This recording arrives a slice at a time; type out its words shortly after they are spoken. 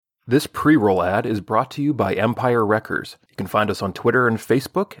This pre-roll ad is brought to you by Empire Wreckers. You can find us on Twitter and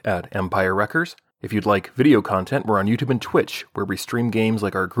Facebook at Empire Wreckers. If you'd like video content, we're on YouTube and Twitch, where we stream games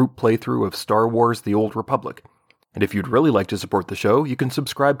like our group playthrough of Star Wars The Old Republic. And if you'd really like to support the show, you can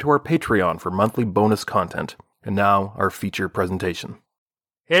subscribe to our Patreon for monthly bonus content. And now, our feature presentation.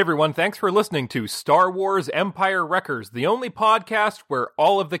 Hey everyone, thanks for listening to Star Wars Empire Wreckers, the only podcast where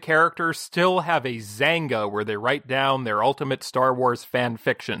all of the characters still have a Zanga where they write down their ultimate Star Wars fan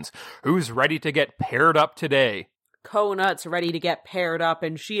fictions. Who's ready to get paired up today? Conut's ready to get paired up,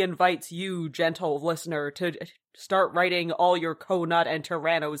 and she invites you, gentle listener, to start writing all your Conut and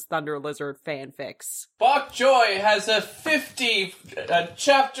Tyranno's Thunder Lizard fanfics. Bok Joy has a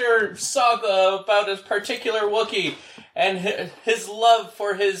 50-chapter saga about a particular Wookiee and his love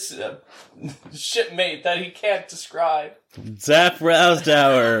for his shipmate that he can't describe. Zap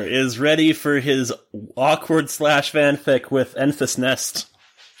Rousdower is ready for his awkward fanfic with Enfys Nest.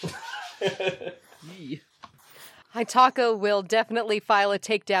 Hitaka will definitely file a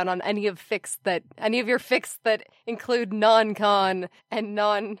takedown on any of your fics that include non-con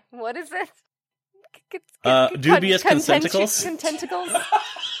and what is it? Dubious consenticles? Contenticles?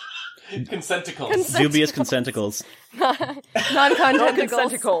 Consenticles. Dubious consenticles.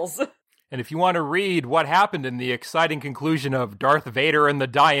 Non-contenticles. And if you want to read what happened in the exciting conclusion of Darth Vader and the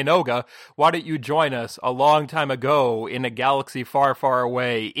Dianoga, why don't you join us a long time ago in a galaxy far, far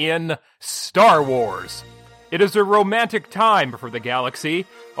away in Star Wars? It is a romantic time for the galaxy.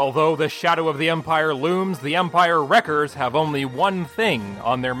 Although the shadow of the Empire looms, the Empire Wreckers have only one thing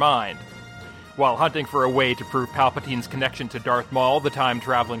on their mind. While hunting for a way to prove Palpatine's connection to Darth Maul, the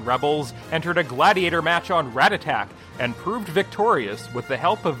time-traveling rebels entered a gladiator match on Ratatak and proved victorious with the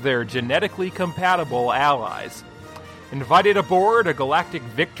help of their genetically compatible allies. Invited aboard a galactic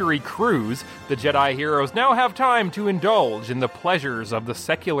victory cruise, the Jedi heroes now have time to indulge in the pleasures of the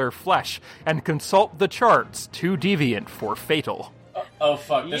secular flesh and consult the charts too deviant for fatal. Oh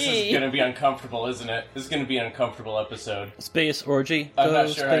fuck, this is gonna be uncomfortable, isn't it? This is gonna be an uncomfortable episode. Space orgy. I'm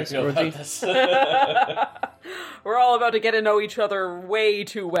not sure how I feel about this. We're all about to get to know each other way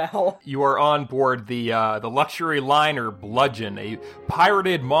too well. You are on board the luxury liner Bludgeon, a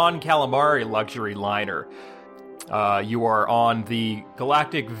pirated Mon Calamari luxury liner. You are on the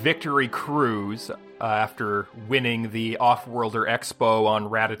Galactic Victory Cruise after winning the Off-Worlder Expo on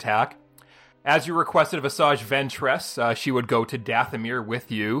Ratatak. As you requested of Asajj Ventress, she would go to Dathomir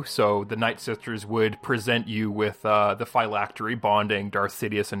with you, so the Night Sisters would present you with the phylactery bonding Darth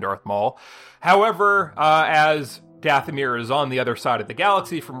Sidious and Darth Maul. However, as Dathomir is on the other side of the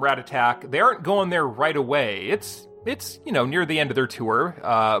galaxy from Ratatak, they aren't going there right away. It's near the end of their tour,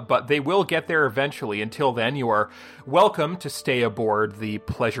 but they will get there eventually. Until then, you are welcome to stay aboard the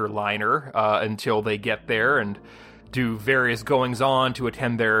pleasure liner until they get there and do various goings-on to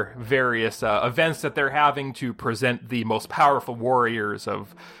attend their various events that they're having to present the most powerful warriors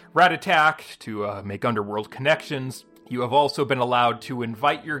of Ratatak, to make underworld connections. You have also been allowed to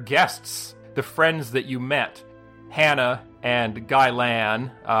invite your guests, the friends that you met, Hannah and Guy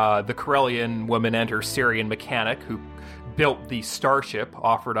Lan, the Corellian woman and her Syrian mechanic who built the starship,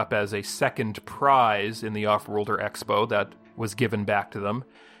 offered up as a second prize in the Off-Worlder Expo that was given back to them,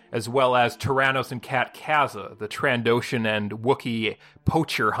 as well as Tyrannos and Kat Kaza, the Trandoshan and Wookiee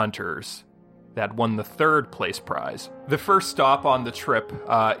poacher hunters that won the third place prize. The first stop on the trip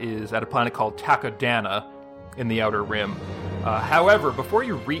is at a planet called Takodana in the Outer Rim. However, before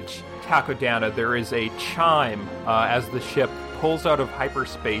you reach Takodana, there is a chime as the ship pulls out of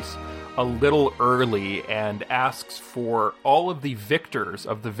hyperspace a little early and asks for all of the victors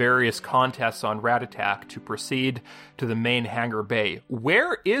of the various contests on Ratatak to proceed to the main hangar bay.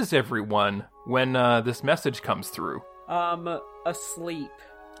 Where is everyone when this message comes through? Asleep.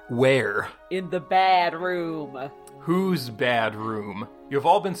 Where? In the bad room. Whose bad room? You have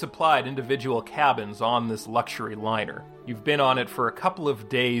all been supplied individual cabins on this luxury liner. You've been on it for a couple of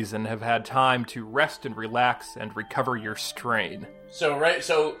days and have had time to rest and relax and recover your strain.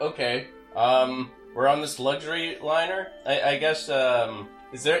 Okay. We're on this luxury liner. I guess,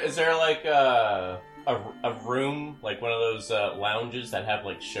 is there like a room, like one of those lounges that have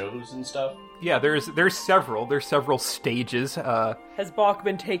like shows and stuff? Yeah, there's several stages. Has Bach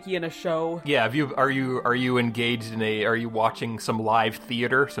been taking a show? Yeah, are you engaged in are you watching some live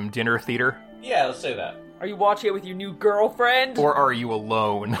theater, some dinner theater? Yeah, let's say that. Are you watching it with your new girlfriend? Or are you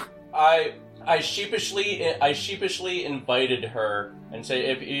alone? I sheepishly invited her and say,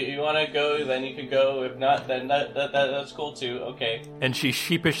 if you want to go, then you can go. If not, then that's cool too. Okay. And she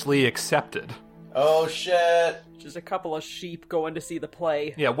sheepishly accepted. Oh shit! Just a couple of sheep going to see the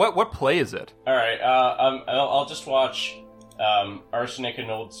play. Yeah. What play is it? All right. I'll just watch Arsenic in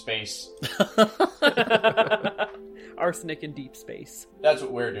old space. Arsenic in deep space. That's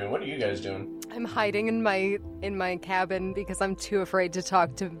what we're doing. What are you guys doing? I'm hiding in my cabin because I'm too afraid to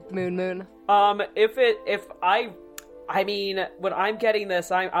talk to Moon Moon. I mean, when I'm getting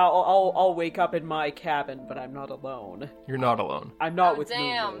this, I'll wake up in my cabin, but I'm not alone. You're not alone. I'm not with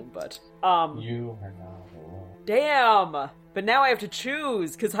damn. Moon Moon, but You are not alone. damn. But now I have to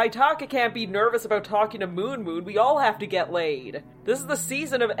choose, because Haitaka can't be nervous about talking to Moon Moon. We all have to get laid. This is the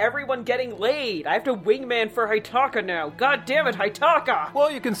season of everyone getting laid. I have to wingman for Haitaka now. God damn it, Haitaka!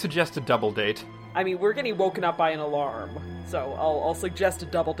 Well, you can suggest a double date. I mean, we're getting woken up by an alarm, so I'll suggest a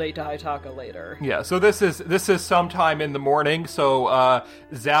double date to Haitaka later. Yeah, so this is sometime in the morning, so,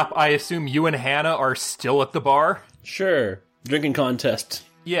 Zap, I assume you and Hannah are still at the bar? Sure. Drinking contest.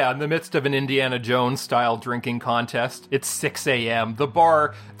 Yeah, in the midst of an Indiana Jones-style drinking contest. It's 6 a.m. The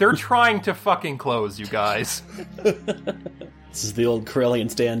bar, they're trying to fucking close, you guys. This is the old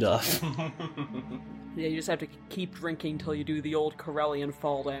Corellian standoff. Yeah, you just have to keep drinking till you do the old Corellian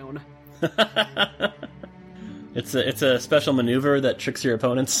fall down. It's a special maneuver that tricks your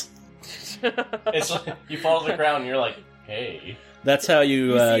opponents. It's like, you fall to the ground and you're like, hey. That's how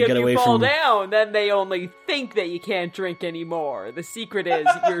you, See, get away if you fall from... down, then they only think that you can't drink anymore. The secret is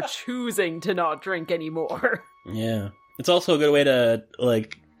you're choosing to not drink anymore. Yeah. It's also a good way to,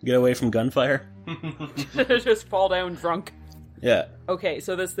 like, get away from gunfire. Just fall down drunk. Yeah. Okay,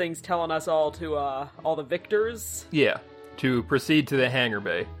 so this thing's telling us all to, all the victors. Yeah, to proceed to the hangar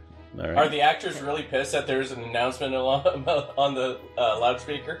bay. All right. Are the actors really pissed that there's an announcement on the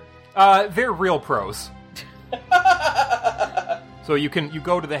loudspeaker? They're real pros. So you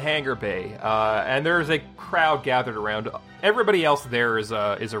go to the hangar bay, and there's a crowd gathered around. Everybody else there is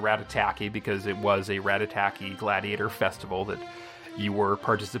a Ratataki, because it was a Ratataki Gladiator Festival that you were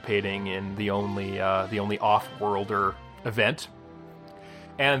participating in, the only off-worlder event.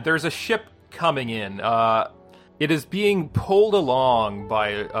 And there's a ship coming in. It is being pulled along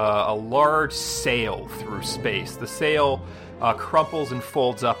by a large sail through space. The sail crumples and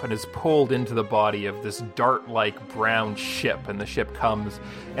folds up and is pulled into the body of this dart-like brown ship, and the ship comes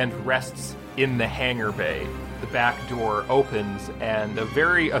and rests in the hangar bay. The back door opens, and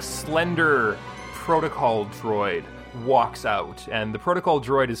a slender protocol droid walks out, and the protocol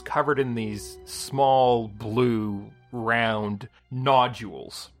droid is covered in these small blue round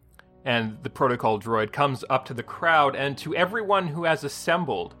nodules. And the protocol droid comes up to the crowd, and to everyone who has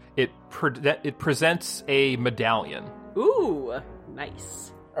assembled, it presents a medallion. Ooh,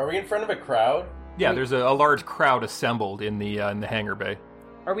 nice. Are we in front of a crowd? Yeah, there's a large crowd assembled in the hangar bay.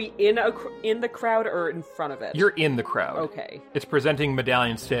 Are we in the crowd or in front of it? You're in the crowd. Okay. It's presenting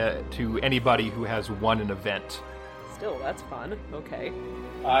medallions to anybody who has won an event. Still, that's fun. Okay.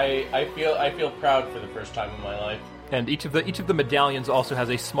 I feel proud for the first time in my life. And each of the medallions also has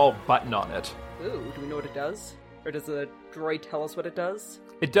a small button on it. Ooh, do we know what it does? Or does the droid tell us what it does?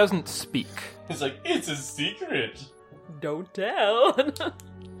 It doesn't speak. It's like, it's a secret. Don't tell.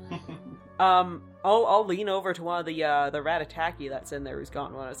 I'll lean over to one of the Ratataki that's in there who's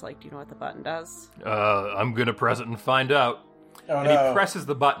gone. One. It's like, do you know what the button does? I'm gonna press it and find out. Oh, And he presses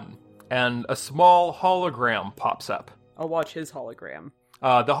the button, and a small hologram pops up. I'll watch his hologram.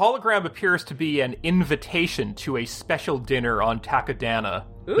 The hologram appears to be an invitation to a special dinner on Takodana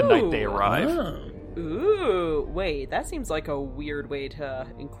the night they arrive. Oh. Ooh, wait, that seems like a weird way to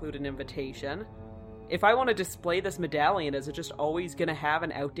include an invitation. If I want to display this medallion, is it just always going to have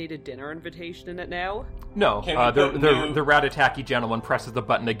an outdated dinner invitation in it now? No, Can we put new- the Ratataki gentleman presses the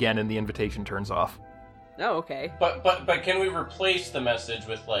button again, and the invitation turns off. Oh, okay. But can we replace the message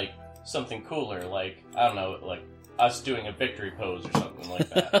with, like, something cooler? Like, I don't know, like us doing a victory pose or something like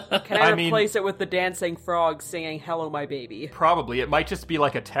that. Can I I mean- replace it with the dancing frog singing "Hello, my baby"? Probably. It might just be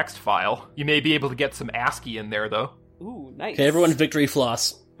like a text file. You may be able to get some ASCII in there, though. Ooh, nice. Okay, everyone victory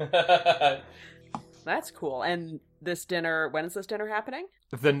floss. That's cool. And this dinner, when is this dinner happening?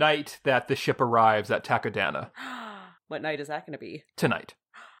 The night that the ship arrives at Takodana. What night is that going to be? Tonight.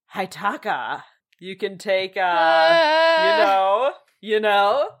 Haitaka. You can take, Ah. you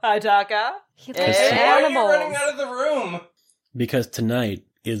know, Haitaka. He Hey. likes Hey, why are you animals. running out of the room? Because tonight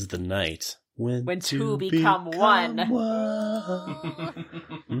is the night when two become one.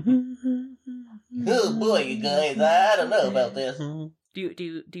 Oh boy, you guys, I don't know about this.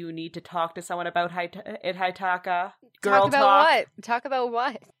 Do you need to talk to someone about Haitaka? Talk about what? Talk about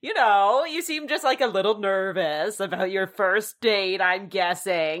what? You know, you seem just like a little nervous about your first date, I'm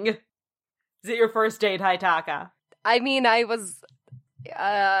guessing. Is it your first date, Haitaka? I mean, I was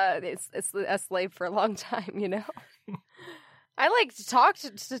it's a slave for a long time, you know. I like to talk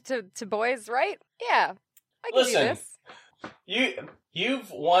to boys, right? Yeah, I can Listen. do this.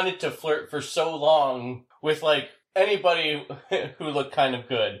 you've wanted to flirt for so long with, like, anybody who looked kind of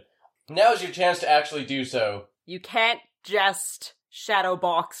good. Now's your chance to actually do so. You can't just shadow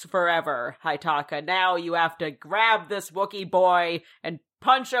box forever, Haitaka. Now you have to grab this Wookiee boy and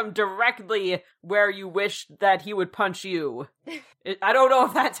punch him directly where you wish that he would punch you. I don't know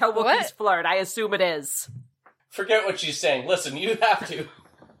if that's how Wookiees flirt. I assume it is. Forget what she's saying. Listen, you have to...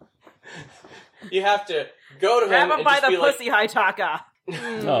 You have to go to grab him him and by just the be pussy, like, Haitaka.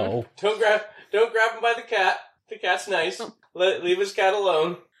 Oh. Don't grab him by the cat. The cat's nice. Leave his cat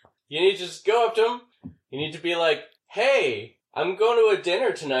alone. You need to just go up to him. You need to be like, hey, I'm going to a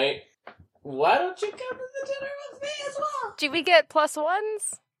dinner tonight. Why don't you come to the dinner with me as well? Do we get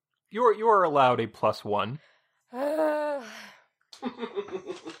 +1s? You are allowed a +1.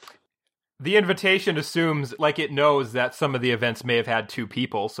 The invitation assumes, like, it knows that some of the events may have had 2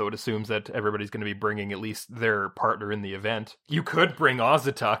 people, so it assumes that everybody's going to be bringing at least their partner in the event. You could bring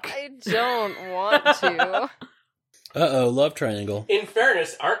Ozatuk. I don't want to. Uh-oh, love triangle. In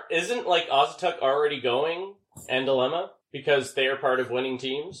fairness, isn't, like, Ozatuk already going, and Dilemma? Because they are part of winning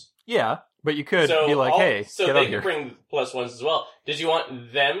teams? Yeah, but you could be like, hey, so get they out could here. bring +1s as well. Did you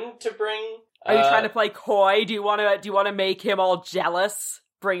want them to bring... Are you trying to play coy? Do you want to make him all jealous?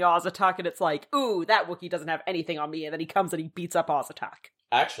 Bring Ozatuk and it's like, ooh, that Wookiee doesn't have anything on me, and then he comes and he beats up Ozatuk.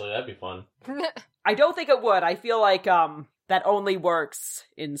 Actually, that'd be fun. I don't think it would. I feel like that only works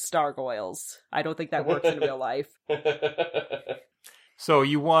in Stargoyles. I don't think that works in real life. So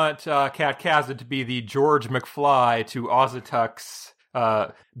you want Cat Kazza to be the George McFly to Ozatuk's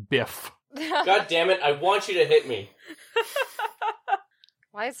Biff. God damn it, I want you to hit me.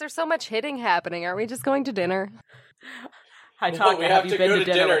 Why is there so much hitting happening? Aren't we just going to dinner? Haitaka, We have you to been go to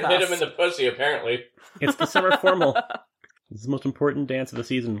to dinner and with hit us? him in the pussy, apparently. It's the summer formal. It's the most important dance of the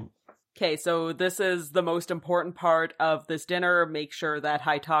season. Okay, so this is the most important part of this dinner. Make sure that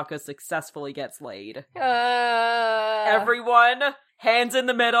Haitaka successfully gets laid. Everyone, hands in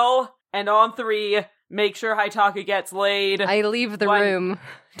the middle, and on 3, make sure Haitaka gets laid. I leave the One- room.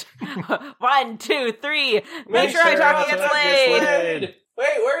 1, 2, 3. Make sure Haitaka gets laid. Wait,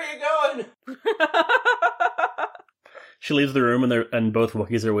 where are you going? She leaves the room and both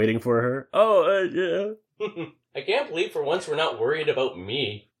Wookiees are waiting for her. Oh, yeah. I can't believe for once we're not worried about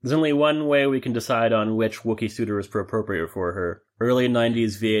me. There's only one way we can decide on which Wookiee suitor is appropriate for her. Early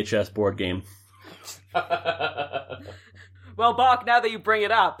 90s VHS board game. Well, Bach, now that you bring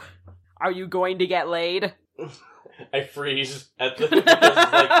it up, are you going to get laid? I freeze at the... because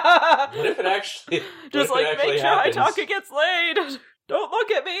it's like, what if it actually... Just what if it like, actually make sure happens? Haitaka gets laid. Don't look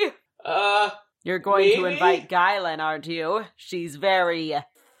at me. You're going to Maybe? invite Guylan, aren't you? She's very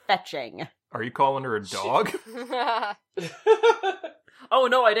fetching. Are you calling her a dog? Oh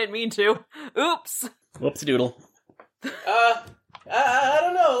no, I didn't mean to. Oops. Whoopsie doodle. I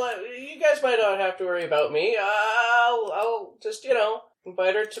don't know. You guys might not have to worry about me. I'll just,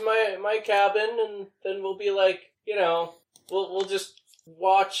 invite her to my cabin, and then we'll be like, we'll just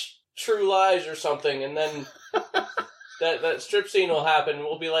watch True Lies or something, and then that strip scene will happen, and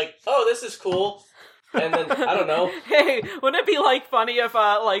we'll be like, oh, this is cool. And then, I don't know. Hey, wouldn't it be, funny if,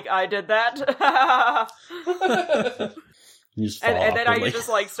 I did that? You just fall and then I awkwardly. could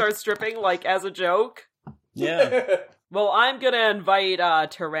just, start stripping, as a joke? Yeah. Well, I'm gonna invite,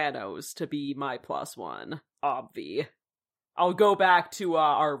 Tyrannos to be my +1. Obvi. I'll go back to,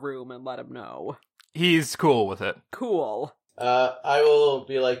 our room and let him know. He's cool with it. Cool. I will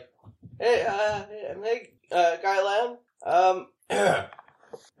be like, hey, Guylan,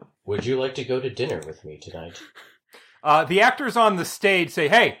 would you like to go to dinner with me tonight? The actors on the stage say,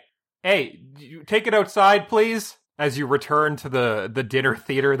 hey, you take it outside, please, as you return to the dinner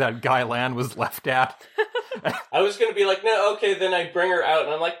theater that Guy Land was left at. I was gonna be like, no, okay, then I bring her out,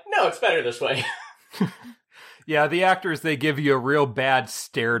 and I'm like, no, it's better this way. Yeah, the actors, they give you a real bad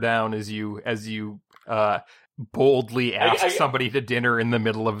stare down as you boldly ask somebody to dinner in the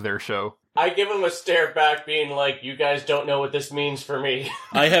middle of their show. I give him a stare back, being like, you guys don't know what this means for me.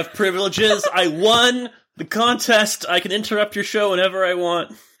 I have privileges. I won the contest. I can interrupt your show whenever I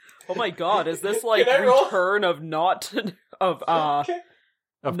want. Oh my god, is this, Can I roll? return of not... of,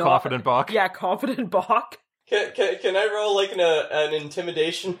 Of not- Confident Bach. Yeah, Confident Bach. Can I roll, an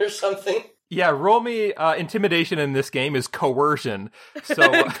intimidation or something? Yeah, roll me intimidation in this game is coercion.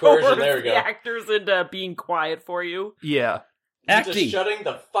 So, Coercion, there we go. The actors into being quiet for you. yeah. You're just Acty. shutting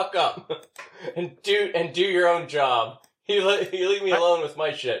the fuck up and do your own job. You leave me alone with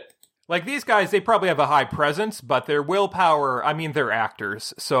my shit. Like, these guys, they probably have a high presence, but their willpower, they're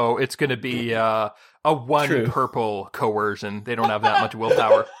actors, so it's going to be a one True. purple coercion. They don't have that much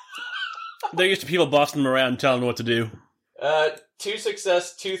willpower. They're used to people bossing them around and telling them what to do. 2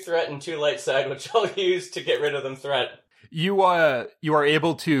 success, 2 threat, and 2 light side, which I'll use to get rid of them threat. You are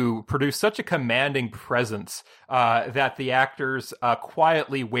able to produce such a commanding presence that the actors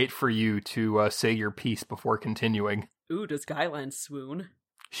quietly wait for you to say your piece before continuing. Ooh, does Skyland swoon?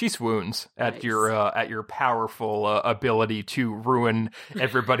 She swoons at Nice. your powerful ability to ruin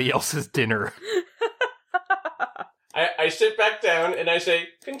everybody else's dinner. I sit back down and I say,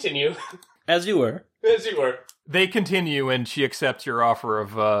 continue, As you were. as you were. They continue, and she accepts your offer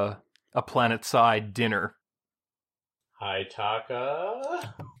of a planet-side dinner. Hi,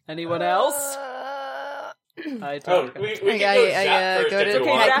 Taka. Anyone else? I Hi, Oh, Taka. we can go Zap first go if to you Okay,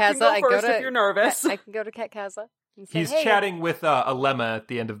 want. Zap Cat can go Casa. I go first to if you're nervous. I can go to Cat Casa. And say, He's hey. chatting with Alema at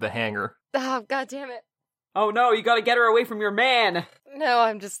the end of the hangar. Oh, God damn it. Oh no, you gotta get her away from your man. No,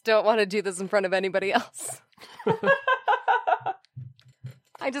 I just don't want to do this in front of anybody else.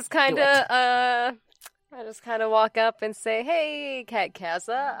 I just kind of walk up and say, "Hey, Cat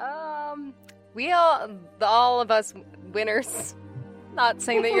Casa. We all of us winners. Not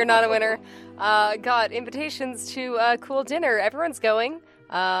saying that you're not a winner. Got invitations to a cool dinner. Everyone's going.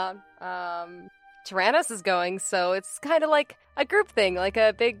 Tyrannus is going, so it's kind of like a group thing, like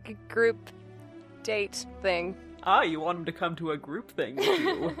a big group date thing." Ah, you want him to come to a group thing with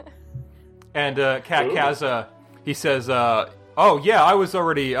you. And Cat Ooh. Kaza, he says, "Oh yeah, I was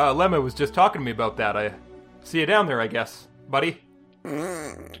already. Lemma was just talking to me about that. I see you down there, I guess, buddy."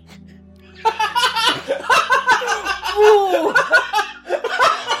 Ooh.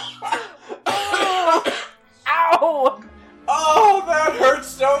 Ow! Oh, that hurts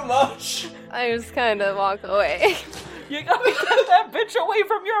so much. I just kind of walk away. You gotta get that bitch away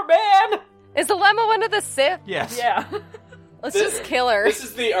from your man! Is Alema one of the Sith? Yes. Yeah. Let's just kill her. This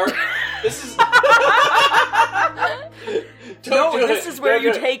is the art. This is. No, Don't do this it. is where Don't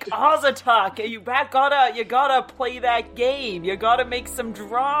you do it. take Ozatok. You gotta play that game. You gotta make some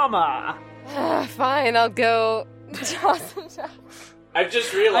drama. Fine, I'll go. I've just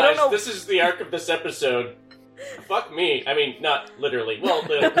I don't realized know. this is the arc of this episode. Fuck me. I mean, not literally. Well,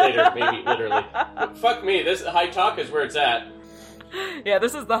 later, maybe literally. But fuck me. This high talk is where it's at. Yeah,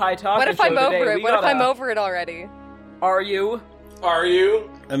 this is the high talk. What if I'm over it? What if I'm over it already? Are you? Are you?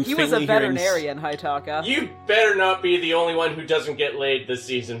 He was a veterinarian, Haitaka. You better not be the only one who doesn't get laid this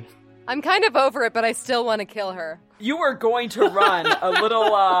season. I'm kind of over it, but I still want to kill her. You were going to run a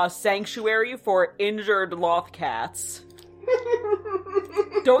little sanctuary for injured loth cats.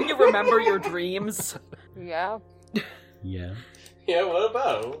 Don't you remember your dreams? Yeah. Yeah. Yeah, what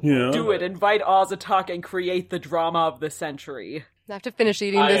about? Yeah. Do it. Invite Ozatok and create the drama of the century. I have to finish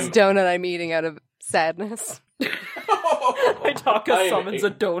eating this donut I'm eating out of sadness. Haitaka summons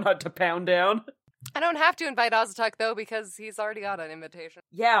a donut to pound down. I don't have to invite Ozatok, though, because he's already got an invitation.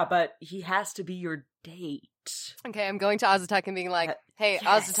 Yeah, but he has to be your date. Okay, I'm going to Ozatok and being like, hey,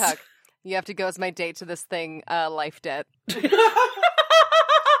 yes. Ozatok, you have to go as my date to this thing, Life Debt.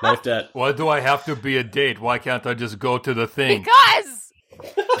 Life debt. Why do I have to be a date? Why can't I just go to the thing? Because!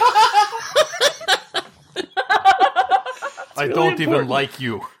 I don't even like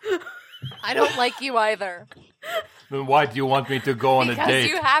you. I don't like you either. Then why do you want me to go on a Because date?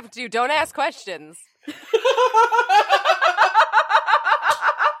 you have to. Don't ask questions.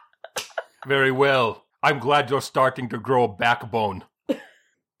 Very well. I'm glad you're starting to grow a backbone.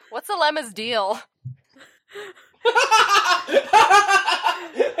 What's Alema's deal?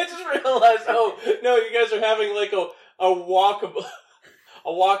 I just realized. Oh no, you guys are having like a walk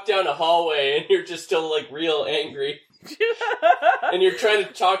down a hallway, and you're just still like real angry, and you're trying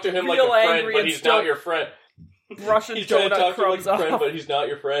to talk to him like Real a friend, angry but and he's still not your friend. Brushing He's trying to donut talk to him like crumbs a friend, off. but he's not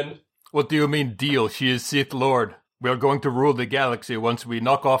your friend. What do you mean, deal? She is Sith Lord. We are going to rule the galaxy once we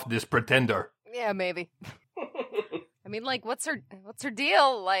knock off this pretender. Yeah, maybe. I mean, like, what's her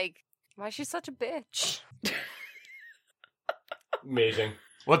deal? Like, why is she such a bitch? Amazing.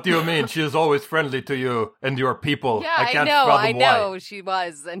 What do you mean? She is always friendly to you and your people. Yeah, I I can't know fathom why. she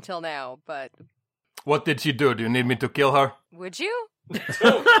was until now, but What did she do? Do you need me to kill her? would you?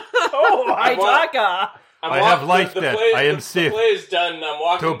 Oh, Haitaka! I have life debt. I am Sith. The play is done. I'm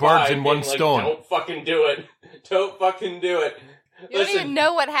walking 2 birds by in 1 being like, stone. Don't fucking do it. Don't fucking do it. You don't even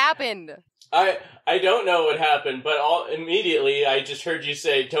know what happened. I don't know what happened, but immediately I just heard you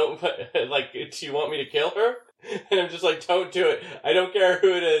say, "Don't." Like, do you want me to kill her? And I'm just like, "Don't do it. I don't care who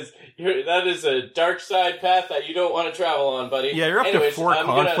it is. That is a dark side path that you don't want to travel on, buddy." Yeah, you're up Anyways, to 4 I'm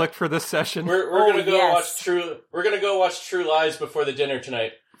conflict for this session. We're gonna go watch True. We're gonna go watch True Lies before the dinner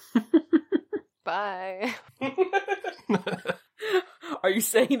tonight. Bye. Are you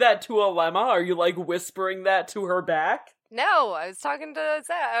saying that to Alema? Are you, like, whispering that to her back? No, I was talking to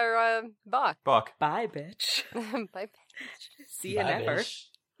Bach. Buck. Bye, bitch. Bye. See you never. Lavish.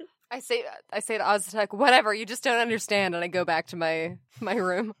 I say to Oztek, whatever, you just don't understand, and I go back to my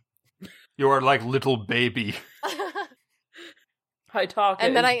room. You are like little baby. Haitaka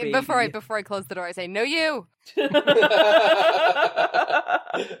And then is baby. before I close the door, I say, no you!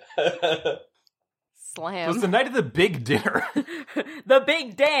 Slam. So it's the night of the big dinner. The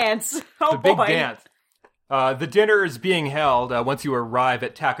big dance. Oh The big boy. dance. The dinner is being held once you arrive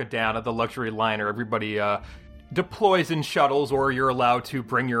at Takodana, the luxury liner. Everybody deploys in shuttles, or you're allowed to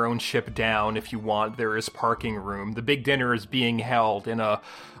bring your own ship down if you want. There is parking room. The big dinner is being held in a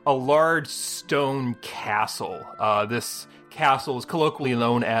large stone castle. This castle is colloquially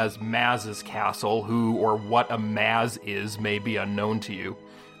known as Maz's Castle. Who or what a Maz is may be unknown to you.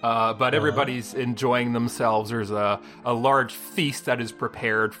 But everybody's enjoying themselves. There's a large feast that is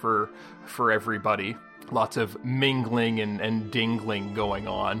prepared for everybody. Lots of mingling and dingling going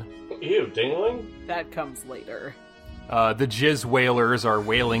on. Ew, dingling? That comes later. The jizz wailers are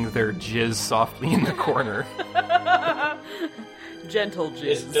wailing their jizz softly in the corner. Gentle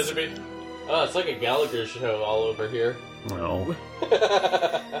jizz. Does it be... Oh, it's like a Gallagher show all over here. No.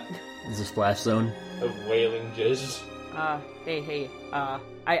 A Is this Splash Zone? wailing jizz. Hey.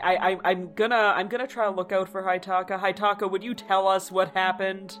 I'm gonna try to look out for Haitaka. Haitaka, would you tell us what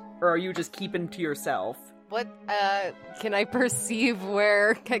happened? Or are you just keeping to yourself? What, can I perceive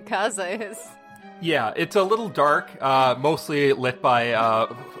where Kakaza is? Yeah, it's a little dark, mostly lit by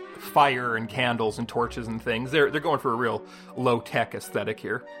fire and candles and torches and things. They're going for a real low-tech aesthetic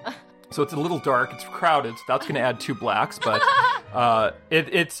here. So it's a little dark, it's crowded, so that's going to add 2 blacks, but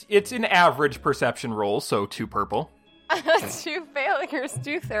it's an average perception roll, so 2 purple. 2 failures,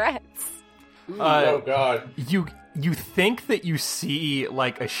 2 threats. Oh god. You think that you see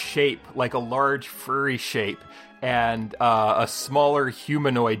like a shape, like a large furry shape, and a smaller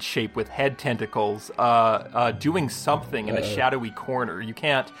humanoid shape with head tentacles, doing something in a shadowy corner. You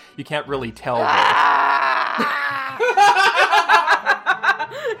can't really tell.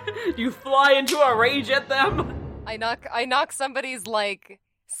 You fly into a rage at them? I knock somebody's, like,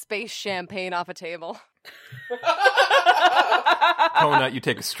 space champagne off a table. Donut, you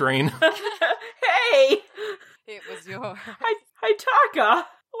take a strain. Hey! It was your... Haitaka!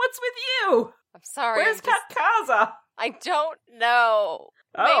 What's with you? I'm sorry. Where's I'm just- Katkaza? I don't know.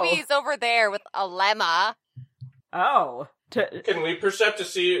 Oh. Maybe he's over there with Alema. Oh. Can we percept to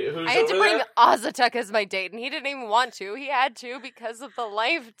see who's I had to over bring there? Azatuk as my date, and he didn't even want to. He had to because of the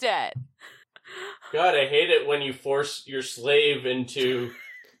life debt. God, I hate it when you force your slave into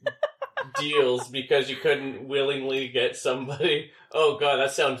deals because you couldn't willingly get somebody. Oh god,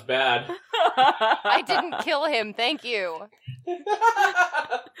 that sounds bad. I didn't kill him, thank you. Remember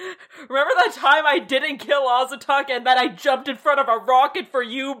that time I didn't kill Azatuk and then I jumped in front of a rocket for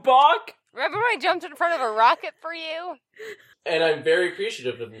you, Bok? Remember when I jumped in front of a rocket for you? And I'm very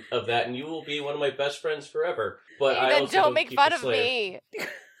appreciative of that, and you will be one of my best friends forever. But I Then also don't make keep fun a of slave. me.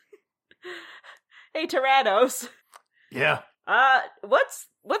 Hey, Tyrannos. Yeah. What's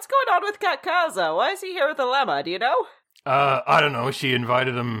going on with Katkaza? Why is he here with Alema? Do you know? I don't know. She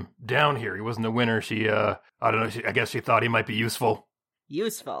invited him down here. He wasn't a winner. She, I don't know. I guess she thought he might be useful.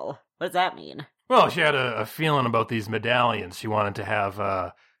 Useful? What does that mean? Well, she had a feeling about these medallions. She wanted to have,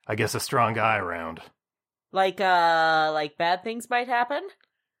 I guess, a strong guy around. Like bad things might happen?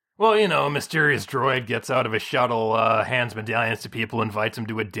 Well, you know, a mysterious droid gets out of a shuttle, hands medallions to people, invites them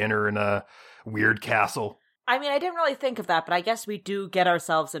to a dinner in a weird castle. I mean, I didn't really think of that, but I guess we do get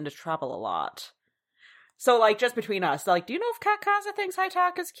ourselves into trouble a lot. So, like, just between us, like, do you know if Katkaza thinks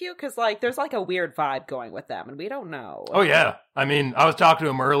Haitaka's cute? Because, like, there's, like, a weird vibe going with them, and we don't know. Oh, yeah. I mean, I was talking to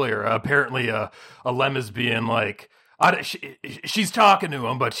him earlier. Apparently, Alema's being, like... she's talking to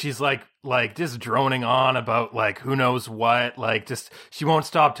him, but she's like just droning on about like who knows what. Like just she won't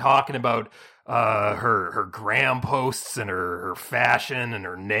stop talking about her gram posts and her fashion and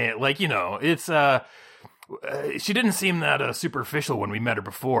her nail. Like you know, it's she didn't seem that superficial when we met her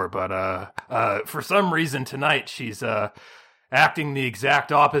before, but for some reason tonight she's acting the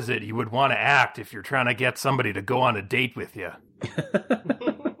exact opposite you would want to act if you're trying to get somebody to go on a date with you.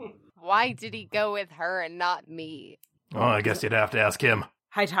 Why did he go with her and not me? Well, I guess you'd have to ask him.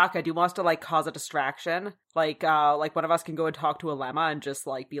 Haitaka, do you want us to, like, cause a distraction? Like one of us can go and talk to Alema and just,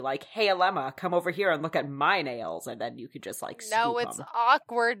 like, be like, hey, Alema, come over here and look at my nails, and then you could just, like, No, scoop it's 'em.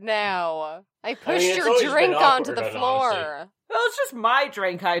 awkward now. I pushed it's your always been drink onto awkward, the honestly. floor. Well, it's just my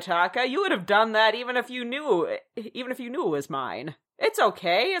drink, Haitaka. You would have done that even if you knew it was mine. It's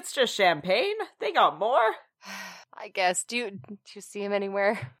okay, it's just champagne. They got more. I guess. Do you see him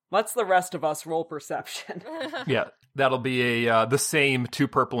anywhere? Let's the rest of us roll perception. Yeah, that'll be the same 2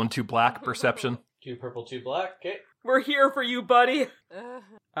 purple and 2 black perception. 2 purple, 2 black. Okay. We're here for you, buddy.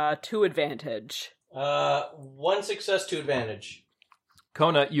 2 advantage. 1 success, 2 advantage.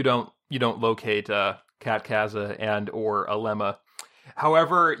 Kona, you don't locate Kat Kaza and or Alema.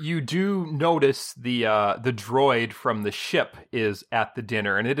 However, you do notice the droid from the ship is at the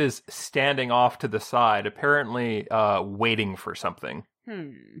dinner, and it is standing off to the side, apparently waiting for something.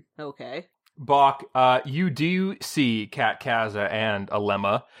 Okay. Bach, you do see Kat Kaza and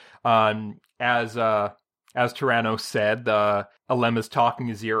Alema. As Tyranno said, Alema's talking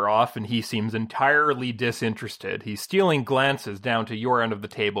his ear off, and he seems entirely disinterested. He's stealing glances down to your end of the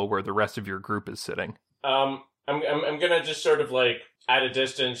table where the rest of your group is sitting. I'm gonna just sort of like at a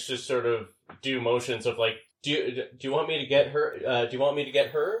distance, just sort of do motions of like, do you want me to get her? Do you want me to get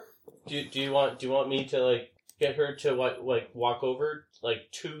her? Do you want me to like get her to walk over like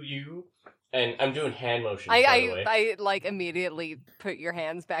to you? And I'm doing hand motions. By the way. I like immediately put your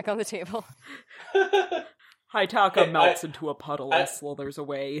hands back on the table. Haitaka melts into a puddle and slithers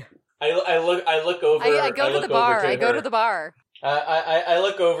away. I look over. I go to the bar. I go to the bar. I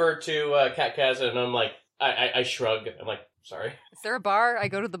look over to Kat Kaza and I'm like, I shrug. I'm like, sorry. Is there a bar? I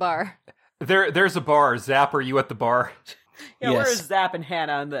go to the bar. There's a bar. Zap, are you at the bar? Yeah, Yes. where is Zap and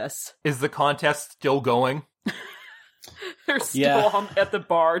Hannah in this? Is the contest still going? They're still at the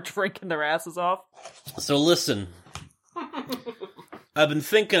bar drinking their asses off. So listen, I've been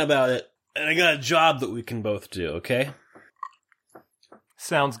thinking about it, and I got a job that we can both do, okay?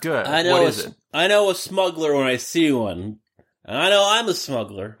 Sounds good. I know What is it? I know a smuggler when I see one. And I know I'm a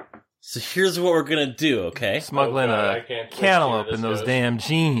smuggler. So here's what we're gonna do, okay? Smuggling Oh, God, I a can't cantaloupe wait to in hear those this damn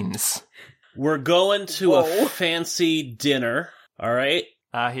jeans. We're going to Whoa. a fancy dinner, alright?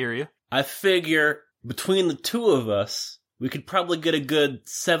 I hear you. I figure between the two of us, we could probably get a good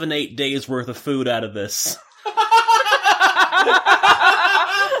 7-8 days worth of food out of this.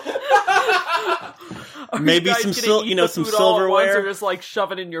 Are Maybe you guys some gonna eat the some food all at once, silverware? or just like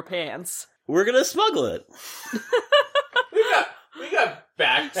shove it in your pants? We're gonna smuggle it. We got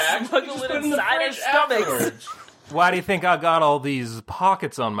backpacks. Smuggle Just it put in the inside fridge his stomach. afterwards. Why do you think I got all these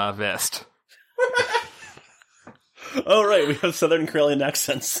pockets on my vest? Oh right, we have Southern Karelian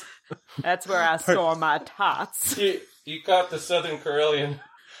accents. That's where I store my tots. You caught the Southern Karelian.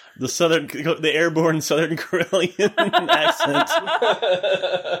 The airborne Southern Karelian accent.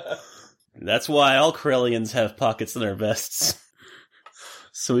 That's why all Karelians have pockets in their vests.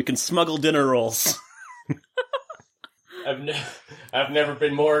 So we can smuggle dinner rolls. I've never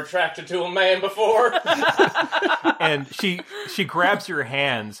been more attracted to a man before. And she grabs your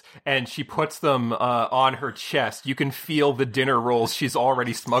hands and she puts them on her chest. You can feel the dinner rolls she's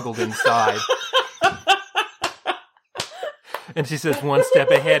already smuggled inside. And she says, "One step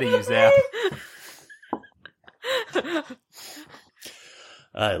ahead of you, Zap."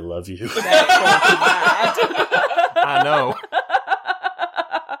 I love you. I know.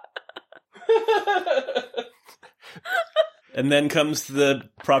 And then comes the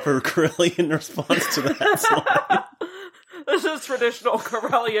proper Karelian response to that song. This is traditional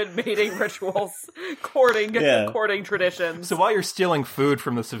Karelian mating rituals, courting traditions. So while you're stealing food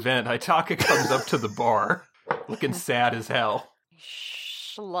from this event, Haitaka comes up to the bar, looking sad as hell.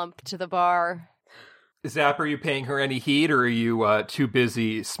 Schlump to the bar. Zap, are you paying her any heed, or are you too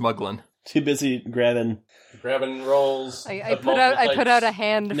busy smuggling? Too busy grabbing. rolls. I put out a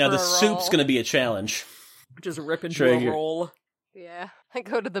hand Now for the a soup's roll. going to be a challenge. Just rip into Sure, a you- roll. Yeah, I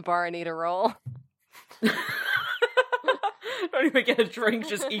go to the bar and eat a roll. Don't even get a drink,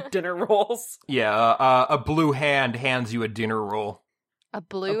 just eat dinner rolls. Yeah, a blue hand hands you a dinner roll. A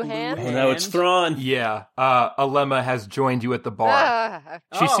blue hand? Oh, now it's Thrawn. Yeah, Alema has joined you at the bar. Ah,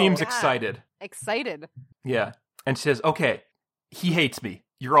 She Oh, seems God. excited. excited. Yeah, and she says, "Okay, he hates me.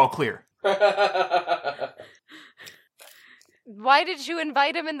 You're all clear." Why did you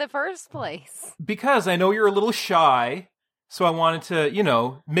invite him in the first place? Because I know you're a little shy, so I wanted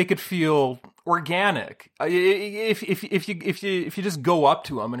to, make it feel organic. If you just go up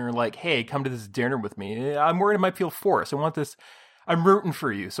to him and are like, "Hey, come to this dinner with me," I'm worried it might feel forced. I want this. I'm rooting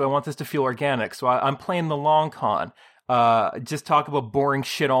for you, so I want this to feel organic. So I'm playing the long con. Just talk about boring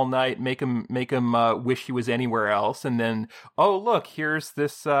shit all night. Make him wish he was anywhere else, and then look, here's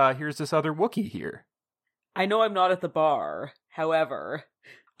this other Wookiee here. I know I'm not at the bar. However,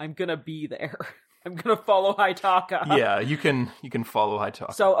 I'm gonna be there. I'm gonna follow Haitaka. Yeah, you can follow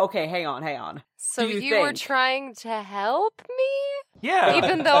Haitaka. So, okay, hang on. So Do you you were think- trying to help me? Yeah,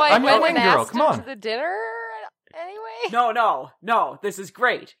 Even though I I'm your went and wing girl. asked Come him on. to the dinner? anyway. No, this is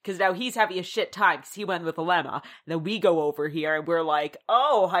great, because now he's having a shit time, because he went with Lemma, and then we go over here, and we're like,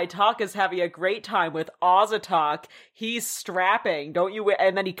 oh, Haitaka's having a great time with Ozatok, he's strapping, don't you,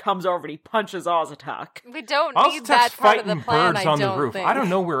 and then he comes over and he punches Ozatok. We don't need Ozatok's that part of the fighting plan, birds I on don't the roof. think. I don't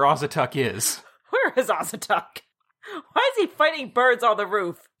know where Ozatok is. Where is Ozatok? Why is he fighting birds on the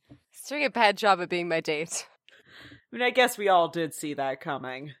roof? He's doing a bad job at being my date. I mean, I guess we all did see that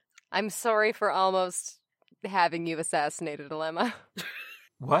coming. I'm sorry for almost having you assassinated, Lemma.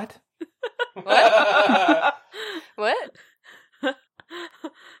 What? What? What?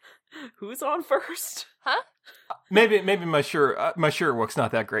 Who's on first? Huh? Maybe my work's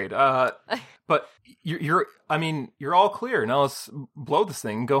not that great. But you're all clear. Now let's blow this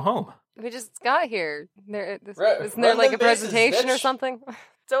thing and go home. We just got here. Isn't Run there like them a bases, presentation or bitch. something?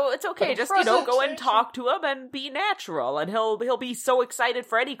 So it's okay, A just, go and presentation. talk to him and be natural, and he'll be so excited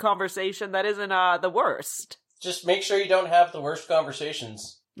for any conversation that isn't, the worst. Just make sure you don't have the worst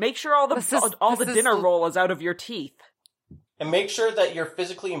conversations. Make sure all This is- the this is- dinner roll is out of your teeth. And make sure that you're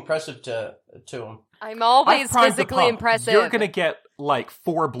physically impressive to him. I'm always I've primed the physically pump. impressive. You're gonna get like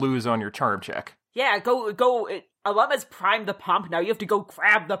 4 blues on your charm check. Yeah, go, Alema's primed the pump, now you have to go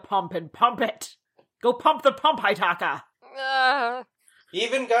grab the pump and pump it. Go pump the pump, Haitaka!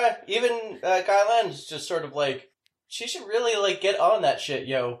 Even Guyland's just sort of like, she should really like get on that shit,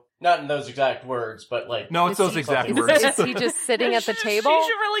 yo. Not in those exact words, but like, No, it's Is those he- exact is- words. Is he just sitting at the table? She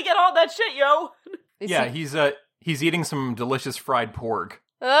should really get on that shit, yo! Is Yeah, he- he's eating some delicious fried pork.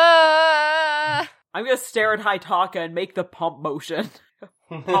 I'm gonna stare at Haitaka and make the pump motion.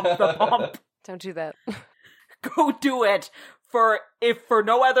 Pump the pump. Don't do that. Go do it if for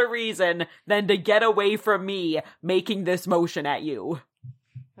no other reason than to get away from me making this motion at you.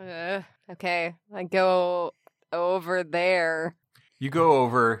 Okay, I go over there. You go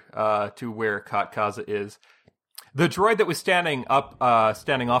over to where Katkaza is. The droid that was standing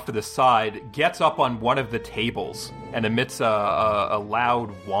off to the side gets up on one of the tables and emits a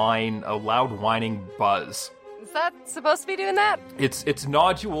loud whining buzz. Is that supposed to be doing that? Its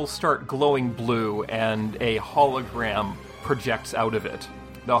nodules start glowing blue, and a hologram projects out of it.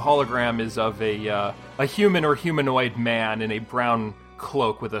 The hologram is of a human or humanoid man in a brown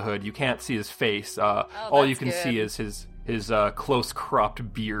cloak with a hood. You can't see his face. All you that's can good. see is his close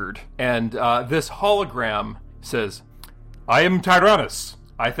cropped beard. And this hologram says, "I am Tyrannus.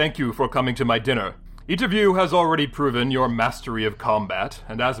 I thank you for coming to my dinner. Each of you has already proven your mastery of combat,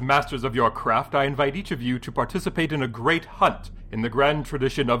 and as masters of your craft, I invite each of you to participate in a great hunt in the grand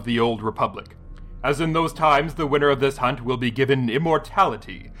tradition of the Old Republic. As in those times, the winner of this hunt will be given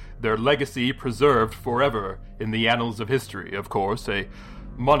immortality, their legacy preserved forever in the annals of history. Of course, a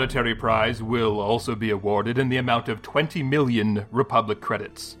monetary prize will also be awarded in the amount of 20 million Republic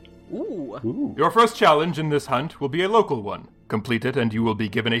credits. Ooh. Your first challenge in this hunt will be a local one. Complete it, and you will be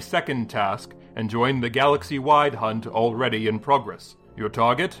given a second task and join the galaxy-wide hunt already in progress. Your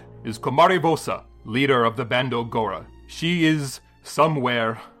target is Komari Vosa, leader of the Bando Gora. She is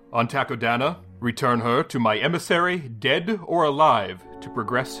somewhere on Takodana. Return her to my emissary, dead or alive, to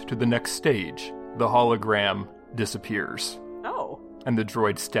progress to the next stage." The hologram disappears, Oh. and the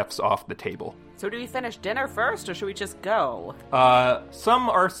droid steps off the table. So do we finish dinner first, or should we just go? Some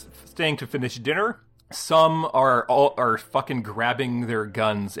are staying to finish dinner. Some are fucking grabbing their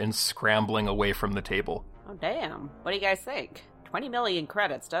guns and scrambling away from the table. Oh, damn. What do you guys think? 20 million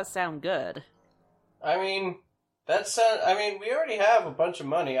credits does sound good. I mean, we already have a bunch of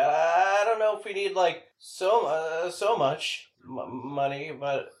money. I don't know if we need like so much money,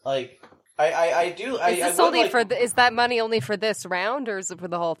 but like I do. Is this would only like- is that money only for this round, or is it for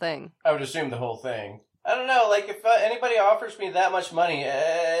the whole thing? I would assume the whole thing. I don't know, like, if anybody offers me that much money,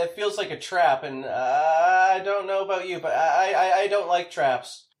 it feels like a trap, and I don't know about you, but I don't like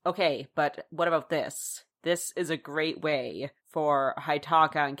traps. Okay, but what about this? This is a great way for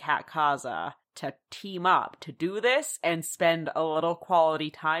Haitaka and Katkaza to team up to do this and spend a little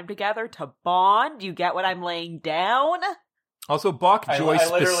quality time together to bond. You get what I'm laying down? Also, Bok Joy I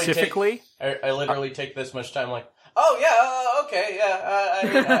literally specifically... I literally take this much time, like, oh, yeah, okay,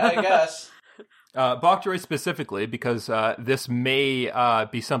 yeah, I guess. Bok Joy specifically, because this may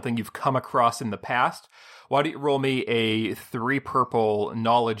be something you've come across in the past. Why don't you roll me a 3 purple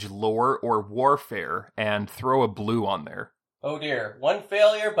knowledge lore or warfare and throw a blue on there? Oh dear, 1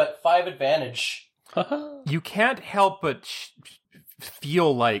 failure, but 5 advantage. You can't help but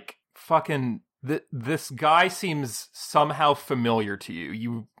feel like fucking this guy seems somehow familiar to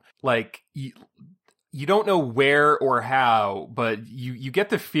you. You don't know where or how, but you get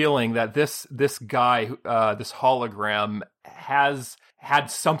the feeling that this guy, this hologram, has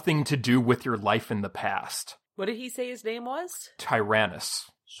had something to do with your life in the past. What did he say his name was?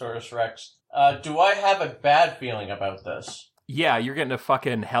 Tyrannus. Saurus Rex. Do I have a bad feeling about this? Yeah, you're getting a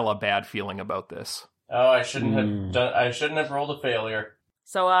fucking hella bad feeling about this. Oh, I shouldn't have done. I shouldn't have rolled a failure.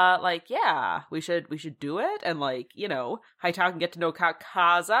 So, yeah, we should do it, and, Haitaka can get to know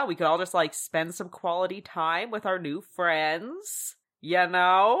Kaza. We could all just, spend some quality time with our new friends, you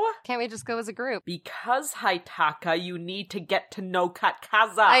know? Can't we just go as a group? Because, Haitaka, you need to get to know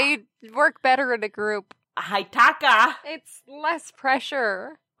Kaza. I work better in a group. Haitaka! It's less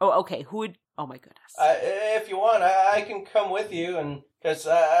pressure. Oh, okay, who would... Oh my goodness. If you want, I can come with you, and because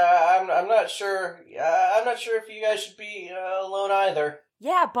I'm not sure. I'm not sure if you guys should be alone either.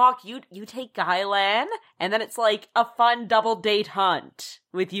 Yeah, Bok, you take Guylan, and then it's a fun double date hunt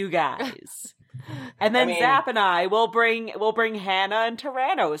with you guys. And then Zap and I will bring Hannah and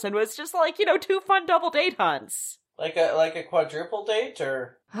Tyrannos, and it's just 2 fun double date hunts. Like a quadruple date,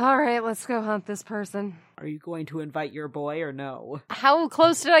 or? All right, let's go hunt this person. Are you going to invite your boy or no? How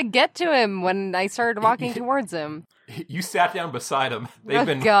close did I get to him when I started walking towards him? You sat down beside him.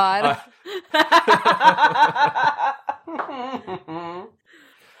 God.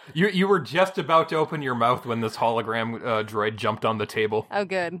 You were just about to open your mouth when this hologram droid jumped on the table. Oh,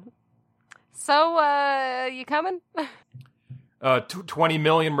 good. So, you coming? 20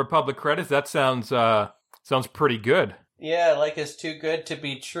 million Republic credits. That sounds pretty good. Yeah, it's too good to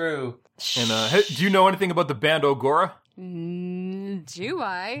be true. And do you know anything about the Band Ogora? Do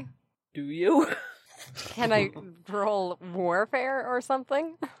I? Do you? Can I roll warfare or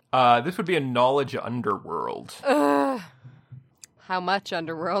something? This would be a knowledge underworld. How much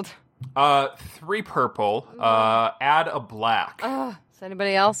underworld? 3 purple. Add a black. Does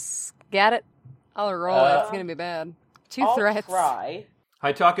anybody else get it? I'll roll it. It's gonna be bad. 2 threats. I'll try.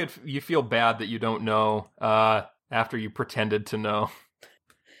 Haitaka, you feel bad that you don't know after you pretended to know.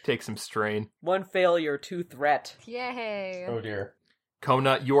 Take some strain. 1 failure, 2 threat. Yay. Oh dear.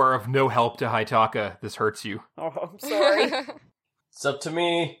 Kona, you are of no help to Haitaka. This hurts you. Oh, I'm sorry. It's up to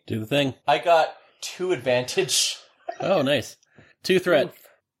me. Do the thing. I got 2 advantage. Oh, nice. 2 threat.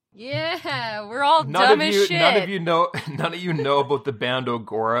 Yeah, we're all dumb as shit. None of you know about the Band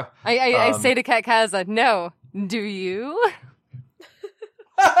Ogora. I say to Kaza, no. Do you?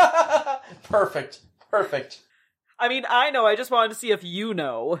 Perfect. I mean, I know. I just wanted to see if you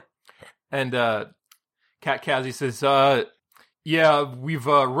know. And Kat Kazi says, yeah, we've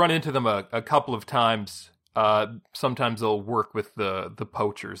run into them a couple of times. Sometimes they'll work with the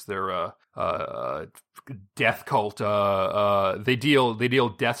poachers. They're death cult. They deal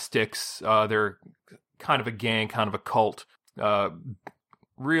death sticks. They're kind of a gang, kind of a cult.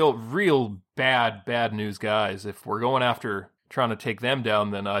 Real bad news guys. If we're going after trying to take them down,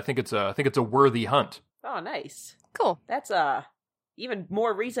 then I think it's a worthy hunt. Oh, nice. Cool. That's even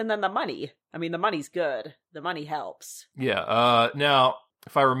more reason than the money. I mean, the money's good. The money helps. Yeah. Now,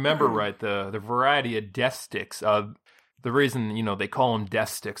 if I remember right, the variety of death sticks. The reason they call them death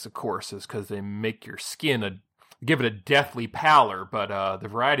sticks, of course, is because they make your skin give it a deathly pallor. But the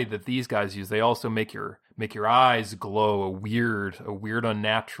variety that these guys use, they also make your eyes glow a weird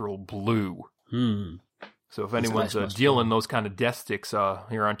unnatural blue. So if anyone's dealing those kind of death sticks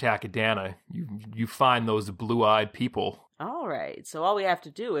here on Takadana, you find those blue-eyed people. All right. So all we have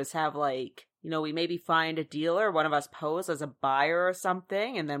to do is have we maybe find a dealer, one of us pose as a buyer or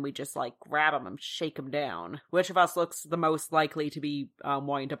something, and then we just grab them and shake them down. Which of us looks the most likely to be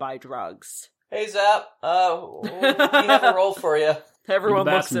wanting to buy drugs? Hey, Zap. We have a roll for you. Everyone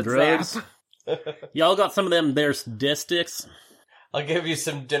looks at Zap. Y'all got some of them there death sticks? I'll give you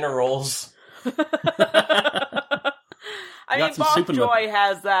some dinner rolls. I mean, Bok Joy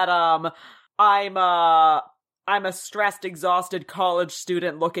has that, I'm a stressed, exhausted college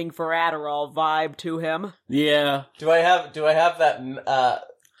student looking for Adderall vibe to him. Yeah. Do I have that,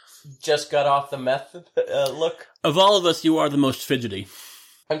 just got off the meth, look? Of all of us, you are the most fidgety.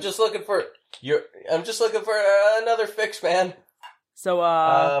 I'm just looking for another fix, man.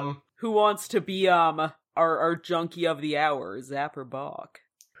 So, who wants to be, our junkie of the hour, Zap or Bok?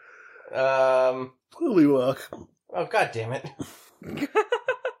 Willywalk. Oh, god damn it.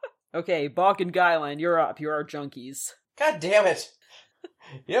 Okay, Bok and Guylan, you're up. You're our junkies. God damn it.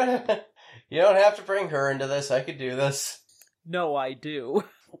 You don't have to bring her into this. I could do this. No, I do.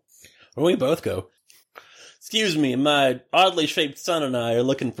 Or we both go. Excuse me, my oddly shaped son and I are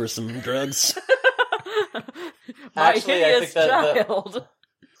looking for some drugs. Actually, I think child.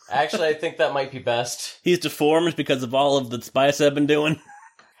 Actually, I think that might be best. He's deformed because of all of the spice I've been doing.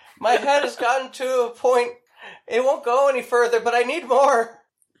 My head has gotten to a point, it won't go any further, but I need more.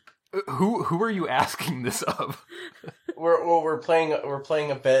 Who are you asking this of? we're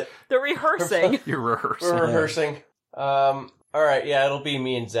playing a bit. They're rehearsing. You're rehearsing. We're rehearsing. All right, yeah, it'll be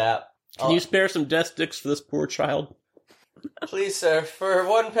me and Zap. Can you spare some death sticks for this poor child? Please, sir, for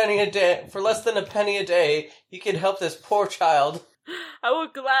 1 penny a day, for less than a penny a day, you can help this poor child. I will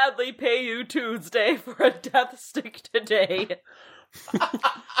gladly pay you Tuesday for a death stick today.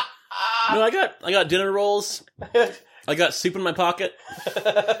 No, I got dinner rolls. I got soup in my pocket.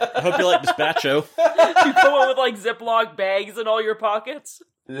 I hope you like gazpacho. You go in with like Ziploc bags in all your pockets.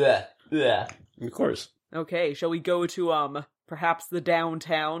 Yeah. Of course. Okay, shall we go to perhaps the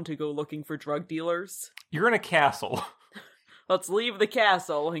downtown to go looking for drug dealers? You're in a castle. Let's leave the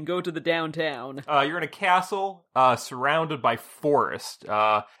castle and go to the downtown. You're in a castle surrounded by forest.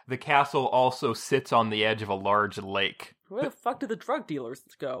 The castle also sits on the edge of a large lake. Where the fuck do the drug dealers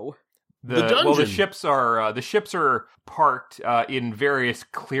go? The dungeon. Well, the ships are parked in various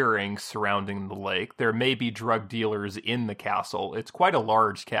clearings surrounding the lake. There may be drug dealers in the castle. It's quite a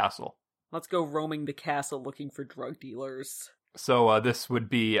large castle. Let's go roaming the castle looking for drug dealers. So this would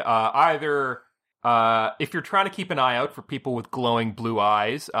be either if you're trying to keep an eye out for people with glowing blue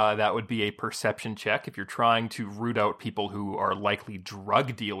eyes, that would be a perception check. If you're trying to root out people who are likely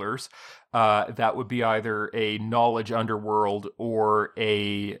drug dealers, that would be either a knowledge underworld or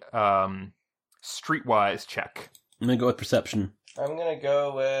a streetwise check. I'm gonna go with perception. I'm gonna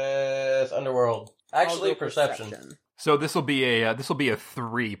go with Underworld. Actually, I'll go perception. So this will be a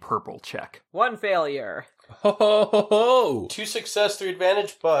 3 purple check. 1 failure. Ho ho ho ho! 2 success, 3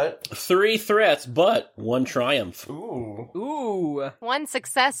 advantage, but 3 threats, but 1 triumph. Ooh. 1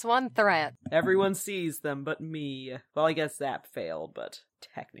 success, 1 threat. Everyone sees them but me. Well, I guess Zap failed, but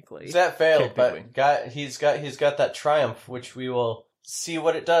technically. Zap failed, Technically. but he's got that triumph, which we will see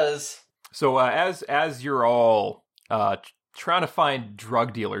what it does. So as you're all trying to find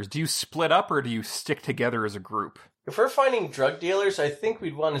drug dealers, do you split up or do you stick together as a group? If we're finding drug dealers, I think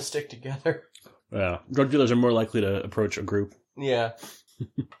we'd want to stick together. Yeah, drug dealers are more likely to approach a group. Yeah.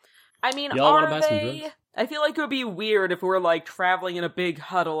 I mean, Y'all wanna are buy some they? drugs? I feel like it would be weird if we're like traveling in a big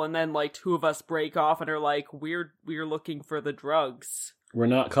huddle and then like 2 of us break off and are like, we're looking for the drugs. We're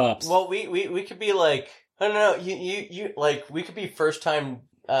not cops. Well, we could be like, I don't know, you like, we could be first time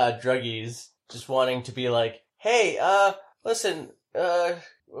druggies just wanting to be like, hey, listen,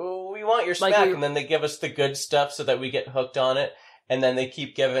 we want your smack, and then they give us the good stuff so that we get hooked on it, and then they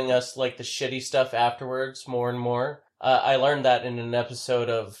keep giving us like the shitty stuff afterwards more and more. I learned that in an episode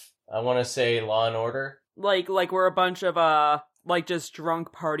of, I want to say, Law and Order. Like we're a bunch of like just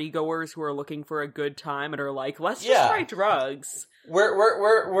drunk party goers who are looking for a good time and are like, let's just try drugs.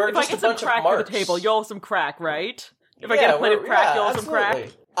 We're If I just get a some bunch crack of for the marks. table, you'll have some crack, right? If I get a plate of crack, you'll have some crack.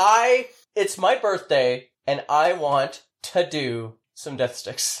 absolutely. It's my birthday, and I want to do some death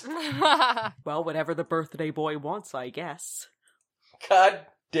sticks. Well, whatever the birthday boy wants, I guess. God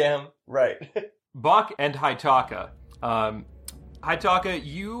damn right. Bach and Haitaka. Haitaka,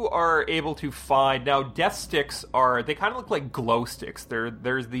 you are able to find now. Death sticks they kind of look like glow sticks.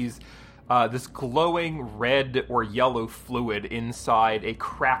 There's these this glowing red or yellow fluid inside a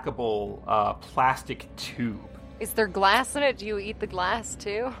crackable plastic tube. Is there glass in it? Do you eat the glass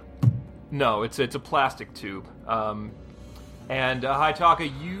too? No, it's a plastic tube. And Haitaka,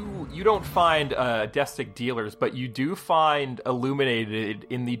 you don't find death stick dealers, but you do find illuminated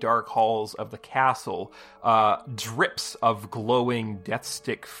in the dark halls of the castle drips of glowing death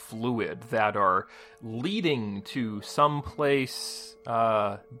stick fluid that are leading to someplace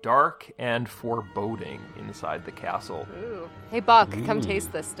dark and foreboding inside the castle. Ooh. Hey, Buck, come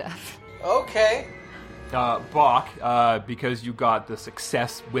taste this stuff. Okay. Bach, because you got the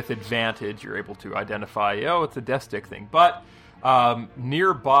success with advantage, you're able to identify, it's a death stick thing. But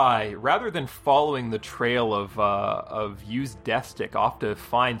nearby, rather than following the trail of used death stick off to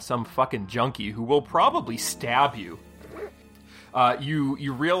find some fucking junkie who will probably stab you,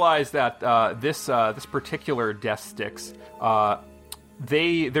 you realize that this particular death sticks,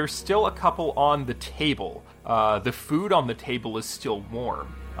 there's still a couple on the table. The food on the table is still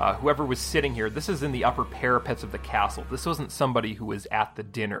warm. Whoever was sitting here, this is in the upper parapets of the castle. This wasn't somebody who was at the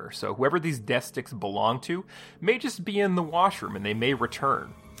dinner. So whoever these death sticks belong to may just be in the washroom and they may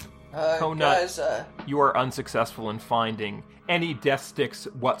return. Conut, Guys, you are unsuccessful in finding any death sticks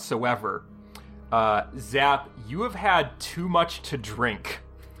whatsoever. Zap, you have had too much to drink.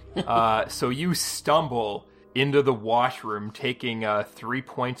 So you stumble into the washroom, taking 3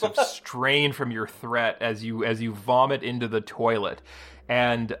 points of strain from your threat as you vomit into the toilet.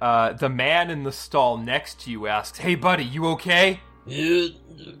 And the man in the stall next to you asks, "Hey, buddy, you okay?" Yeah,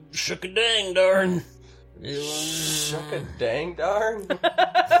 shook a dang darn. Shuck a dang darn?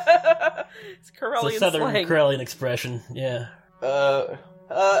 It's It's Corellian a Southern slang. Corellian expression, yeah.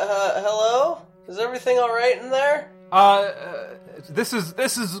 Hello? Is everything alright in there? This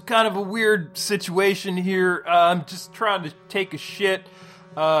is kind of a weird situation here. I'm just trying to take a shit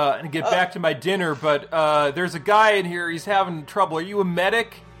and get back to my dinner, but there's a guy in here. He's having trouble. Are you a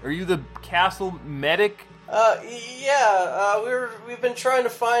medic? Are you the castle medic? Yeah. We've been trying to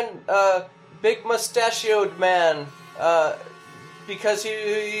find big mustachioed man. Because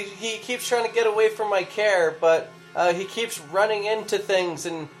he keeps trying to get away from my care, but he keeps running into things,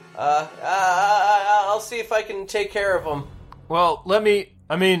 and I'll see if I can take care of him. Well, this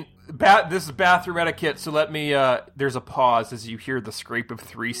is bathroom etiquette, so let me, there's a pause as you hear the scrape of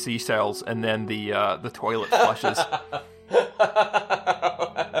 3 seashells, and then the toilet flushes.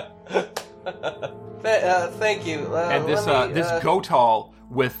 Thank you. And this Gotal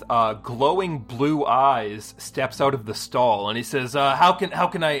with glowing blue eyes steps out of the stall, and he says, how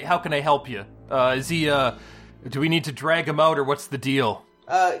can I help you? Is he, do we need to drag him out, or what's the deal?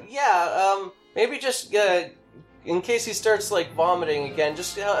 Maybe just, in case he starts, vomiting again,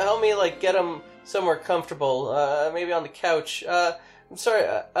 just help me, get him somewhere comfortable, maybe on the couch. I'm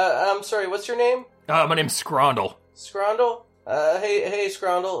sorry, what's your name? My name's Scrondle. Scrondle? Hey,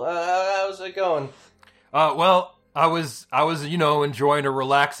 Scrondle, how's it going? Well, I was, enjoying a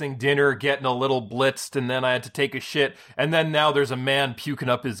relaxing dinner, getting a little blitzed, and then I had to take a shit, and then now there's a man puking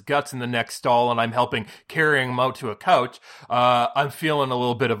up his guts in the next stall, and I'm carrying him out to a couch. I'm feeling a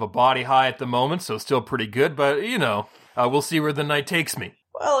little bit of a body high at the moment, so still pretty good, but, we'll see where the night takes me.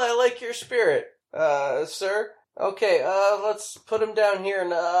 Well, I like your spirit, sir. Okay, let's put him down here,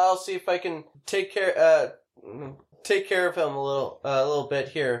 and I'll see if I can take care of him a little bit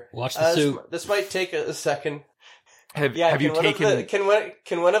here. Watch the soup. This might take a second. Have you taken... Can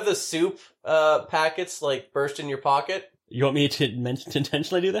one of the soup packets burst in your pocket? You want me to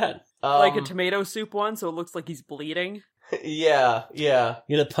intentionally do that? Like a tomato soup one, so it looks like he's bleeding? Yeah. You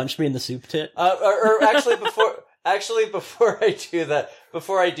gonna punch me in the soup tit? Or actually, before I do that,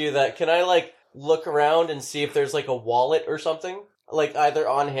 can I look around and see if there's a wallet or something, either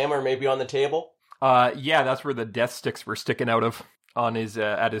on him or maybe on the table? Yeah, that's where the death sticks were sticking out of. On his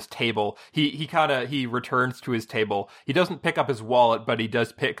at his table. He returns to his table. He doesn't pick up his wallet, but he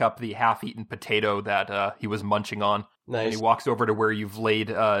does pick up the half-eaten potato that he was munching on. Nice. And he walks over to where you've laid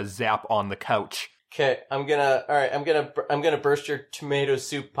Zap on the couch. Okay, I'm gonna burst your tomato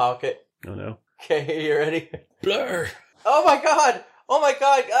soup pocket. Oh no. Okay, you ready? Blur. Oh my god!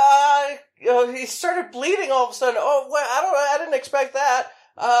 He started bleeding all of a sudden. Oh, I didn't expect that.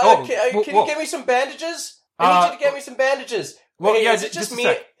 Can you get me some bandages? I need you to get me some bandages. Well, hey, yeah, is it just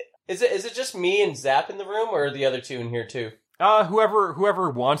me? Is it just me and Zap in the room, or are the other two in here too?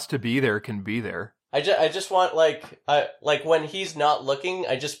 Whoever wants to be there can be there. I just want when he's not looking,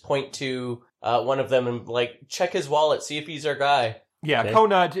 I just point to one of them and check his wallet, see if he's our guy. Yeah, Okay.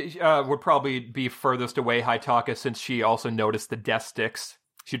 Kona would probably be furthest away, Haitaka, since she also noticed the death sticks.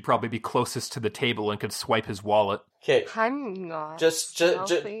 She'd probably be closest to the table and could swipe his wallet. Okay, I'm not just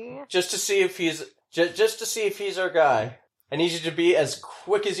healthy. to see if he's our guy. I need you to be as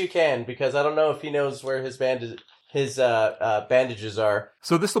quick as you can, because I don't know if he knows where his bandages are.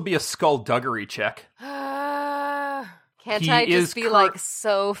 So this will be a skullduggery check. Can't He I is just be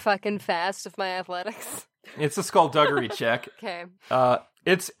so fucking fast with my athletics? It's a skullduggery check. Okay.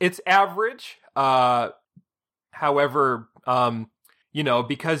 It's average. However,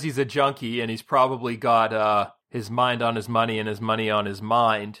 because he's a junkie and he's probably got his mind on his money and his money on his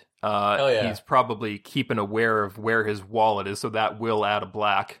mind. He's probably keeping aware of where his wallet is, so that will add a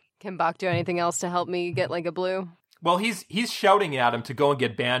black. Can Bach do anything else to help me get a blue? Well, he's shouting at him to go and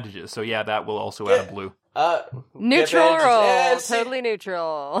get bandages, so yeah, that will also add a blue. Neutral roll. Yeah, Totally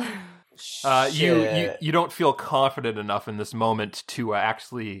neutral. You don't feel confident enough in this moment to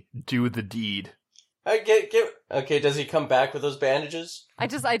actually do the deed. Okay, does he come back with those bandages? I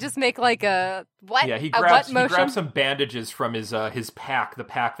just make a what? Yeah, he A what grabs motion? some bandages from his pack, the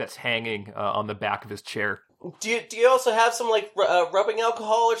pack that's hanging on the back of his chair. Do you also have some rubbing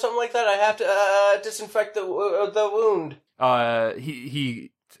alcohol or something like that? I have to disinfect the wound.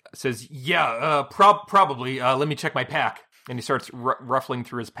 He says, "Yeah, probably. Let me check my pack." And he starts ruffling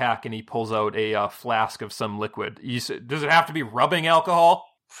through his pack, and he pulls out a flask of some liquid. Does it have to be rubbing alcohol?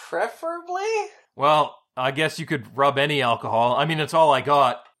 Preferably. Well, I guess you could rub any alcohol. I mean, it's all I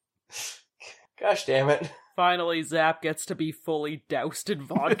got. Gosh damn it. Finally, Zap gets to be fully doused in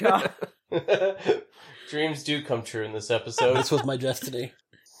vodka. Dreams do come true in this episode. This was my destiny.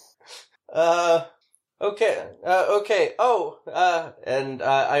 Okay. Okay. Oh, and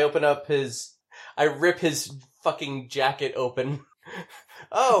I open up his I rip his fucking jacket open.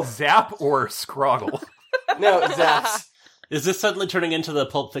 Oh, Zap or Scroggle? no, Zaps. Is this suddenly turning into the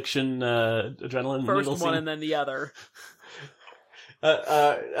Pulp Fiction adrenaline First needle one scene? and then the other.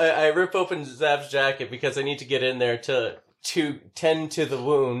 I rip open Zap's jacket because I need to get in there to tend to the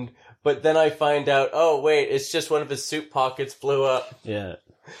wound, but then I find out, oh wait, it's just one of his suit pockets blew up. Yeah.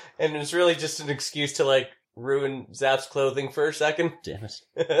 And it's really just an excuse to, like, ruin Zap's clothing for a second. Damn it.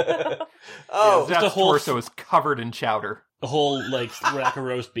 Oh, just a Zap's whole- torso is covered in chowder. A whole, like, rack of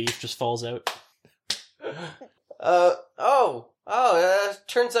roast beef just falls out.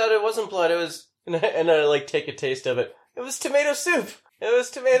 Turns out it wasn't blood, it was, and I like, take a taste of it. It was tomato soup! It was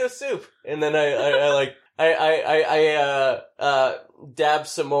tomato soup! And then I dab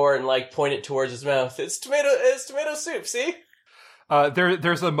some more and, like, point it towards his mouth. It's tomato soup, see?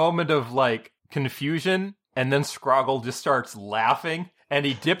 There's a moment of, like, confusion, and then Scroggle just starts laughing, and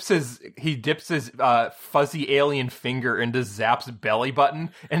he dips his fuzzy alien finger into Zap's belly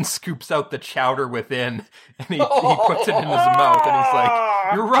button and scoops out the chowder within, and he puts it in his mouth, and he's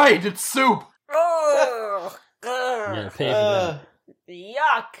like, "You're right, it's soup." Ugh. Yeah, pay for that.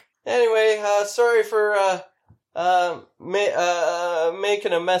 Yuck. Anyway, sorry for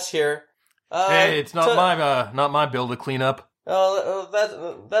making a mess here. Hey, it's not my bill to clean up.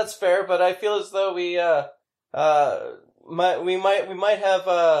 Oh, that's fair, but I feel as though we might have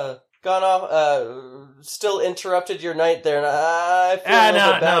gone off, still interrupted your night there, and I feel a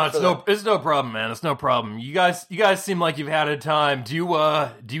little bit bad for them. It's no problem, man. It's no problem. You guys seem like you've had a time. Do you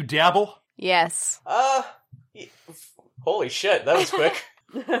dabble? Yes. Holy shit, that was quick.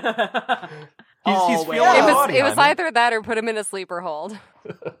 He's Oh, feeling well. the body, It was I mean. either that or put him in a sleeper hold.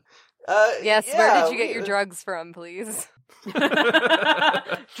 Yes, yeah, where did you get your drugs from, please?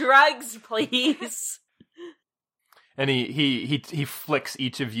 Drugs, please. And he flicks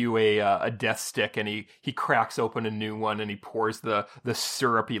each of you a death stick, and he cracks open a new one, and he pours the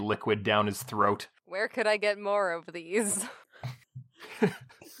syrupy liquid down his throat. Where could I get more of these?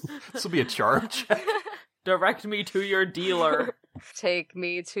 This will be a charm check. Direct me to your dealer. Take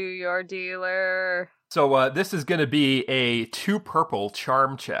me to your dealer. So this is going to be a 2 purple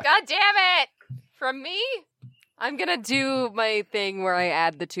charm check. God damn it! From me? I'm gonna do my thing where I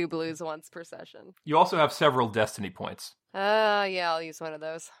add the 2 blues once per session. You also have several destiny points. Yeah, I'll use one of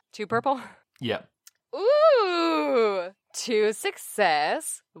those. 2 purple? Yeah. Ooh! 2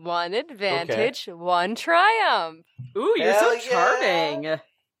 success, 1 advantage, 1 triumph. Ooh, you're Hell so yeah. charming.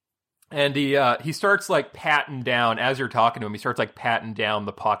 And he starts like patting down as you're talking to him. He starts like patting down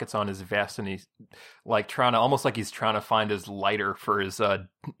the pockets on his vest, and he's like almost like he's trying to find his lighter for his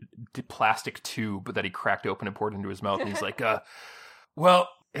plastic tube that he cracked open and poured into his mouth. And he's like, "Well,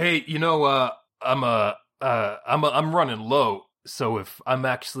 hey, I'm running low, so if I'm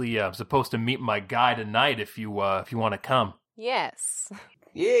actually supposed to meet my guy tonight, if you want to come." Yes.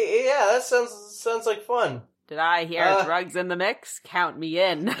 Yeah, that sounds like fun. Did I hear drugs in the mix? Count me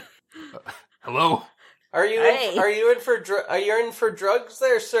in. Hello. Are you Hey. are you in for drugs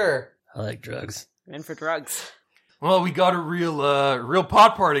there, sir? I like drugs. I'm in for drugs. Well, we got a real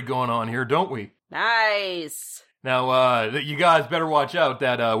pot party going on here, don't we? Nice. Now, you guys better watch out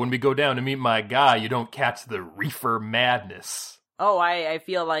that when we go down to meet my guy, you don't catch the reefer madness. Oh, I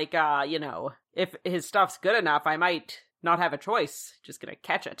feel like, if his stuff's good enough, I might not have a choice. Just gonna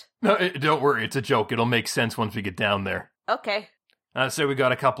catch it. No, don't worry, it's a joke. It'll make sense once we get down there. Okay. So we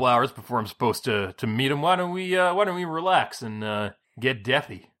got a couple hours before I'm supposed to meet him. Why don't we relax and get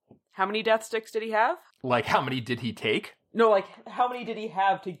deathy? How many death sticks did he have? Like, how many did he take? No, like, how many did he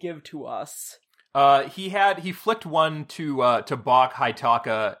have to give to us? He flicked one to Bach,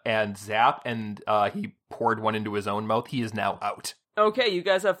 Haitaka, and Zap, and he poured one into his own mouth. He is now out. Okay, you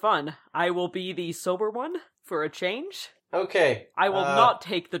guys have fun. I will be the sober one for a change. Okay. I will not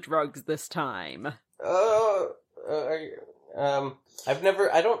take the drugs this time. I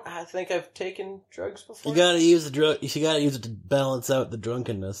think I've taken drugs before. You gotta use the drug. You gotta use it to balance out the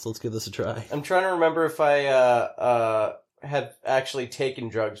drunkenness. Let's give this a try. I'm trying to remember if I had actually taken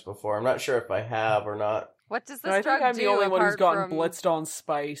drugs before. I'm not sure if I have or not. What does this No, I drug think I'm do the only one who's apart gotten from... blitzed on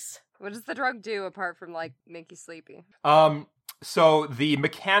spice. What does the drug do apart from, like, make you sleepy? So the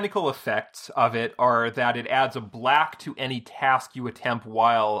mechanical effects of it are that it adds a black to any task you attempt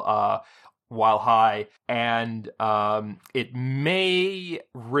while high, and it may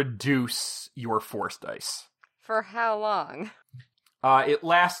reduce your force dice. For how long? It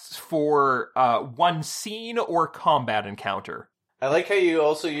lasts for one scene or combat encounter. I like how you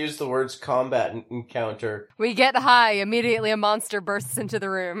also use the words combat encounter. We get high, immediately a monster bursts into the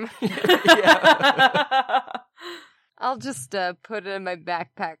room. I'll just put it in my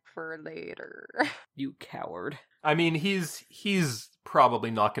backpack for later. You coward. I mean, he's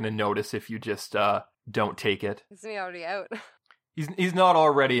probably not going to notice if you just don't take it. Is me already out? He's not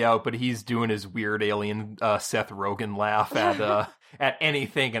already out, but he's doing his weird alien Seth Rogen laugh at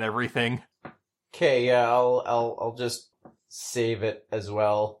anything and everything. Okay, yeah, I'll just save it as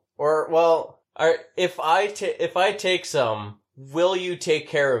well. Or, well, if I take some, will you take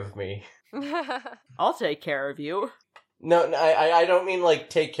care of me? I'll take care of you. No, I don't mean, like,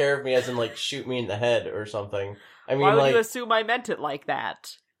 take care of me as in, like, shoot me in the head or something. I mean, Why would like, you assume I meant it like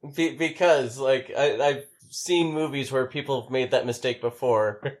that? because, like, I've seen movies where people have made that mistake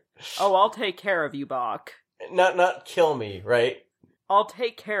before. Oh, I'll take care of you, Bach. Not kill me, right? I'll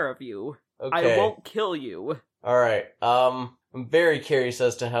take care of you. Okay. I won't kill you. Alright, I'm very curious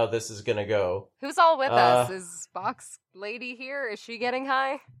as to how this is gonna go. Who's all with us? Is Box Lady here? Is she getting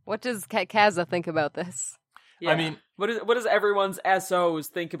high? What does Kaza think about this? Yeah. I mean, what does everyone's SOs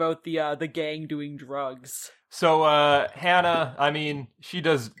think about the gang doing drugs? so Hannah, I mean, she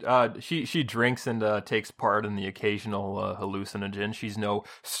does she drinks and takes part in the occasional hallucinogen. She's no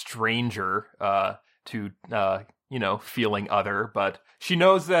stranger to feeling other, but she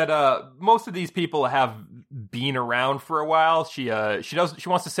knows that most of these people have been around for a while. She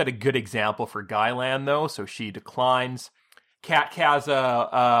wants to set a good example for Guyland though, so she declines. Cat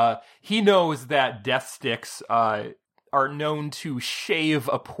Kaza, he knows that death sticks are known to shave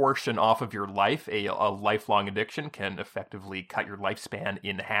a portion off of your life. A lifelong addiction can effectively cut your lifespan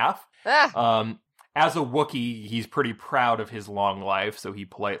in half. As a Wookiee, he's pretty proud of his long life, so he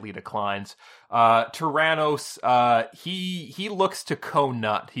politely declines. Tyrannos, he looks to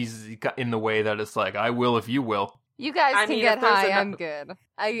Conut. He's in the way that it's like, I will if you will. You guys I can mean, get if there's high. enough- I'm good.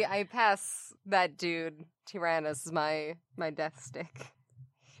 I pass that dude Tyrannus my death stick.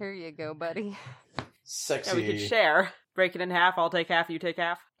 Here you go, buddy. Sexy. Yeah, we could share. Break it in half. I'll take half. You take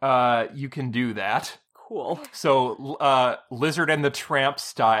half. You can do that. Cool. So, Lizard and the Tramp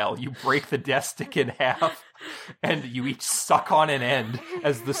style, you break the death stick in half, and you each suck on an end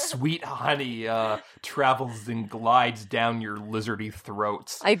as the sweet honey travels and glides down your lizardy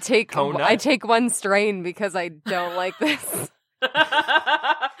throats. I take Conut? one strain because I don't like this. Could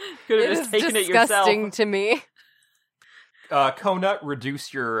have It just is taken it disgusting yourself. to me. Conut,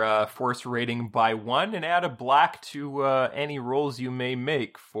 reduce your force rating by 1 and add a black to any rolls you may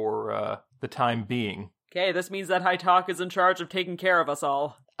make for the time being. Okay, this means that Hytalk is in charge of taking care of us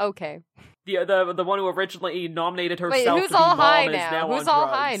all. Okay. The one who originally nominated herself Wait, to who's be all mom high is now? now Who's on all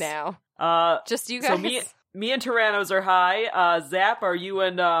drugs. high now? Just you guys? So me and Tyrannos are high. Zap, are you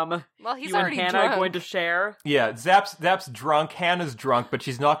and well, he's you and already Hannah drunk. going to share? Yeah, Zap's drunk, Hannah's drunk, but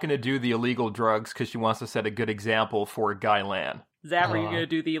she's not going to do the illegal drugs because she wants to set a good example for Guylan. Zap, are you going to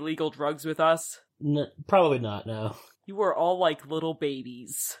do the illegal drugs with us? Probably not, no. You are all like little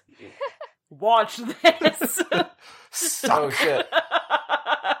babies. Watch this. Suck. Oh shit.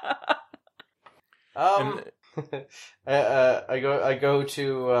 I go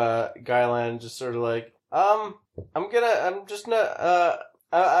to Guyland, just sort of like, I'm not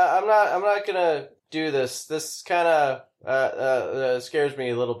gonna do this. This kind of scares me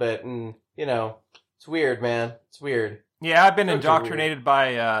a little bit, and it's weird, man. It's weird. Yeah, I've been Drugs are indoctrinated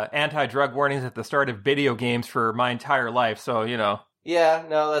by anti-drug warnings at the start of video games for my entire life, so, Yeah,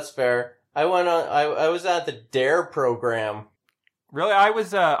 no, that's fair. I was at the DARE program. Really, I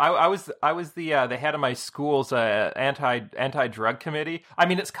was the head of my school's anti-drug committee. I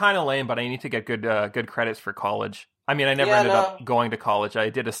mean, it's kind of lame, but I need to get good credits for college. I mean, I never ended up going to college. I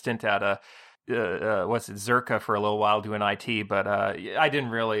did a stint at Zerka for a little while doing IT, but I didn't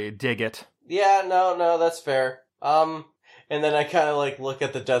really dig it. Yeah, no, that's fair. And then I kind of like look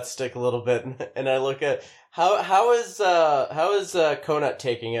at the death stick a little bit, and I look at how is Conut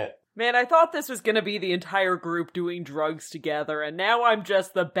taking it? Man, I thought this was gonna be the entire group doing drugs together, and now I'm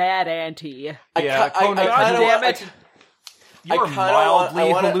just the bad auntie. Yeah, Conut, God damn it. You were mildly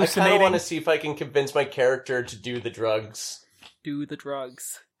I kind of hallucinating. want to see if I can convince my character to do the drugs. Do the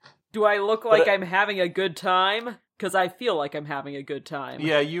drugs. Do I look like I'm having a good time? Because I feel like I'm having a good time.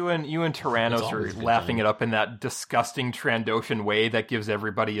 Yeah, you and Tyrannos It's are always a good laughing time. it up in that disgusting Trandoshan way that gives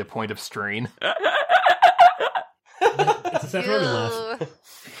everybody a point of strain. It's a Seth Rogen laugh. Ew.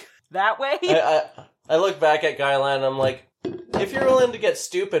 That way? I look back at Guyland and I'm like, if you're willing to get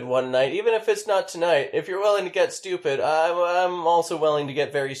stupid one night, even if it's not tonight, if you're willing to get stupid, I'm also willing to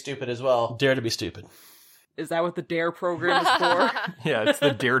get very stupid as well. Dare to be stupid. Is that what the DARE program is for? Yeah, it's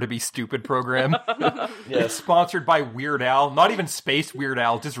the Dare to be Stupid program. It's Yes. sponsored by Weird Al. Not even Space Weird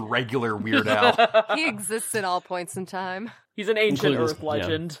Al, just regular Weird Al. He exists in all points in time. He's an ancient Including Earth his-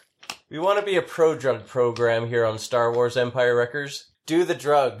 legend. We want to be a pro-drug program here on Star Wars Empire Wreckers. Do the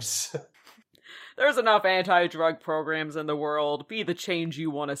drugs. There's enough anti-drug programs in the world. Be the change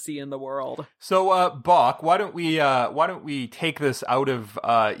you want to see in the world. So, Bach, why don't we take this out of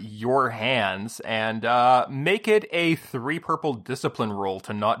your hands and make it a 3 purple discipline roll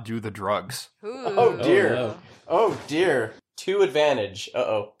to not do the drugs. Ooh. Oh dear. no. Oh dear. 2 advantage.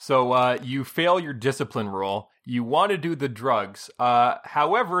 Uh-oh. So, you fail your discipline roll. You want to do the drugs.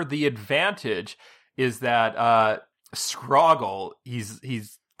 However, the advantage is that Scroggle,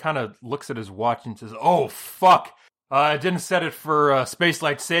 he's kind of looks at his watch and says, "Oh fuck! I didn't set it for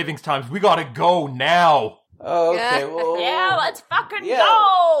spacelight savings times. We gotta go now." Oh, okay. Well, Yeah, let's fucking Yeah.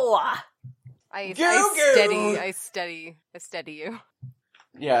 go! I Go! steady you.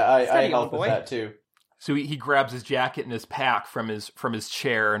 Yeah, I Steady, help old with boy. that too. So he grabs his jacket and his pack from his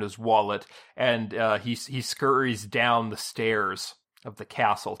chair and his wallet, and he scurries down the stairs of the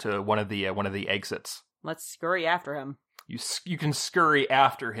castle to one of the exits. Let's scurry after him. You can scurry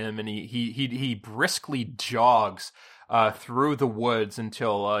after him, and he briskly jogs through the woods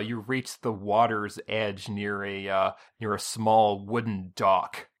until you reach the water's edge near a small wooden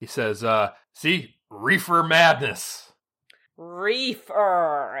dock. He says, "See, reefer madness."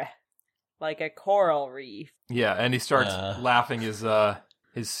 Reefer! Like a coral reef. Yeah, and he starts laughing his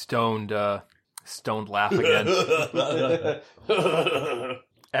stoned laugh again.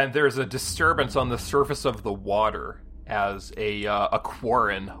 And there's a disturbance on the surface of the water as a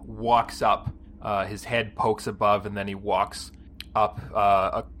Quarren walks up. His head pokes above, and then he walks up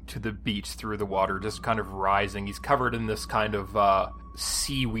to the beach through the water, just kind of rising. He's covered in this kind of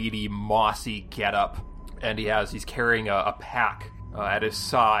seaweedy, mossy getup, and he's carrying a pack at his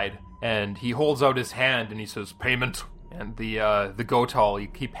side, and he holds out his hand and he says, "Payment." And the Gotal,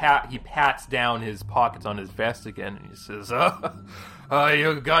 he pats down his pockets on his vest again, and he says,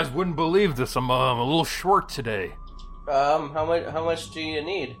 "You guys wouldn't believe this. I'm a little short today." How much do you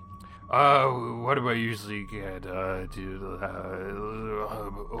need? What do I usually get?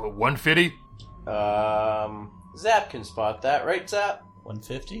 150? Zap can spot that, right, Zap?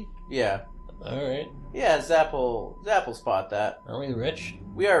 150? Yeah. Alright. Yeah, Zap will spot that. Are we rich?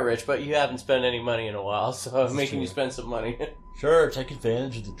 We are rich, but you haven't spent any money in a while, so I'm making true. you spend some money. Sure, take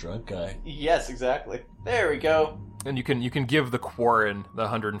advantage of the drunk guy. Yes, exactly. There we go. And you can give the Quarren the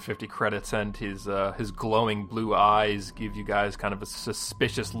 150 credits, and his glowing blue eyes give you guys kind of a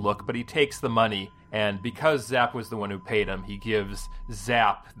suspicious look, but he takes the money, and because Zap was the one who paid him, he gives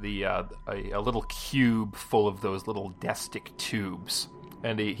Zap a little cube full of those little destic tubes.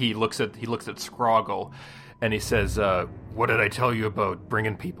 And he looks at Scroggle, and he says, "What did I tell you about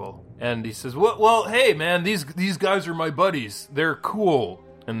bringing people?" And he says, "Well, hey man, these guys are my buddies. They're cool."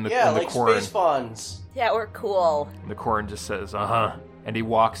 And the Like Quarren, space fawns. Yeah, we're cool. and the Quarren just says, "Uh-huh," and he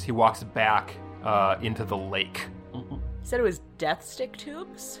walks back into the lake. You said it was death stick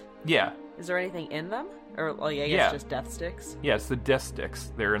tubes? Yeah, Is there anything in them? Or, I guess Yeah. just death sticks? yeah, it's the death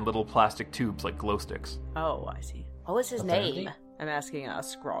sticks. They're in little plastic tubes like glow sticks. Oh, I see. What was his Apparently. name? I'm asking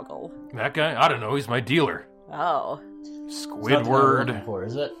Scroggle. That guy, I don't know. He's my dealer. Oh. It's not the guy we're looking Squidward, for,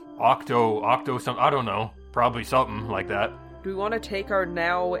 is it? Octo, something. I don't know. Probably something like that. Do we want to take our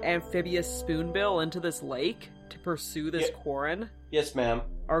now amphibious spoonbill into this lake to pursue this Yeah. Quarren? Yes, ma'am.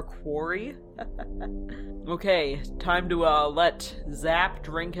 Our quarry? Okay, time to let Zap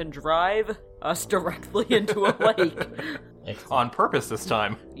drink and drive us directly into a lake. Excellent. On purpose this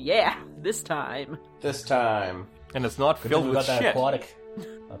time. Yeah, this time. This time. And it's not Good filled thing we with got that shit. aquatic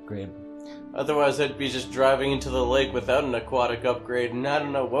upgrade. Otherwise, I'd be just driving into the lake without an aquatic upgrade, and I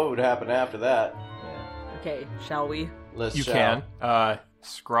don't know what would happen after that. Yeah. Okay, shall we? Let's You shall. can.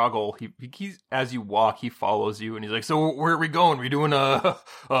 Scroggle, he as you walk, he follows you, and he's like, "So where are we going? We doing a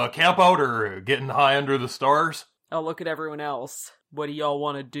camp out or getting high under the stars?" I'll look at everyone else. What do y'all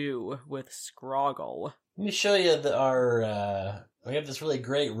want to do with Scroggle? Let me show you our. We have this really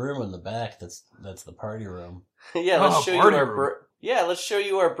great room in the back. That's the party room. Yeah, let's Oh, show you party our room. let's show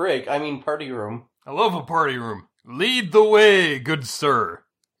you our break. I mean, party room. I love a party room. Lead the way, good sir.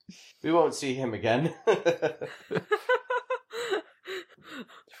 We won't see him again.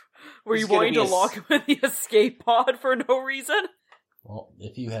 Were He's you gonna going be to a lock him in the escape pod for no reason? Well,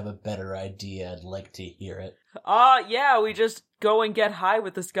 if you have a better idea, I'd like to hear it. Yeah, we just go and get high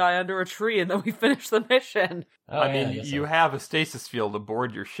with this guy under a tree and then we finish the mission. Oh, I yeah, mean, guess you so. have a stasis field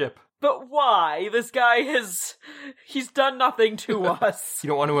aboard your ship. But why? This guy he's done nothing to us. You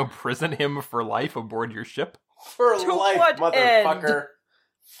don't want to imprison him for life aboard your ship? For To life, what motherfucker.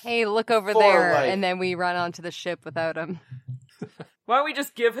 Hey, look over For there, life. and then we run onto the ship without him. Why don't we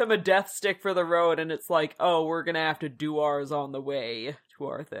just give him a death stick for the road and it's like, oh, we're gonna have to do ours on the way to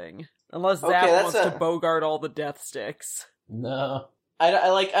our thing. Unless Zap Okay, that's wants a- to bogart all the death sticks. No. I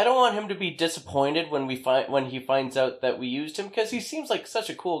don't want him to be disappointed when he finds out that we used him, because he seems like such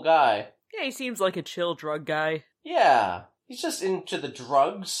a cool guy. Yeah, he seems like a chill drug guy. Yeah, he's just into the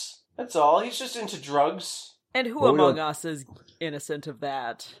drugs. That's all. He's just into drugs. And who Well, we among don't- us is innocent of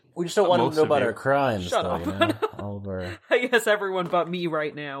that? We just don't want him Most to know of about you. our crimes, Shut though, up. you know? All of our... I guess everyone but me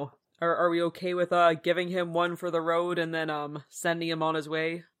right now. Are we okay with giving him one for the road and then sending him on his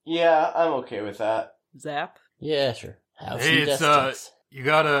way? Yeah, I'm okay with that. Zap? Yeah, sure. Have Hey, some it's, death sticks. you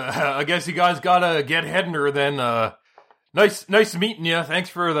gotta, I guess you guys gotta get heading her then, nice meeting you. Thanks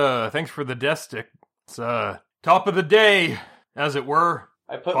for the death stick. It's, top of the day, as it were.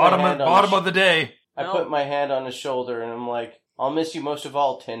 I put Bottom my hand on bottom of the day. I No. put my hand on his shoulder and I'm like, I'll miss you most of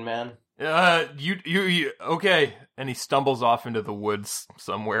all, Tin Man. You, okay. And he stumbles off into the woods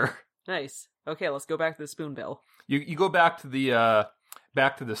somewhere. Nice. Okay, let's go back to the Spoonbill. You go back to the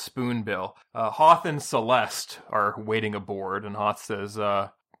Spoonbill. Hoth and Celeste are waiting aboard, and Hoth says,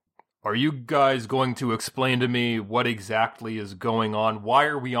 "Are you guys going to explain to me what exactly is going on? Why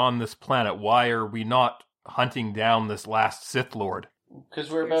are we on this planet? Why are we not hunting down this last Sith Lord?" Because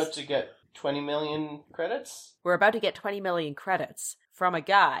we're about to get 20 million credits? We're about to get 20 million credits from a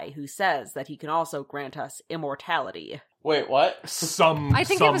guy who says that he can also grant us immortality. Wait, what? I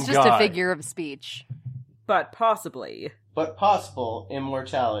think it some was just guy. a figure of speech. But possibly. But possible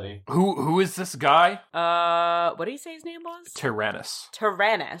immortality. Who is this guy? What did he say his name was? Tyrannus.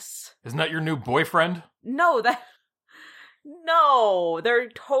 Tyrannus. Isn't that your new boyfriend? No, No, they're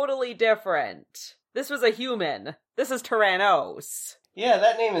totally different. This was a human. This is Tyrannos. Yeah,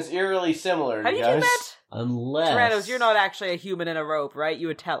 that name is eerily similar, How do you guys. do that? Unless... Tyrannos, you're not actually a human in a robe, right? You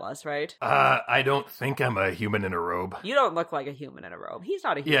would tell us, right? I don't think I'm a human in a robe. You don't look like a human in a robe. He's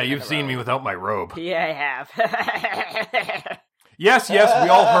not a human Yeah, in you've a seen me robe. without my robe. Yeah, I have. Yes, we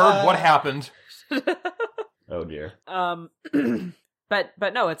all heard what happened. Oh, dear.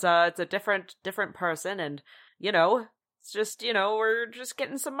 But no, it's a different person, and it's just we're just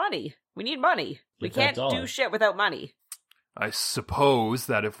getting some money. We need money. We Get that can't dollar. do shit without money. I suppose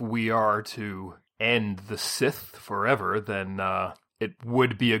that if we are to end the Sith forever, then it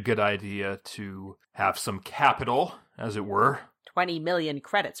would be a good idea to have some capital, as it were. 20 million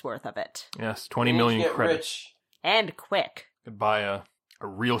credits worth of it, Yes, We 20 need to million get credits. rich. and quick. Could buy a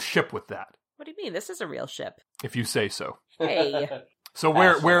real ship with that, What do you mean? This is a real ship. if you say so. Hey. So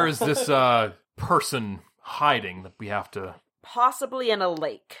where is this person hiding that we have to... Possibly in a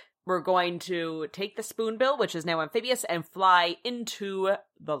lake. We're going to take the Spoonbill, which is now amphibious, and fly into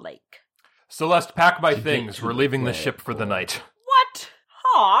the lake. Celeste, pack my To get things. to We're the leaving the planet ship for the core. night. What?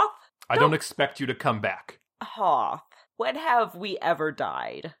 Hoth? I don't expect you to come back. Hoth. When have we ever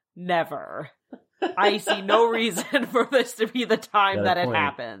died? Never. I see no reason for this to be the time Got a that it point.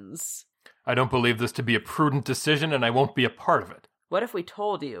 happens. I don't believe this to be a prudent decision, and I won't be a part of it. What if we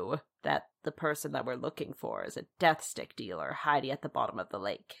told you that the person that we're looking for is a death stick dealer hiding at the bottom of the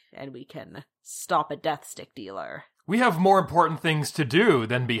lake, and we can stop a death stick dealer? We have more important things to do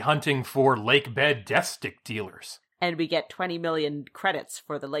than be hunting for lake bed death stick dealers. And we get 20 million credits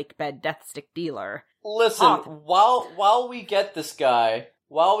for the lake bed death stick dealer. Listen, Hoth. while we get this guy,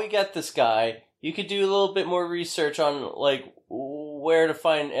 you could do a little bit more research on like where to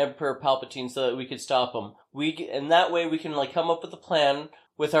find Emperor Palpatine so that we could stop him. And that way we can like come up with a plan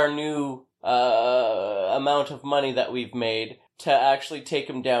with our new amount of money that we've made to actually take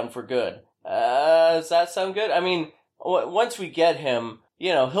him down for good. Does that sound good? I mean, once we get him,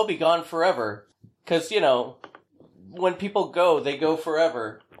 he'll be gone forever. 'Cause, when people go, they go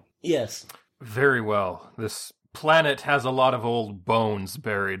forever. Yes. Very well. This planet has a lot of old bones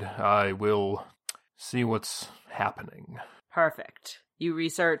buried. I will see what's happening. Perfect. You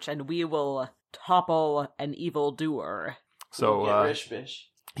research, and we will topple an evildoer. So Get rich, bish.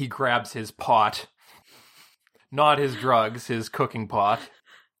 he grabs his pot. Not his drugs, his cooking pot.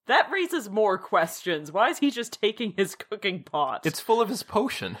 That raises more questions. Why is he just taking his cooking pot? It's full of his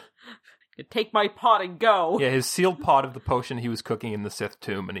potion. Take my pot and go. Yeah, his sealed pot of the potion he was cooking in the Sith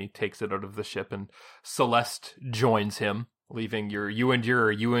tomb, and he takes it out of the ship, and Celeste joins him, leaving you and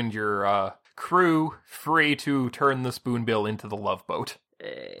your crew free to turn the Spoonbill into the Love Boat,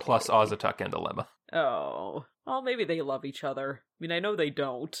 plus Ozatuk and Alema. Oh. Well, maybe they love each other. I mean, I know they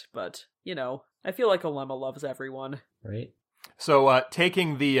don't, but, I feel like Alema loves everyone. Right? So,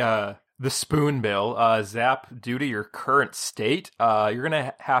 taking the Spoonbill, Zap, due to your current state, you're going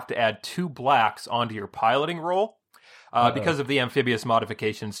to have to add 2 blacks onto your piloting roll. Because of the amphibious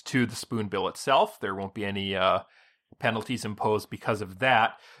modifications to the Spoonbill itself, there won't be any penalties imposed because of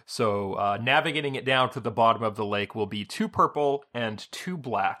that. So, navigating it down to the bottom of the lake will be 2 purple and 2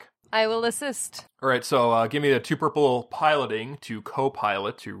 black. I will assist. All right, so give me a 2 purple piloting to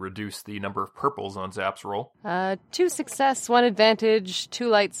co-pilot to reduce the number of purples on Zap's roll. 2 success, 1 advantage, 2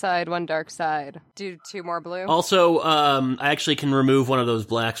 light side, 1 dark side. Do 2 more blue. Also, I actually can remove one of those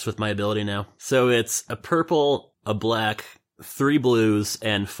blacks with my ability now. So it's a purple, a black, 3 blues,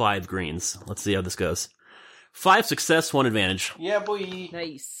 and 5 greens. Let's see how this goes. 5 success, 1 advantage. Yeah, boy.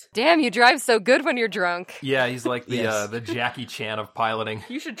 Nice. Damn, you drive so good when you're drunk. Yeah, he's like the Yes. the Jackie Chan of piloting.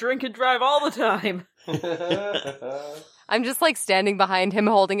 You should drink and drive all the time. I'm just like standing behind him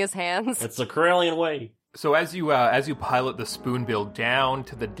holding his hands. It's the Corellian way. So as you pilot the spoonbill down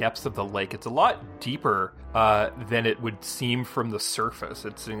to the depths of the lake, it's a lot deeper than it would seem from the surface.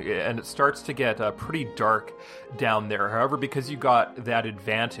 And it starts to get pretty dark down there. However, because you got that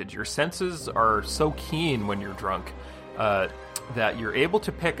advantage, your senses are so keen when you're drunk that you're able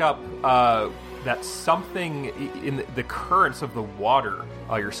to pick up that something in the currents of the water.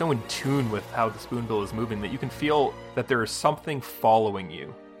 You're so in tune with how the spoonbill is moving that you can feel that there is something following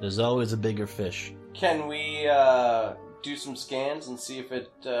you. There's always a bigger fish. Can we do some scans and see if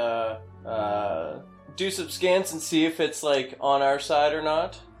it it's like on our side or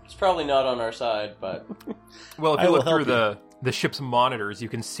not? It's probably not on our side, but Well, if I you will look through help the ship's monitors, you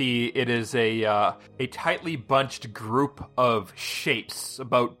can see it is a tightly bunched group of shapes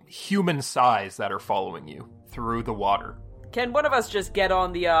about human size that are following you through the water. Can one of us just get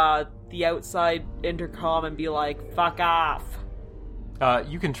on the outside intercom and be like, fuck off?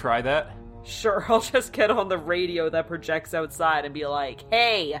 You can try that. Sure, I'll just get on the radio that projects outside and be like,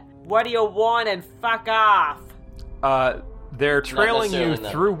 hey, what do you want and fuck off? They're trailing you necessarily, no.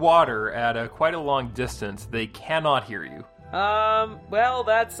 through water at quite a long distance. They cannot hear you. Well,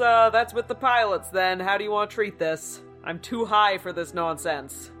 that's with the pilots then. How do you want to treat this? I'm too high for this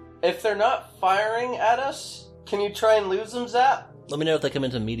nonsense. if they're not firing at us, can you try and lose them, Zap? Let me know if they come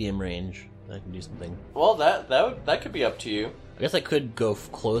into medium range. I can do something. Well, that could be up to you. I guess I could go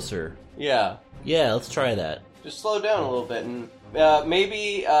closer. Yeah. Yeah, let's try that. Just slow down a little bit, and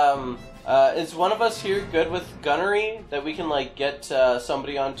maybe is one of us here good with gunnery that we can like get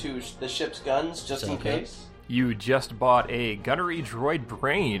somebody onto the ship's guns just in Okay. case? You just bought a gunnery droid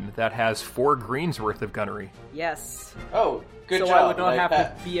brain that has 4 greens worth of gunnery. Yes. Oh, good so job. I would not And have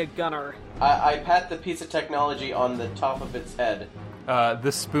pat, to be a gunner. I pat the piece of technology on the top of its head.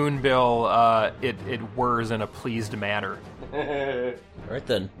 The spoonbill, it whirs in a pleased manner. Alright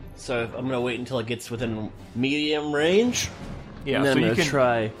then. So I'm gonna wait until it gets within medium range. Yeah, and then so I'm you gonna can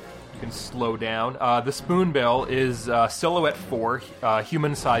try. You can slow down. The spoonbill is silhouette 4.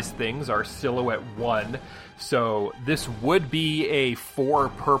 Human-sized things are silhouette 1. So this would be a 4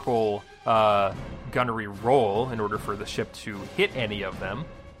 purple gunnery roll in order for the ship to hit any of them.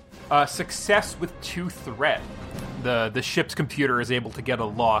 Success with 2 threat. The ship's computer is able to get a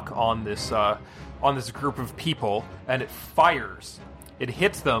lock on this group of people, and it fires. It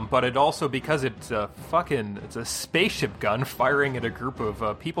hits them, but it also, because it's a spaceship gun firing at a group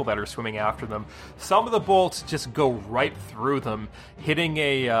of people that are swimming after them, some of the bolts just go right through them, hitting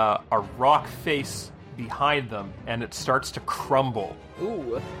a rock face behind them, and it starts to crumble.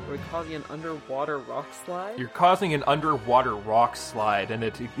 Ooh, are we causing an underwater rock slide? You're causing an underwater rock slide, and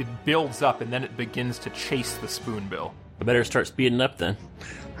it builds up, and then it begins to chase the spoonbill. I better start speeding up then.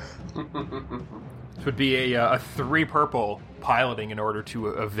 This would be a 3 purple piloting in order to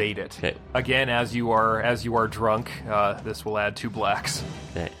evade it. Okay. Again, as you are drunk, this will add 2 blacks.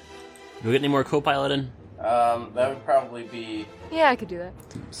 Okay. Do we get any more co-piloting? That would probably be. Yeah, I could do that.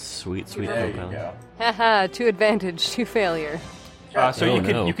 Sweet There you co-pilot. go. Haha, 2 advantage, 2 failure. So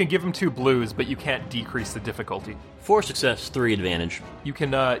Oh, you can give them 2 blues, but you can't decrease the difficulty. 4 success, 3 advantage. You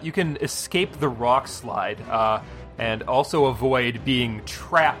can escape the rock slide, and also avoid being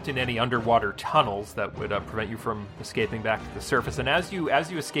trapped in any underwater tunnels that would prevent you from escaping back to the surface. And as you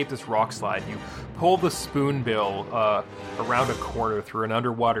escape this rock slide, you pull the spoonbill around a corner through an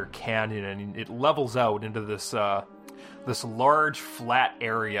underwater canyon, and it levels out into this large flat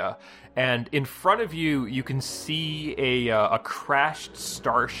area. And in front of you, you can see a crashed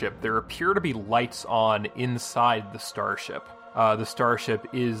starship. There appear to be lights on inside the starship. The starship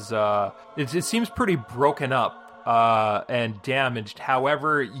is it seems pretty broken up and damaged.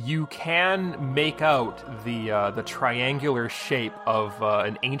 However, you can make out the triangular shape of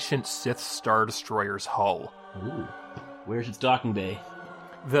an ancient Sith Star Destroyer's hull. Ooh. Where's its docking bay?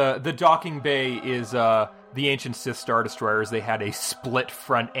 The docking bay is the ancient Sith Star Destroyers. They had a split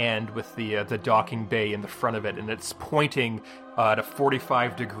front end with the docking bay in the front of it, and it's pointing at a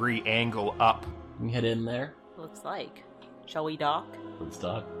 45-degree angle up. Can we head in there? Looks like. Shall we dock? Let's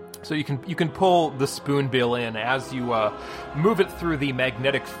dock. So you can pull the spoonbill in as you move it through the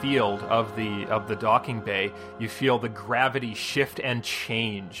magnetic field of the docking bay. You feel the gravity shift and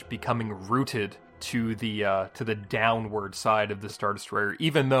change, becoming rooted to the downward side of the Star Destroyer.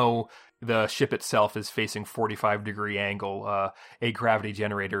 Even though the ship itself is facing 45-degree angle, a gravity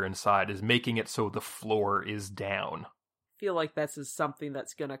generator inside is making it so the floor is down. Feel like this is something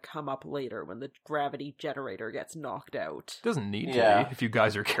that's gonna come up later when the gravity generator gets knocked out. Doesn't need to be if you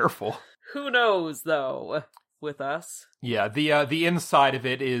guys are careful. Who knows, though, with us? Yeah, the inside of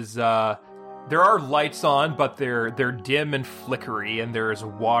it is there are lights on, but they're dim and flickery, and there is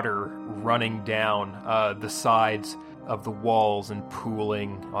water running down the sides of the walls and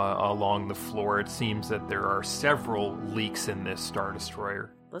pooling along the floor. It seems that there are several leaks in this Star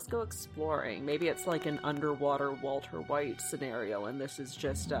Destroyer. Let's go exploring. Maybe it's like an underwater Walter White scenario, and this is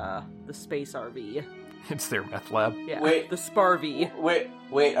just the space RV. It's their meth lab. Yeah, Wait. the Sparv.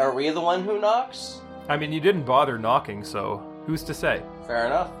 Wait, are we the one who knocks? I mean, you didn't bother knocking, so who's to say? Fair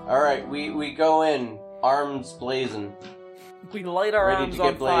enough. Alright, we go in, arms blazing, We light our Ready arms to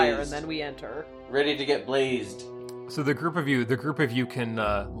on get fire, blazed. and then we enter. ready to get blazed. So the group of you can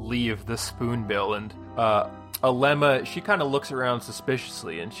leave the spoonbill, and Alema, she kind of looks around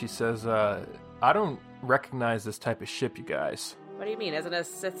suspiciously, and she says, I don't recognize this type of ship, you guys. What do you mean? Isn't it a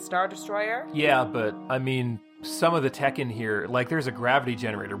Sith Star Destroyer? Yeah, but, I mean, some of the tech in here, like, there's a gravity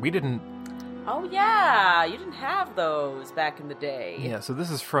generator. We didn't... Oh yeah, you didn't have those back in the day. Yeah, so this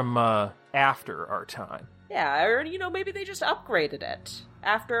is from after our time. Yeah, or, maybe they just upgraded it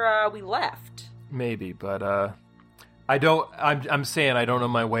after we left. Maybe, but, I'm saying I don't know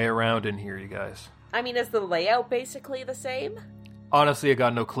my way around in here, you guys. I mean, is the layout basically the same? Honestly, I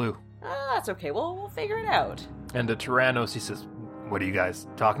got no clue. That's okay. We'll figure it out. And to Tyrannos, he says, what are you guys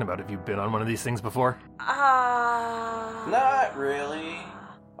talking about? Have you been on one of these things before? Not really.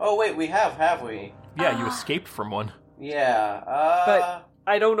 Oh wait, we have we? Yeah, you escaped from one. Yeah, But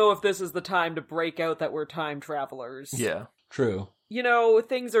I don't know if this is the time to break out that we're time travelers. Yeah. True.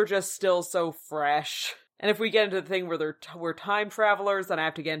 Things are just still so fresh. And if we get into the thing where we're time travelers, then I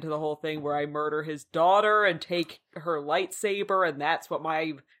have to get into the whole thing where I murder his daughter and take her lightsaber, and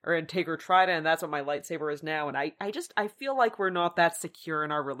and take her trident, and that's what my lightsaber is now. And I feel like we're not that secure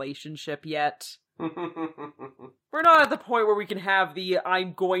in our relationship yet. We're not at the point where we can have the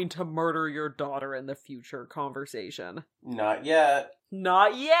I'm going to murder your daughter in the future conversation. Not yet.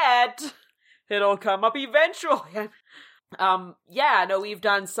 Not yet! It'll come up eventually. We've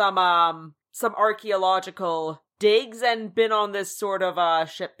done some archaeological digs and been on this sort of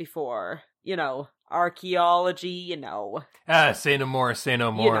ship before. Archaeology, Say no more, say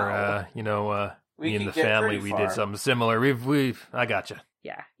no more. Me and the family, we did something similar. I gotcha.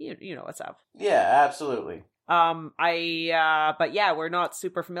 Yeah, you know what's up. Yeah, absolutely. But yeah, we're not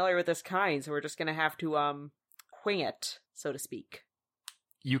super familiar with this kind, so we're just gonna have to, wing it, so to speak.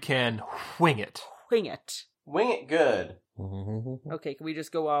 You can wing it. Wing it. Wing it good. Okay, can we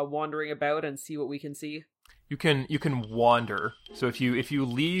just go wandering about and see what we can see? You can wander. So if you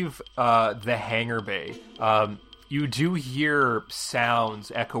leave the hangar bay, you do hear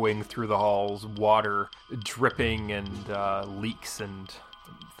sounds echoing through the halls, water dripping and leaks and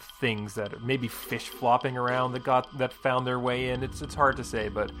things that maybe fish flopping around that found their way in. It's hard to say,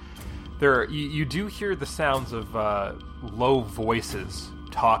 but you do hear the sounds of low voices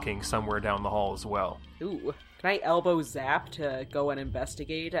talking somewhere down the hall as well. Ooh. Can I elbow Zap to go and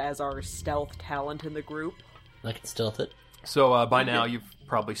investigate as our stealth talent in the group? I can stealth it. So by now you've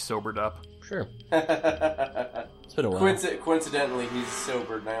probably sobered up. Sure. It's been a while. Coincidentally, he's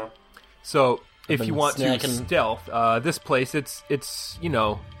sober now. So if been you want to snacking. stealth, this place, it's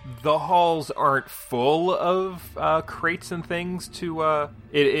the halls aren't full of crates and things to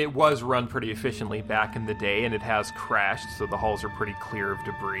it was run pretty efficiently back in the day, and it has crashed, so the halls are pretty clear of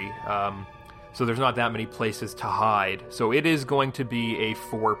debris. So there's not that many places to hide. So it is going to be a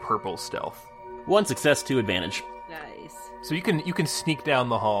 4 purple stealth. 1 success, 2 advantage. Nice. So you can sneak down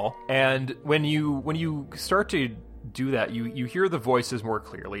the hall, and when you start to do that, you hear the voices more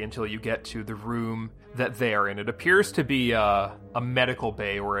clearly until you get to the room that they are in. It appears to be a medical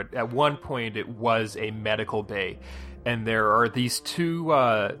bay, or at one point it was a medical bay, and there are these two.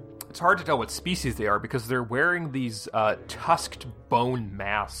 It's hard to tell what species they are because they're wearing these tusked bone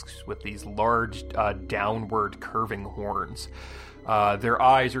masks with these large downward curving horns. Their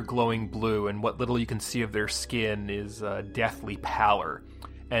eyes are glowing blue, and what little you can see of their skin is deathly pallor.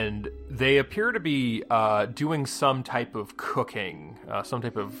 and they appear to be doing some type of cooking, some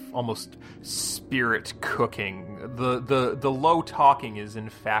type of almost spirit cooking. The low talking is in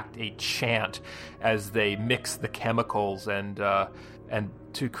fact a chant as they mix the chemicals and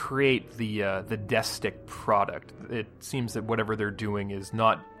to create the Destic product. It seems that whatever they're doing is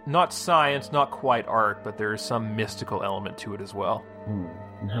not science, not quite art, but there is some mystical element to it as well.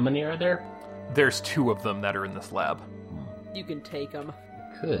 And how many are there? There's 2 of them that are in this lab. You can take them.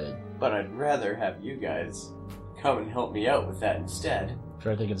 Could. But I'd rather have you guys come and help me out with that instead.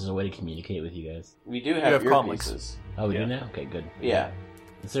 Try to think if there's a way to communicate with you guys. We do have have comlinks. earpieces. Oh, we Yeah. do now? Okay, good. Yeah.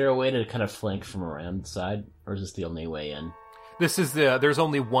 Is there a way to kind of flank from around the side, or is this the only way in? There's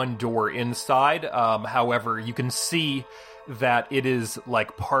only one door inside. However, you can see that it is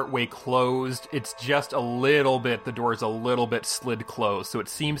like partway closed. It's just a little bit, the door is a little bit slid closed, so it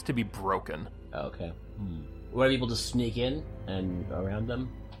seems to be broken. Oh, okay. Would I be able to sneak in and around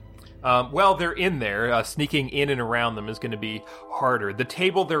them? Well, they're in there. Sneaking in and around them is going to be harder. The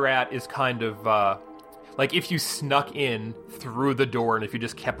table they're at is kind of like if you snuck in through the door and if you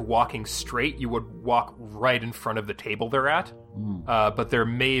just kept walking straight, you would walk right in front of the table they're at. But there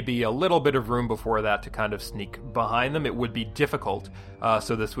may be a little bit of room before that to kind of sneak behind them. It would be difficult.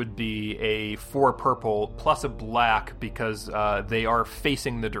 So this would be a 4 purple plus a black because they are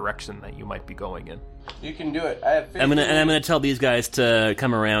facing the direction that you might be going in. You can do it. I have faith I'm in gonna you. tell these guys to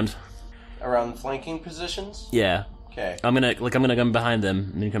come around. Around flanking positions? Yeah. Okay. I'm gonna come behind them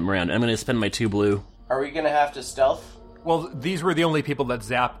and then come around. I'm gonna spend my 2 blue. Are we gonna have to stealth? Well, these were the only people that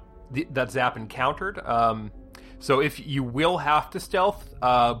Zap encountered. So if you will have to stealth,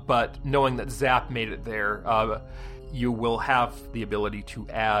 but knowing that Zap made it there, you will have the ability to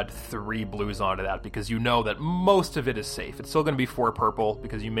add 3 blues onto that because you know that most of it is safe. It's still going to be 4 purple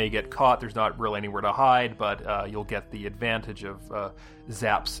because you may get caught. There's not really anywhere to hide, but you'll get the advantage of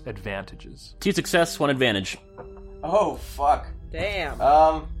Zap's advantages. 2 success, 1 advantage. Oh, fuck.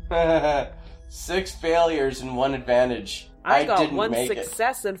 Damn. 6 failures and 1 advantage. I got didn't 1 make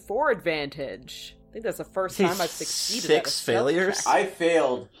success and 4 advantage. I think that's the first time I've succeeded. 6 at a stealth failures? check. I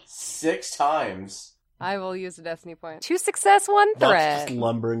failed 6 times. I will use a destiny point. 2 success, 1 Buck's threat. just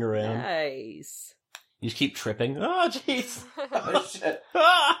lumbering around. Nice. You just keep tripping. Oh, jeez. Oh, shit.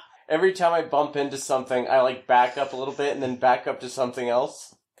 Ah! Every time I bump into something, I like back up a little bit and then back up to something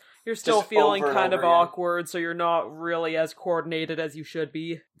else. You're still Just feeling over and kind of over again. awkward, so you're not really as coordinated as you should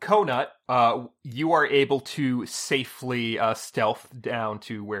be. Conut, you are able to safely stealth down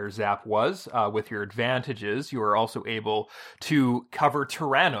to where Zap was. With your advantages, you are also able to cover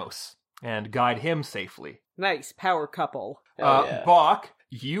Tyrannos and guide him safely. Nice power couple. Hell yeah. Bach,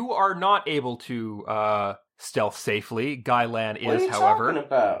 you are not able to stealth safely. Guylan What are is, you however. talking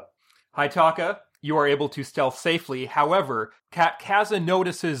about? Haitaka, you are able to stealth safely. However, Kaza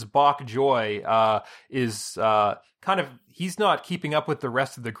notices Bok Joy is kind of, he's not keeping up with the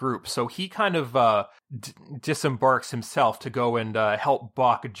rest of the group, so he kind of disembarks himself to go and help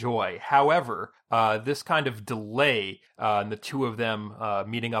Bok Joy. However, this kind of delay in the 2 of them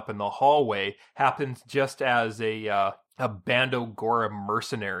meeting up in the hallway happens just as a Bando Gora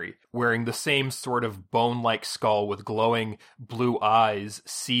mercenary wearing the same sort of bone-like skull with glowing blue eyes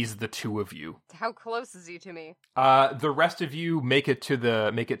sees the 2 of you. How close is he to me? The rest of you make it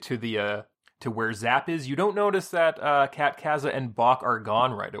to where Zap is. You don't notice that Kat, Kaza, and Bok are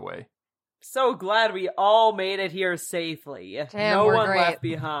gone right away. So glad we all made it here safely. Damn, no we're one great. left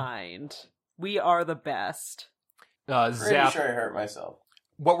behind. We are the best. Pretty Zap, sure I hurt myself.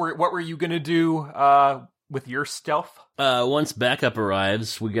 what were you gonna do with your stealth? Once backup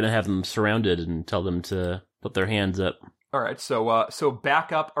arrives, we're gonna have them surrounded and tell them to put their hands up. All right, so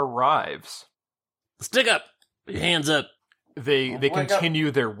backup arrives. Stick up! Your hands up! They Wake up.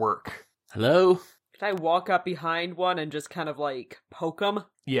 continue their work. Hello? Can I walk up behind one and just kind of like poke them?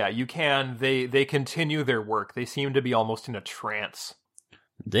 Yeah, you can. They continue their work. They seem to be almost in a trance.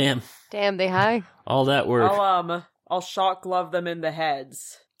 Damn. Damn, they high. All that work. I'll shock glove them in the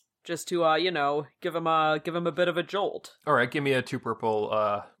heads, just to give them a bit of a jolt. All right, give me a 2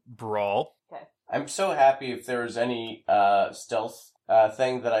 purple brawl. I'm so happy if there was any stealth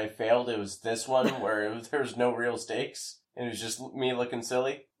thing that I failed, it was this one where there was no real stakes. And it was just me looking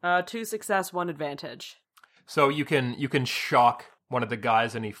silly. 2 success, 1 advantage. So you can shock one of the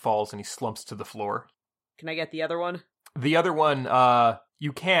guys and he falls and he slumps to the floor. Can I get the other one? The other one,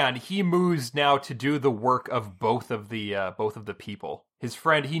 you can. He moves now to do the work of both of the people. His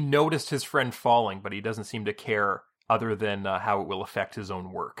friend, he noticed his friend falling, but he doesn't seem to care other than how it will affect his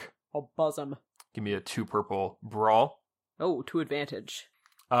own work. I'll buzz him. Give me a 2 purple brawl. Oh, 2 advantage.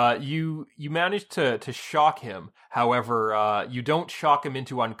 You managed to shock him. However, you don't shock him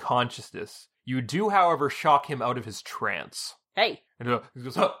into unconsciousness. You do, however, shock him out of his trance. Hey, And he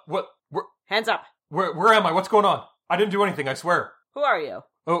goes, huh, what? hands up. Where am I? What's going on? I didn't do anything, I swear. Who are you?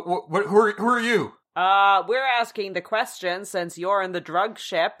 Oh, who are you? We're asking the question since you're in the drug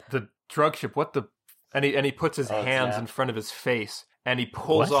ship. The drug ship, what the... And he puts his hands in front of his face, and he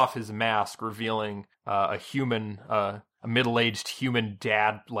pulls off his mask, revealing a human, a middle-aged human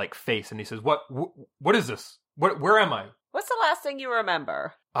dad-like face, and he says, What is this? Where am I? What's the last thing you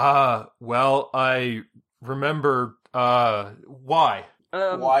remember? Well, I remember, why?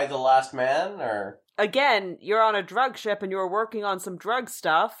 Why the last man, or? Again, you're on a drug ship and you're working on some drug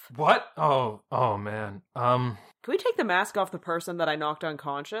stuff. What? Oh, man. Can we take the mask off the person that I knocked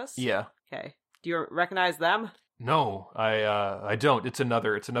unconscious? Yeah. Okay. Do you recognize them? No, I don't. It's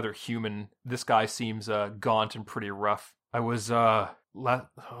another human. This guy seems, gaunt and pretty rough. I was,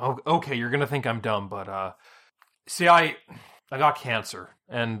 okay, you're gonna think I'm dumb, but, see, I got cancer,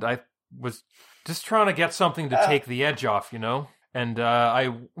 and I was just trying to get something to take the edge off, you know? And, I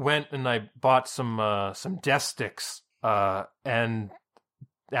went and I bought some death sticks, and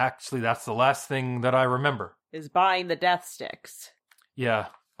actually that's the last thing that I remember. Is buying the death sticks. Yeah,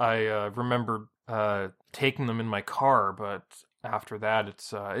 I, remember, taking them in my car, but after that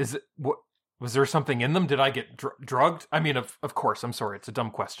it's, was there something in them? Did I get drugged? I mean, of course, I'm sorry, it's a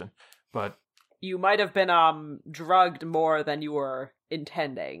dumb question, but... You might have been, drugged more than you were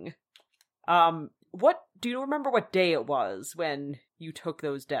intending. Do you remember what day it was when you took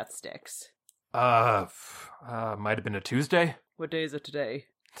those death sticks? Might have been a Tuesday? What day is it today?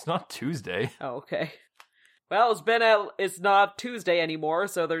 It's not Tuesday. Oh, okay. Well, it's not Tuesday anymore,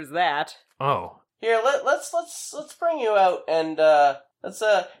 so there's that. Oh. Here, let's bring you out and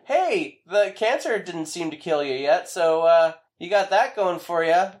hey, the cancer didn't seem to kill you yet, so you got that going for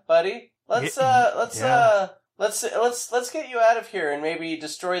you, buddy. Let's get you out of here and maybe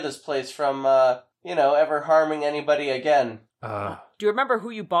destroy this place from ever harming anybody again. Do you remember who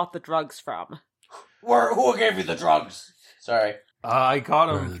you bought the drugs from? Who gave you the drugs? Sorry. I got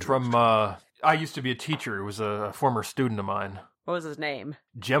them from I used to be a teacher. It was a former student of mine. What was his name?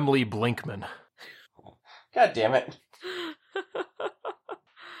 Gemly Blinkman. God damn it.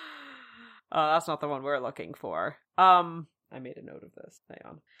 That's not the one we're looking for. I made a note of this. Hang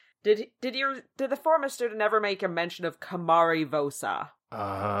on. Did the former student ever make a mention of Kamari Vosa?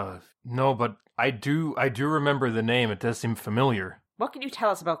 No, but I do remember the name. It does seem familiar. What can you tell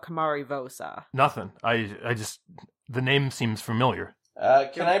us about Kamari Vosa? Nothing. I just the name seems familiar.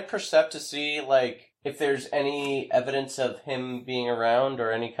 Can I percept to see, if there's any evidence of him being around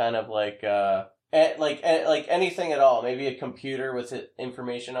or any kind of, anything at all? Maybe a computer with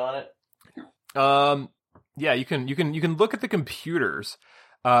information on it? Yeah, you can look at the computers.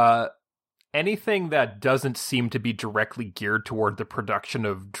 Anything that doesn't seem to be directly geared toward the production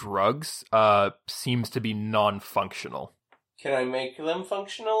of drugs, seems to be non-functional. Can I make them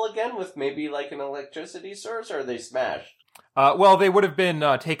functional again with maybe, an electricity source, or are they smashed? Well, they would have been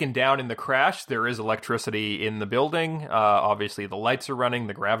taken down in the crash. There is electricity in the building. Obviously, the lights are running.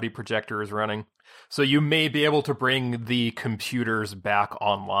 The gravity projector is running. So you may be able to bring the computers back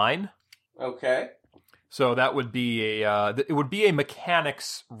online. Okay. So that would be it would be a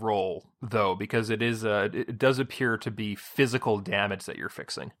mechanics roll, though, because it does appear to be physical damage that you're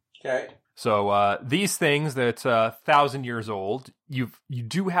fixing. Okay. So these things that's 1,000 years old, you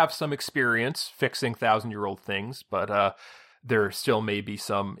do have some experience fixing 1,000-year-old things, but there still may be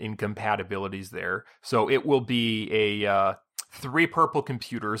some incompatibilities there. So it will be a 3 purple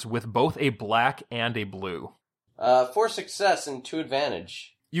computers with both a black and a blue. 4 success and 2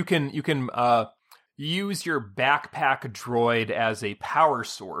 advantage. You can use your backpack droid as a power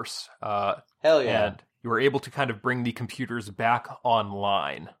source. Hell yeah. And you are able to kind of bring the computers back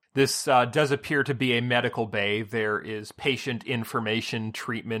online. This does appear to be a medical bay. There is patient information,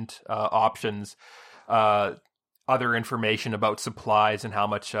 treatment options, other information about supplies and how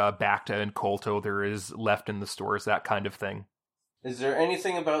much Bacta and Colto there is left in the stores, that kind of thing. Is there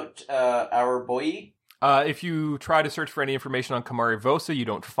anything about our boy? If you try to search for any information on Kamari Vosa, you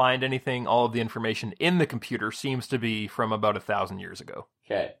don't find anything. All of the information in the computer seems to be from about 1,000 years ago.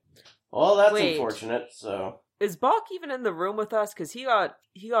 Okay. Well, that's Wait. unfortunate, so... Is Bach even in the room with us? Because he got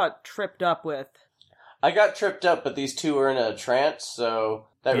tripped up with... I got tripped up, but these two were in a trance, so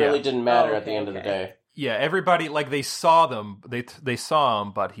that really didn't matter at the end of the day. Yeah, everybody, they saw them, they saw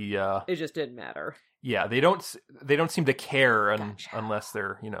him, but he... It just didn't matter. Yeah, they don't seem to care Gotcha. unless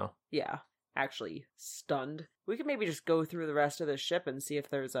they're, Yeah, actually stunned. We could maybe just go through the rest of the ship and see if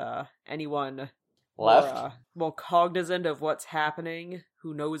there's anyone Left? more cognizant of what's happening,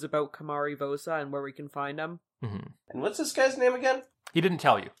 who knows about Kamari Vosa and where we can find him. Mm-hmm. And what's this guy's name again? He didn't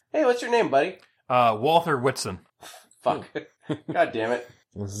tell you. Hey, what's your name, buddy? Walther Whitson. Fuck. God damn it.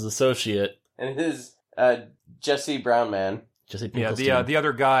 This is associate. And his Jesse Brownman. Jesse Yeah, Pinkelstein. the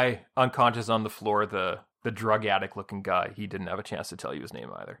other guy unconscious on the floor, the drug addict looking guy, he didn't have a chance to tell you his name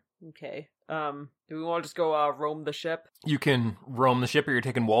either. Okay. Do we want to just go roam the ship? You can roam the ship, or you're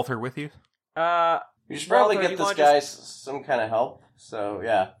taking Walther with you? We should probably Walter, get you this wanna guy some kind of help. So,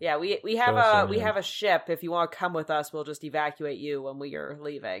 yeah. Yeah, we have a ship. If you want to come with us, we'll just evacuate you when we are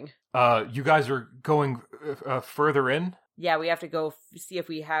leaving. You guys are going further in? Yeah, we have to go see if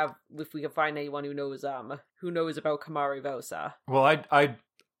we can find anyone who knows about Kamari Vosa. Well,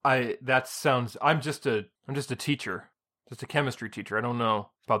 that sounds. I'm just a teacher, just a chemistry teacher. I don't know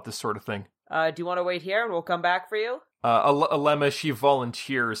about this sort of thing. Do you want to wait here and we'll come back for you? Alema, she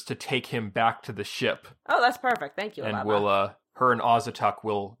volunteers to take him back to the ship, Oh, that's perfect. Thank you, and Alema. her and Ozatuk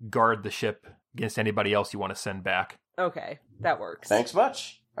will guard the ship against anybody else you want to send back. Okay, that works. Thanks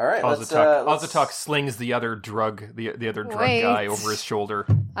much. All right, Ozatuk slings the other drug Wait. guy over his shoulder.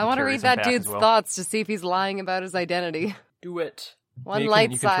 I want to Carries read him that back dude's as well. thoughts to see if he's lying about his identity. Do it. One you can-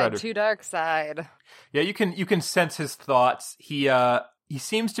 light you can try side, to- two dark side. Yeah, you can sense his thoughts. He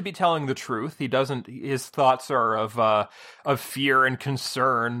seems to be telling the truth. His thoughts are of fear and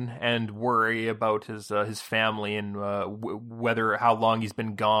concern and worry about his family and how long he's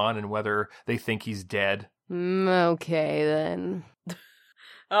been gone and whether they think he's dead. Okay, then.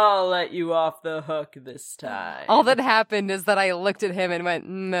 I'll let you off the hook this time. All that happened is that I looked at him and went,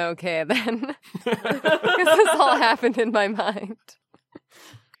 okay, then. Because this all happened in my mind.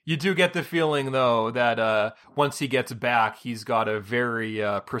 You do get the feeling, though, that once he gets back, he's got a very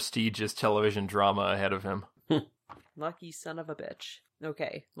prestigious television drama ahead of him. Lucky son of a bitch.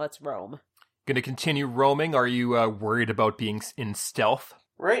 Okay, let's roam. Going to continue roaming? Are you worried about being in stealth?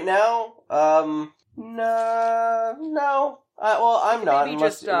 Right now, no. Well, I'm not, Maybe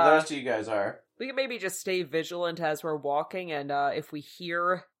unless just, the rest of you guys are. We can maybe just stay vigilant as we're walking, and if we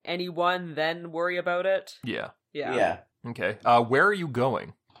hear anyone, then worry about it. Yeah. Yeah. Okay. Where are you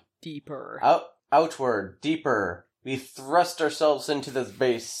going? Deeper. Outward, deeper. We thrust ourselves into this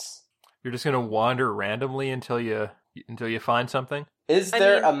base. You're just going to wander randomly until you find something? Is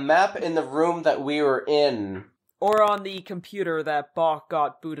there a map in the room that we were in? Or on the computer that Bach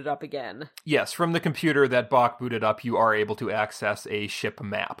got booted up again. Yes, from the computer that Bach booted up, you are able to access a ship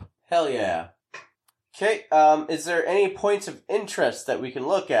map. Hell yeah. Okay, is there any points of interest that we can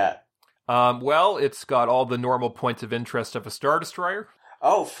look at? Well, it's got all the normal points of interest of a Star Destroyer.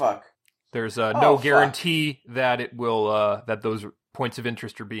 Oh, fuck. There's no guarantee that it will that those points of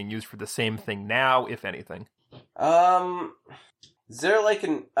interest are being used for the same thing now, if anything. Is there like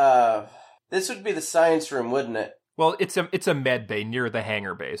an, this would be the science room, wouldn't it? Well, it's a med bay near the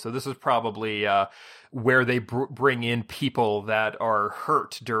hangar bay, so this is probably where they bring in people that are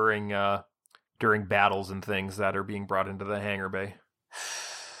hurt during battles and things that are being brought into the hangar bay.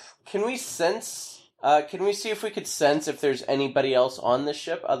 Can we sense? Can we see if we could sense if there's anybody else on the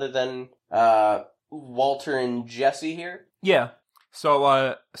ship other than Walter and Jesse here? Yeah.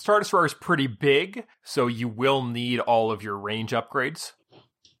 So Star Destroyer is pretty big, so you will need all of your range upgrades.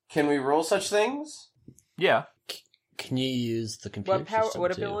 Can we roll such things? Yeah. Can you use the computer system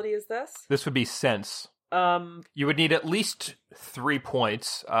What too? ability is this? This would be sense. Um, You would need at least 3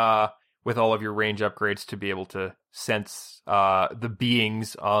 points with all of your range upgrades to be able to sense the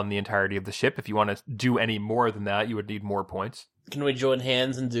beings on the entirety of the ship. If you want to do any more than that, you would need more points. Can we join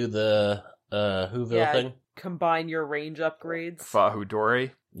hands and do the Whoville thing? combine your range upgrades.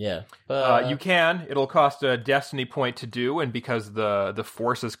 Fahudori. Yeah. You can. It'll cost a destiny point to do, and because the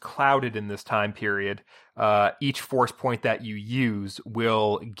force is clouded in this time period, each force point that you use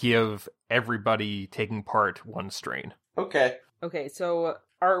will give everybody taking part 1 strain. Okay. Okay, so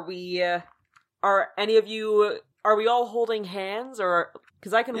are we all holding hands, or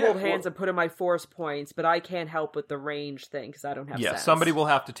because I can Yeah, hold hands and put in my force points, but I can't help with the range thing because I don't have Yeah, sense. somebody will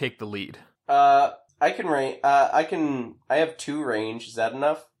have to take the lead. I can range. I have 2 range. Is that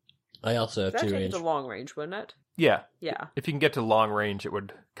enough? I also have That'd 2 take range. it to long range, wouldn't it? Yeah, Yeah. if you can get to long range, it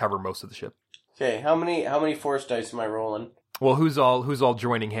would cover most of the ship. Okay. How many force dice am I rolling? Well, who's all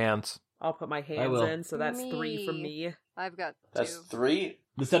joining hands? I'll put my hands will. in, so that's 3 from Me. me. I've got That's 2. 3.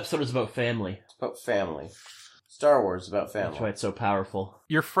 This episode is about family. It's about family. Star Wars is about family. That's why it's so powerful.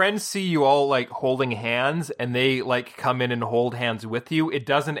 Your friends see you all like holding hands, and they like come in and hold hands with you. It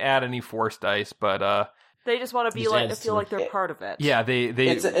doesn't add any force dice, but They just want to be Just like, adds feel to like they're it. part of it. yeah, they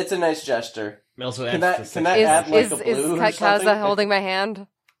It's a nice gesture. It also Can adds that to add like Is a blue or Kaikaza something? holding my hand?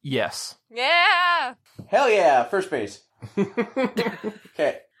 yes. Yeah! Hell yeah! First base.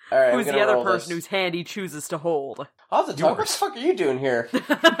 Okay. All right. Who's I'm the gonna other roll person this. whose hand he chooses to hold? What the fuck are you doing here?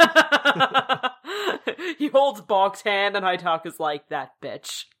 He holds Bog's hand, and Haitaka's like, that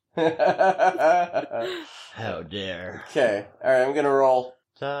bitch. How dare. Okay. All right. I'm gonna roll.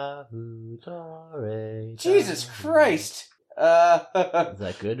 Jesus Christ. Is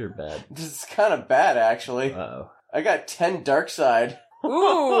that good or bad? This is kind of bad, actually. Uh-oh. I got 10 dark side.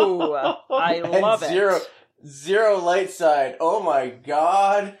 Ooh, I And love zero light side. Oh my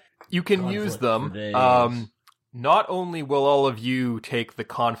god. You can Conflict use them. for days. Not only will all of you take the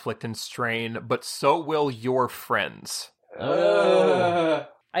conflict and strain, but so will your friends. I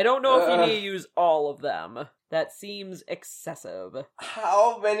don't know if you need to use all of them. That seems excessive.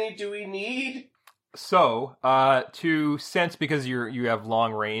 How many do we need? So, to sense, because you have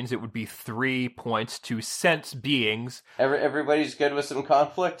long range, it would be 3 points to sense beings. Everybody's good with some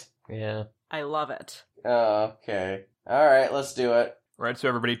conflict? Yeah. I love it. Oh, okay. Alright, let's do it. Right, so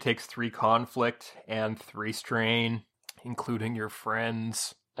everybody takes 3 conflict and 3 strain, including your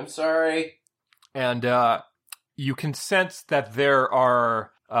friends. I'm sorry. And you can sense that there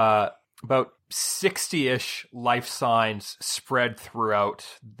are about 60-ish life signs spread throughout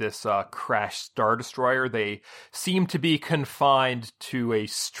this crashed Star Destroyer. They seem to be confined to a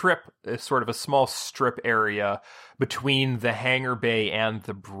sort of a small strip area between the hangar bay and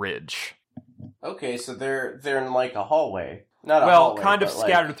the bridge. Okay, so they're in like a hallway. Not a Well, hallway, kind of but, like-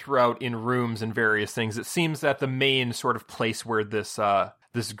 scattered throughout in rooms and various things. It seems that the main sort of place where this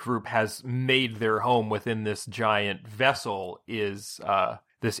group has made their home within this giant vessel is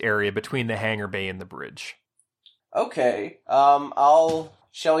this area between the hangar bay and the bridge. Okay.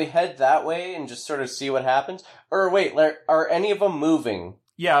 Shall we head that way and just sort of see what happens? Or wait, are any of them moving?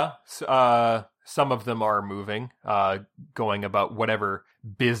 Yeah, some of them are moving, going about whatever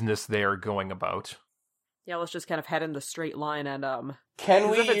business they are going about. Yeah, let's just kind of head in the straight line and, Can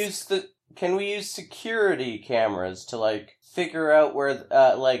As we if it's- Can we use security cameras to, like, figure out where,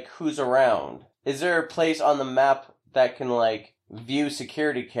 like, who's around? Is there a place on the map that can, like, view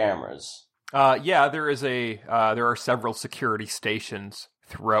security cameras? Yeah, there are several security stations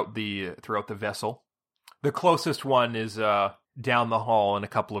throughout the vessel. The closest one is down the hall and a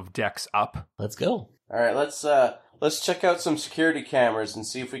couple of decks up. Let's go. Alright, let's check out some security cameras and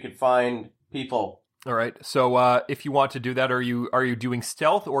see if we can find people. All right. So, if you want to do that, are you doing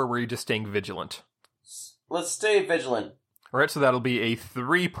stealth or were you just staying vigilant? Let's stay vigilant. All right. So that'll be a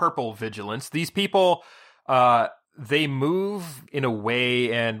 3 purple vigilance. These people, they move in a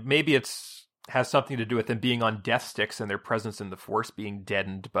way, and maybe has something to do with them being on death sticks and their presence in the Force being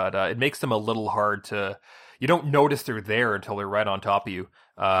deadened. But it makes them a little hard to. You don't notice they're there until they're right on top of you.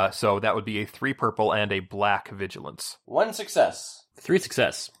 So that would be a 3 purple and a black vigilance. 1 success. 3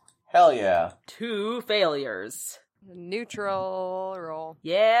 success. Hell yeah. 2 failures. Neutral roll.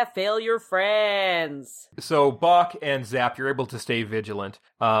 Yeah, failure friends. So Bach and Zap, you're able to stay vigilant.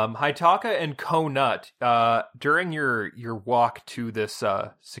 Haitaka and Konut, during your walk to this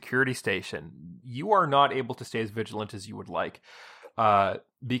security station, you are not able to stay as vigilant as you would like,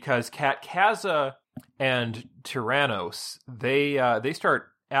 because Kat Kaza and Tyrannos, they start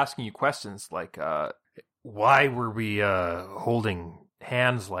asking you questions like, why were we holding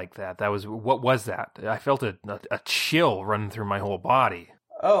hands like that? What was that? I felt a chill running through my whole body.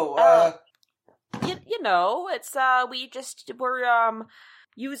 Oh, You know, it's, we're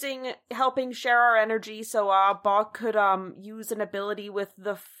helping share our energy so, Bog could, use an ability with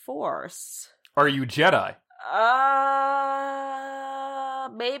the Force. Are you Jedi?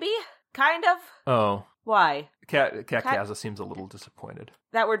 Maybe? Kind of? Oh. Why? Kat Kaza seems a little disappointed.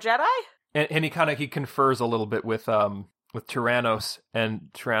 That we're Jedi? And he confers a little bit with Tyrannos, and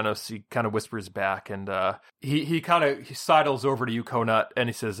Tyrannos, he kind of whispers back, and he sidles over to you, Konut, and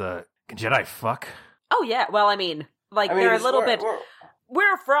he says, "Can Jedi fuck?" Oh yeah, well, I mean, they're a little bit...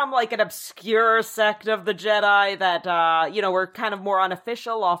 We're from, like, an obscure sect of the Jedi that, we're kind of more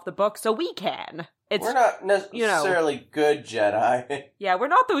unofficial off the book, so we can. We're not necessarily good Jedi. Yeah, we're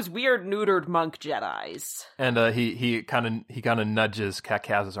not those weird neutered monk Jedis. And he kind of nudges Kat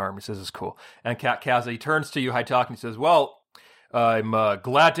Kaza's arm. He says, "It's cool." And Kat Kaza, he turns to you, Haitaka, and he says, "Well, I'm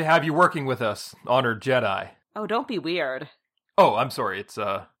glad to have you working with us, honored Jedi." Oh, don't be weird. Oh, I'm sorry. It's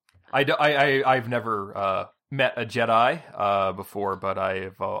I've never met a Jedi before, but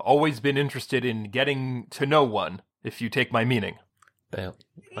I've always been interested in getting to know one, if you take my meaning. Yeah.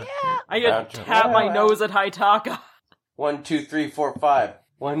 I tap my nose at Haitaka. 1, 2, 3, 4, 5.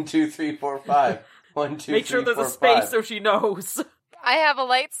 1, 2, 3, 4, 5. 1, 2, Make sure 3, there's 4, a space 5. so she knows. I have a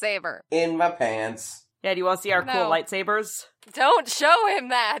lightsaber. In my pants. Yeah, do you want to see our cool No. lightsabers? Don't show him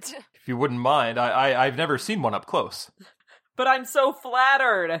that. if you wouldn't mind, I've never seen one up close. But I'm so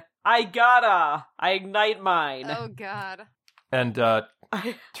flattered. I ignite mine. Oh God. And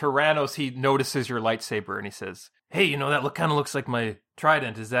Tyrannos, he notices your lightsaber and he says, "Hey, you know that kind of looks like my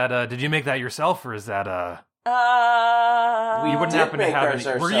trident. Is that did you make that yourself, or is that We you wouldn't did happen to make have ours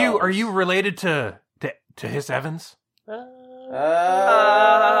any? ourselves. Are you related to Hiss Evans?"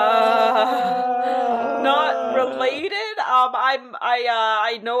 Not related.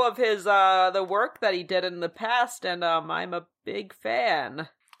 I know of his the work that he did in the past, and I'm a big fan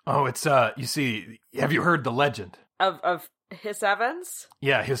Oh, it's you see, have you heard the legend? of Hiss Evans.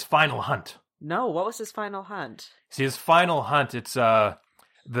 Yeah, his final hunt. No, what was his final hunt? See, his final hunt, it's the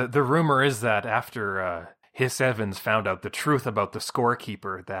rumor is that after Hiss Evans found out the truth about the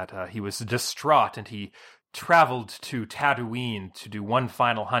scorekeeper, that he was distraught and he traveled to Tatooine to do one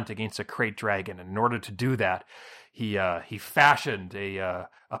final hunt against a krayt dragon. And in order to do that, he fashioned a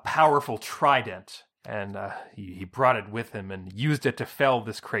powerful trident, and he brought it with him and used it to fell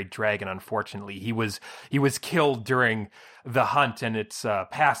this krayt dragon. Unfortunately, he was killed during the hunt, and it's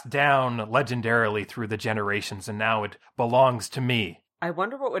passed down legendarily through the generations, and now it belongs to me. I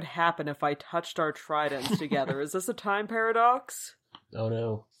wonder what would happen if I touched our tridents together. Is this a time paradox? Oh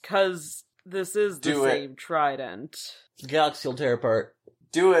no. Because this is the Do it. same trident. Galaxy will tear apart.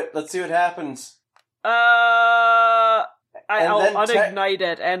 Do it. Let's see what happens. I'll then unignite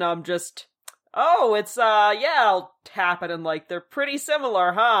it, and I'm just... Oh, it's, yeah, I'll tap it, and, like, they're pretty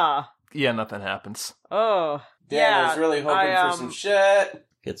similar, huh? Yeah, nothing happens. Oh, Dan yeah. was really hoping I, for some shit.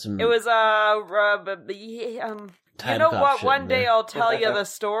 Get some. It was, you time know cop what? shit One in day there. I'll tell you the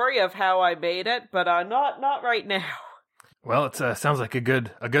story of how I made it, but, not right now. Well, it sounds like a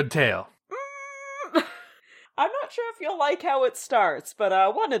good tale. I'm not sure if you'll like how it starts,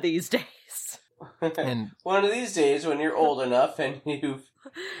 but, one of these days. And One of these days when you're old enough and you've...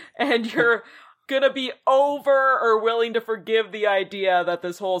 And you're gonna be over or willing to forgive the idea that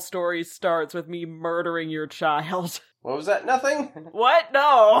this whole story starts with me murdering your child. What was that? Nothing? What?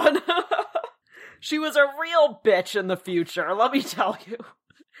 No. She was a real bitch in the future, let me tell you.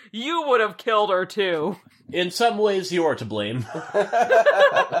 You would have killed her too. In some ways, you're to blame.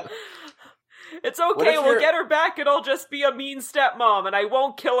 It's What okay, if we'll you're- get her back and I'll just be a mean stepmom and I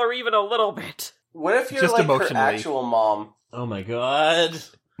won't kill her even a little bit. What if you're Just like her emotionally. actual mom? Oh my god.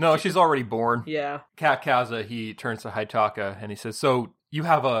 no, she's already born. Yeah. Kat Kaza, he turns to Haitaka and he says, "So you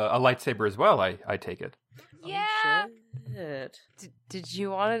have a lightsaber as well, I take it." Yeah. Shit. Did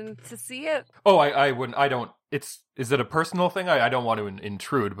you want to see it? Oh, I wouldn't. I don't. Is it a personal thing? I don't want to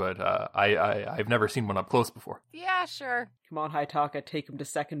intrude, but I've never seen one up close before. Yeah, sure. Come on, Haitaka, take him to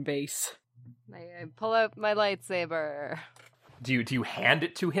second base. I pull out my lightsaber. Do you hand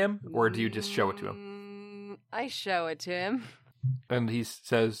it to him, or do you just show it to him? I show it to him. And he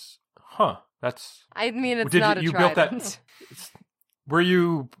says, "Huh, that's." I mean, it's Did not a you built that? trident. Were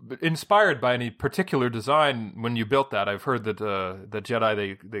you inspired by any particular design when you built that? I've heard that the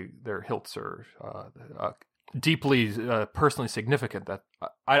Jedi, their hilts are deeply personally significant. That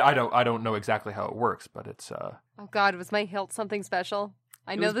I don't know exactly how it works, but it's Oh god, was my hilt something special?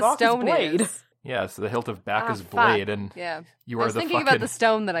 I It know was the Bacchus' stone blade. is. yeah, it's the hilt of Bacchus' Ah, fuck. blade, and Yeah. you I are was the thinking fucking about the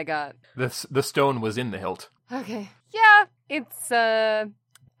stone that I got. the stone was in the hilt. Okay. Yeah, it's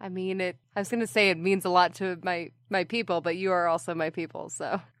I mean it I was gonna say it means a lot to my people, but you are also my people,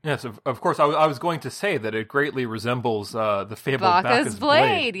 so Yes, of course. I was going to say that it greatly resembles the fabled Bacchus' Bacchus'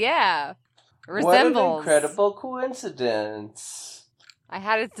 blade, yeah. What an Resembles. incredible coincidence. I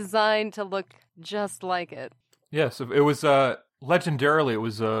had it designed to look just like it. Yes, it was legendarily. It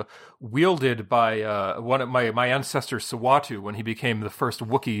was wielded by one of my ancestor Sawatu when he became the first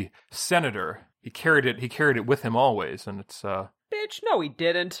Wookiee senator. He carried it with him always, and it's Bitch, no he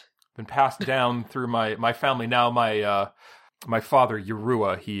didn't. been passed down through my family. Now my father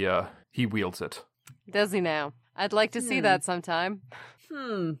Yarua, he wields it. Does he now? I'd like to see that sometime.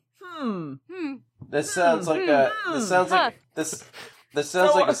 This sounds like a. This sounds like this. This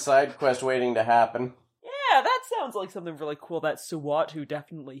sounds So- like a side quest waiting to happen. Yeah, that sounds like something really cool that Suwatu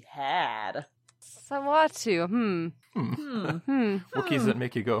definitely had. Sawatu, Wookiees that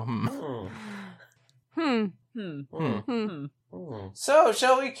make you go So,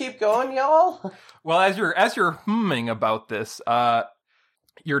 shall we keep going, y'all? Well, as you're humming about this,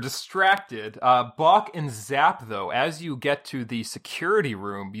 you're distracted. Bach and Zap, though, as you get to the security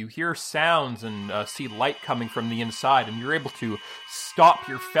room, you hear sounds and see light coming from the inside, and you're able to stop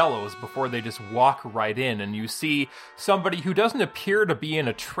your fellows before they just walk right in. And you see somebody who doesn't appear to be in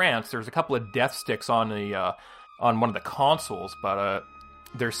a trance. There's a couple of death sticks on one of the consoles, but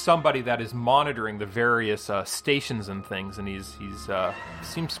there's somebody that is monitoring the various stations and things, and he's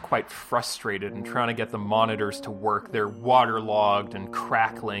seems quite frustrated and trying to get the monitors to work. They're waterlogged and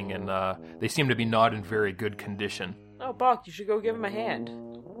crackling, and they seem to be not in very good condition. Oh, Buck, you should go give him a hand.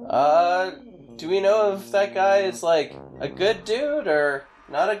 Do we know if that guy is, like, a good dude or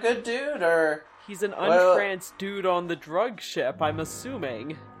not a good dude, or... He's an untranced dude on the drug ship, I'm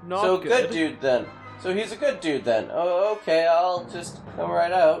assuming. Not so good. Good dude, then. So he's a good dude, then. Oh, okay, I'll just come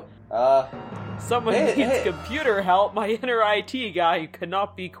right out. Someone needs computer help. My inner IT guy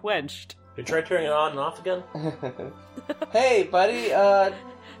cannot be quenched. You try turning it on and off again? Hey, buddy,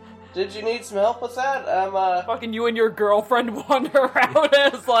 did you need some help with that? Fucking you and your girlfriend wander out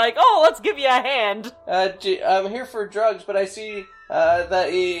and it's like, oh, let's give you a hand. I'm here for drugs, but I see,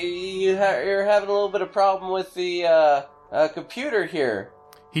 that you're having a little bit of problem with the, computer here.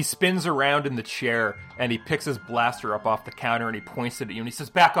 He spins around in the chair, and he picks his blaster up off the counter, and he points it at you, and he says,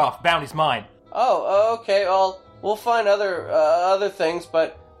 "Back off, bounty's mine." Oh, okay, well, we'll find other things,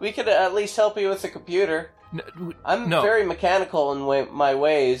 but we could at least help you with the computer. I'm very mechanical in my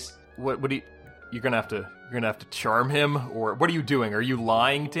ways. What do you... You're gonna have to charm him, or what are you doing? Are you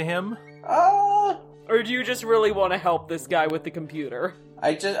lying to him? Or do you just really want to help this guy with the computer?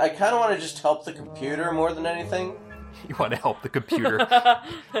 I kind of want to just help the computer more than anything. You want to help the computer.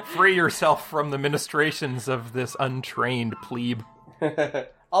 Free yourself from the ministrations of this untrained plebe.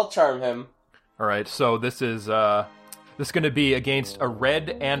 I'll charm him. Alright, so this is going to be against a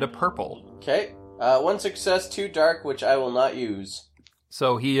red and a purple. Okay. 1 success, 2 dark, which I will not use.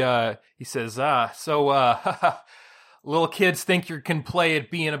 So he says, little kids think you can play at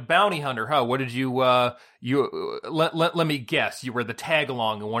being a bounty hunter, huh? What did you let me guess, you were the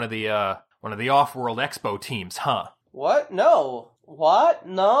tag-along in one of the Off-World Expo teams, huh? What? No. What?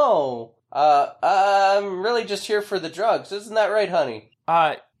 No. I'm really just here for the drugs. Isn't that right, honey?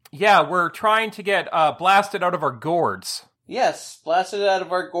 Yeah, we're trying to get blasted out of our gourds. Yes, blasted out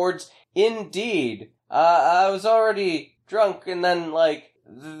of our gourds, indeed. I was already drunk, and then, like,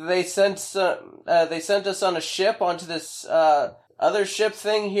 they sent us on a ship onto this other ship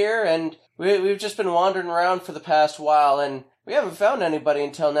thing here, and we've just been wandering around for the past while, and we haven't found anybody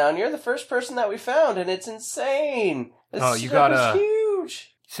until now, and you're the first person that we found, and it's insane. This ship is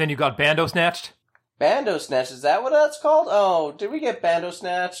huge. Saying you got bando snatched? Bando snatched, is that what that's called? Oh, did we get bando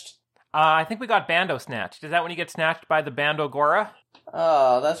snatched? I think we got bando snatched. Is that when you get snatched by the bando gora?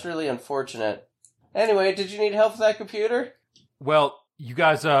 Oh, that's really unfortunate. Anyway, did you need help with that computer? Well, you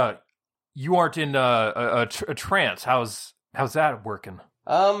guys, you aren't in a trance. How's that working?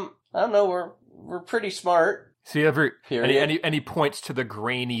 I don't know. We're pretty smart. See, and he points to the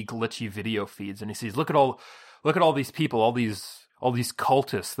grainy, glitchy video feeds, and he sees, look at all these people, all these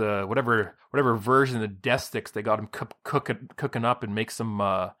cultists, the whatever version of the death sticks they got them cooking up and makes them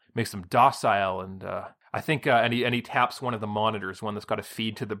docile, and I think and he taps one of the monitors, one that's got a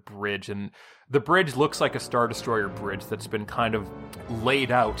feed to the bridge, and the bridge looks like a Star Destroyer bridge that's been kind of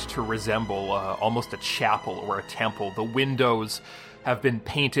laid out to resemble almost a chapel or a temple. The windows have been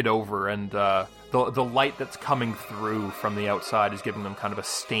painted over, and the light that's coming through from the outside is giving them kind of a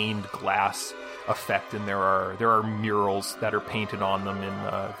stained glass effect, and there are murals that are painted on them in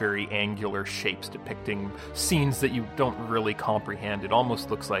very angular shapes depicting scenes that you don't really comprehend. It almost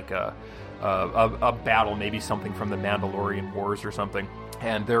looks like a battle, maybe something from the Mandalorian Wars or something.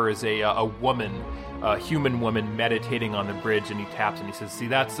 And there is a woman, a human woman, meditating on the bridge, and he taps and he says, "See,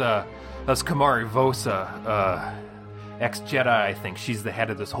 that's Kamari Vosa, ex-Jedi, I think. She's the head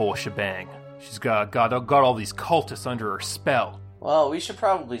of this whole shebang. She's got all these cultists under her spell." Well, we should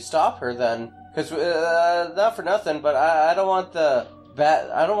probably stop her then, because not for nothing, but I don't want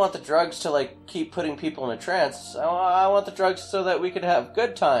the drugs to like keep putting people in a trance. I want the drugs so that we could have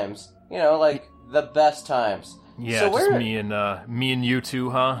good times. You know, like the best times. Yeah, so just me and you two,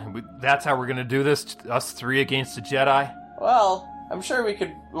 huh? That's how we're gonna do this. Us three against a Jedi. Well, I'm sure we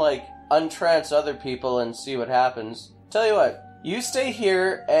could like untrance other people and see what happens. Tell you what. You stay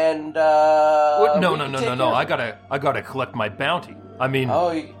here, and No. I gotta collect my bounty. I mean,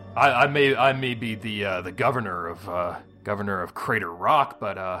 I may be the governor of Crater Rock,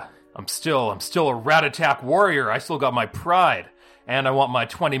 but I'm still a rat-attack warrior. I still got my pride, and I want my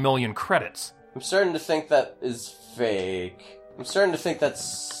 20 million credits. I'm starting to think that is fake. I'm starting to think that's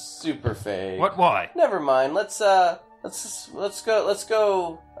super fake. What? Why? Never mind. Let's go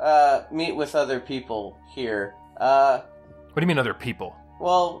meet with other people here. What do you mean other people?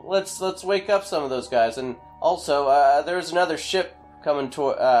 Well, let's wake up some of those guys, and also there's another ship coming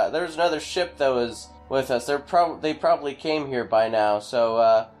to. There's another ship that was with us. They probably came here by now.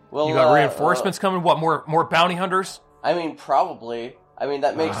 So we'll. You got reinforcements coming? What, more bounty hunters? I mean, probably. I mean,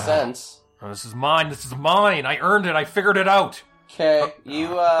 that makes sense. Oh, this is mine. This is mine. I earned it. I figured it out. Okay, you,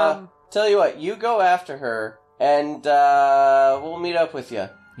 tell you what, you go after her, and, we'll meet up with you.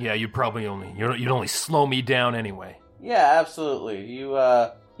 Yeah, you'd only slow me down anyway. Yeah, absolutely.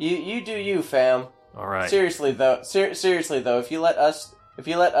 You do you, fam. All right. Seriously though, if you let us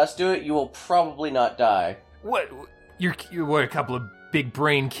do it, you will probably not die. What? You're what? A couple of big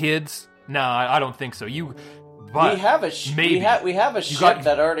brain kids? Nah, I don't think so. But we have a maybe we have a ship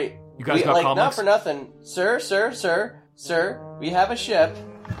that already. You guys got comics? Not for nothing, sir. We have a ship.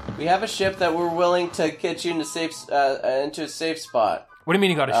 We have a ship that we're willing to get you into a safe spot. What do you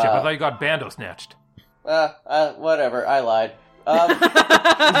mean you got a ship? I thought you got Bando snatched. Whatever. I lied.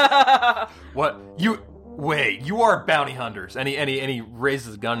 What? Wait, you are bounty hunters. And he raises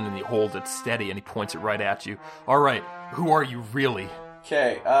his gun and he holds it steady and he points it right at you. All right, who are you really?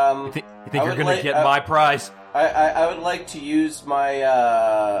 Okay, You think you're gonna get my prize? I would like to use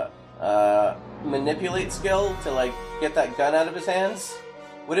my, manipulate skill to, like, get that gun out of his hands.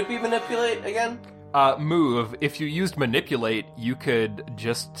 Would it be manipulate again? Move. If you used manipulate, you could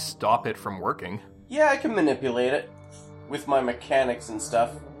just stop it from working. Yeah, I can manipulate it. With my mechanics and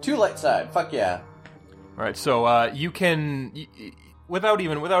stuff. 2 light side, fuck yeah. Alright, so, you can, without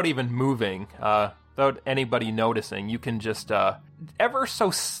even moving, without anybody noticing, you can just, ever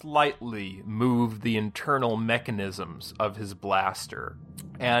so slightly move the internal mechanisms of his blaster.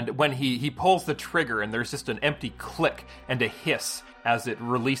 And when he pulls the trigger, and there's just an empty click and a hiss as it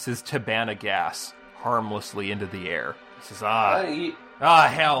releases Tabana gas harmlessly into the air. He says,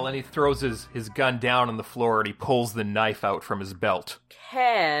 hell, and he throws his gun down on the floor and he pulls the knife out from his belt.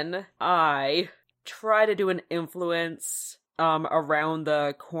 Can I try to do an influence around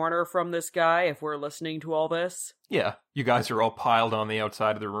the corner from this guy if we're listening to all this? Yeah, you guys are all piled on the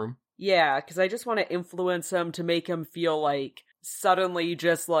outside of the room. Yeah, because I just want to influence him to make him feel like suddenly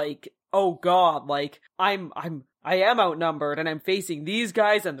just like, oh god, like I am outnumbered and I'm facing these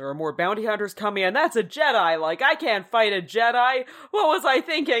guys and there are more bounty hunters coming and that's a Jedi, like I can't fight a Jedi. What was I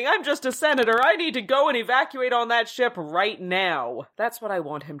thinking? I'm just a senator. I need to go and evacuate on that ship right now. That's what I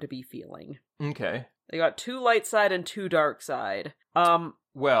want him to be feeling. Okay. They got 2 light side and 2 dark side.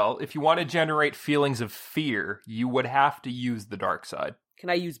 Well, if you want to generate feelings of fear, you would have to use the dark side. Can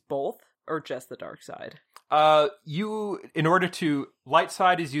I use both or just the dark side? Light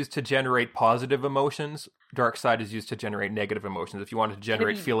side is used to generate positive emotions. Dark side is used to generate negative emotions. If you wanted to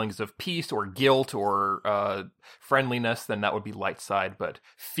generate feelings of peace or guilt or friendliness, then that would be light side. But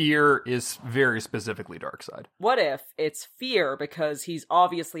fear is very specifically dark side. What if it's fear because he's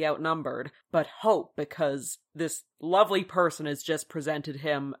obviously outnumbered, but hope because this lovely person has just presented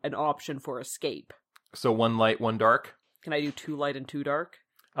him an option for escape? So 1 light, 1 dark? Can I do 2 light and 2 dark?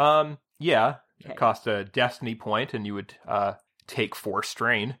 Yeah. Okay. It costs a destiny point, and you would take 4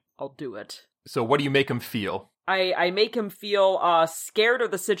 strain. I'll do it. So what do you make him feel? I make him feel scared of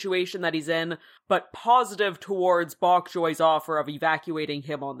the situation that he's in, but positive towards Bokjoy's offer of evacuating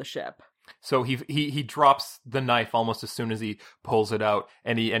him on the ship. So he drops the knife almost as soon as he pulls it out,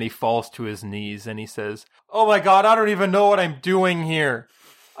 and he falls to his knees, and he says, "Oh my god, I don't even know what I'm doing here.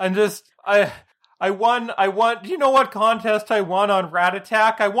 I won, do you know what contest I won on Rat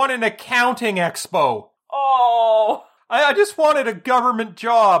Attack? I won an accounting expo. Oh! I just wanted a government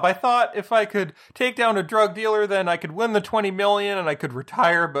job. I thought if I could take down a drug dealer, then I could win the 20 million and I could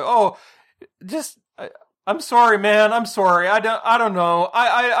retire, but I'm sorry, man, I'm sorry. I don't know.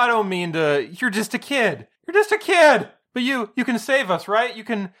 I don't mean to, you're just a kid. You're just a kid! But you can save us, right? You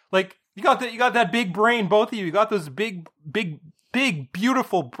can, like, you got that big brain, both of you. You got those big,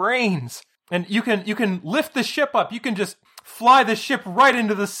 beautiful brains. And you can lift the ship up. You can just fly the ship right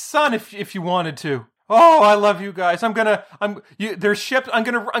into the sun if you wanted to. Oh, I love you guys. There's ships. I'm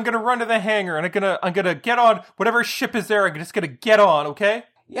gonna run to the hangar and I'm gonna get on whatever ship is there. I'm just gonna get on, okay?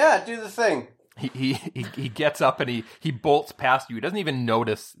 Yeah, do the thing. He gets up and he bolts past you. He doesn't even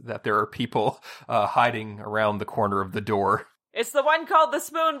notice that there are people hiding around the corner of the door. It's the one called the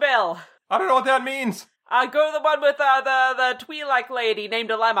Spoonbill. I don't know what that means. Go to the one with the Twi'lek lady named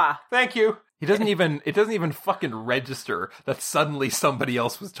Dilemma. Thank you. It doesn't even fucking register that suddenly somebody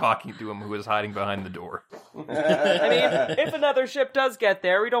else was talking to him who was hiding behind the door. I mean, if another ship does get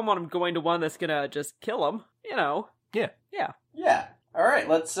there, we don't want him going to one that's gonna just kill him, you know. Yeah. Yeah. Alright,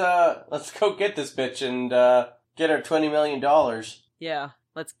 let's go get this bitch and get her $20 million. Yeah,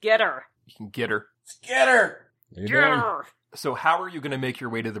 let's get her. You can get her. Let's get her! Get her! So how are you gonna make your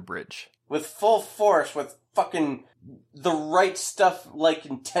way to the bridge? With full force, with fucking the right stuff like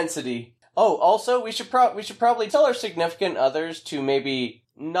intensity. Oh, also, we should probably tell our significant others to maybe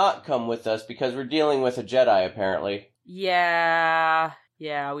not come with us because we're dealing with a Jedi, apparently. Yeah,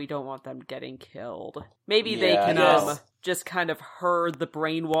 we don't want them getting killed. Maybe they Yeah, can I guess. just kind of herd the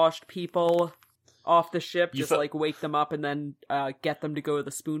brainwashed people off the ship, You just fo- like wake them up and then get them to go to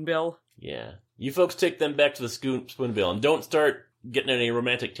the Spoonbill. Yeah. You folks take them back to the Spoonbill and don't start getting any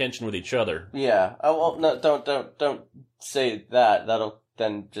romantic tension with each other. Yeah. Oh, well, no, don't say that. That'll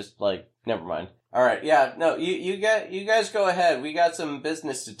then just like, never mind. All right. Yeah. No, you guys go ahead. We got some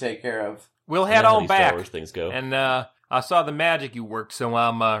business to take care of. We'll You head know how on these Star back. Wars things go. And I saw the magic you worked, so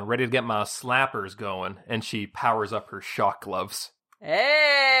I'm ready to get my slappers going. And she powers up her shock gloves.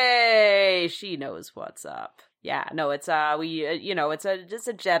 Hey, she knows what's up. Yeah, no, it's it's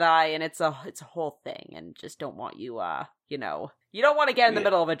a Jedi, and it's a whole thing, and just don't want you, you don't want to get in the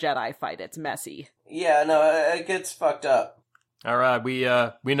middle of a Jedi fight. It's messy. Yeah. No, it gets fucked up. All right,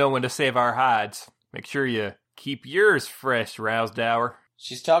 we know when to save our hides. Make sure you keep yours fresh, Rousdower.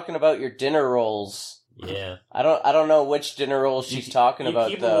 She's talking about your dinner rolls. Yeah. I don't know which dinner rolls she's talking you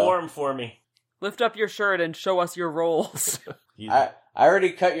about keep though. them warm for me. Lift up your shirt and show us your rolls. I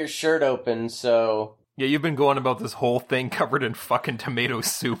already cut your shirt open, so Yeah, you've been going about this whole thing covered in fucking tomato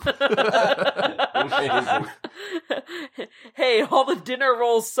soup. amazing. Hey, all the dinner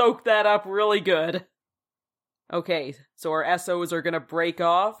rolls soak that up really good. Okay, so our SOs are gonna break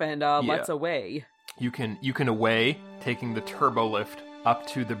off, and let's away. You can away, taking the turbo lift up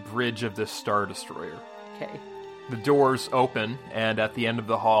to the bridge of the Star Destroyer. Okay. The doors open, and at the end of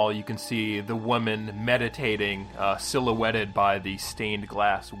the hall, you can see the woman meditating, silhouetted by the stained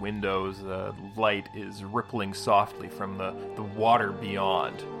glass windows. Light is rippling softly from the water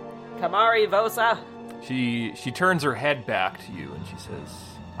beyond. Kamari Vosa. She turns her head back to you, and she says,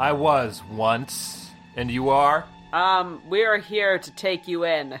 "I was once, and you are? We're here to take you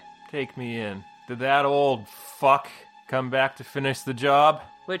in. Take me in. Did that old fuck come back to finish the job?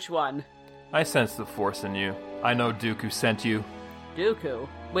 Which one? I sense the Force in you. I know Dooku sent you." Dooku.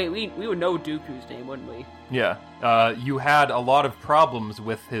 Wait, we would know Dooku's name, wouldn't we? Yeah. You had a lot of problems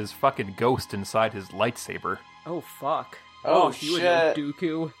with his fucking ghost inside his lightsaber. Oh, fuck. Oh, you would know shit.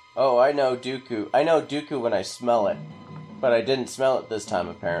 Dooku. Oh, I know Dooku. I know Dooku when I smell it. But I didn't smell it this time,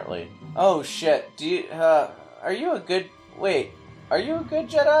 apparently. Oh, shit. Do you, are you a good... Wait, are you a good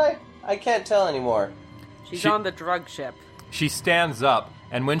Jedi? I can't tell anymore. She's on the drug ship. She stands up,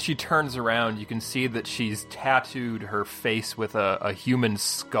 and when she turns around, you can see that she's tattooed her face with a human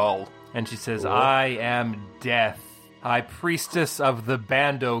skull. And she says, "I am Death, High Priestess of the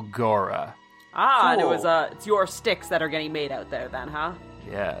Bando Gora." Ah, and Cool. it's your sticks that are getting made out there then, huh?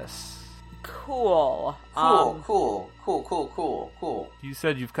 Yes. Cool. Cool. You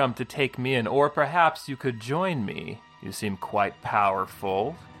said you've come to take me in, or perhaps you could join me. You seem quite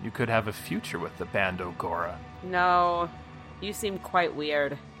powerful. You could have a future with the Bando Gora. No, you seem quite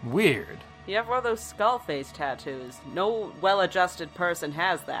weird. Weird. You have one of those skull face tattoos. No well-adjusted person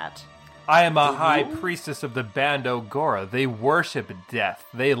has that. I am a high priestess of the Bando Gora. They worship death.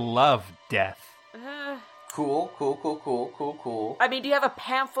 They love death. Cool. I mean, do you have a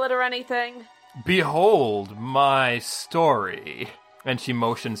pamphlet or anything? Behold my story. And she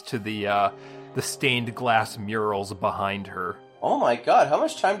motions to the stained glass murals behind her. Oh my god, how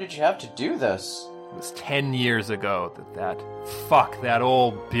much time did you have to do this? It was 10 years ago that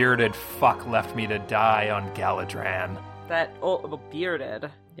old bearded fuck left me to die on Galadran. That bearded.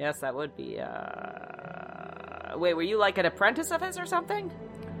 Yes, that would be, Wait, were you like an apprentice of his or something?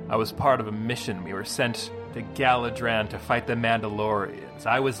 I was part of a mission. We were sent to Galadran to fight the Mandalorians.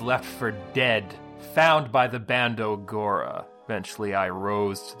 I was left for dead, found by the Bando Gora. Eventually I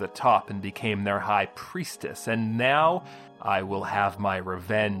rose to the top and became their high priestess, and now I will have my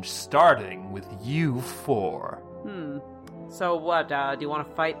revenge, starting with you four. So what, do you want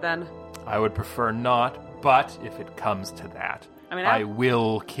to fight then? I would prefer not, but if it comes to that, I mean, I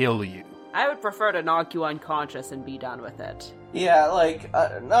will kill you. I would prefer to knock you unconscious and be done with it. Yeah, like,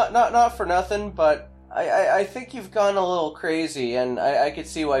 not for nothing, but I think you've gone a little crazy, and I could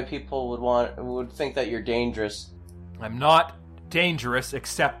see why people would think that you're dangerous. I'm not dangerous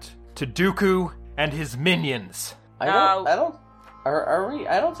except to Dooku and his minions. I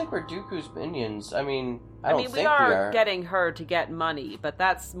don't think we're Dooku's minions. I mean, I don't think we are getting her to get money, but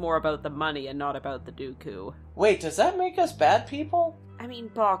that's more about the money and not about the Dooku. Wait, does that make us bad people? I mean,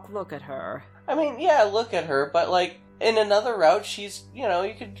 Bok, look at her. I mean, yeah, look at her, but like, in another route, she's, you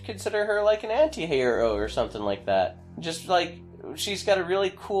could consider her like an anti-hero or something like that. Just like, she's got a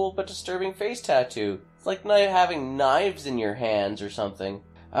really cool but disturbing face tattoo. It's like having knives in your hands or something.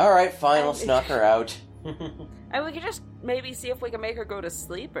 Alright, fine, let's knock her out. And we could just maybe see if we can make her go to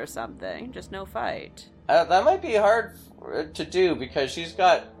sleep or something. Just no fight. That might be hard to do because she's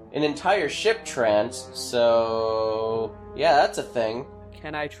got an entire ship trance, so yeah, that's a thing.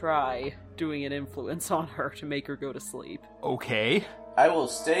 Can I try doing an influence on her to make her go to sleep? Okay. I will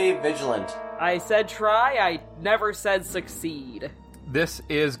stay vigilant. I said try, I never said succeed. This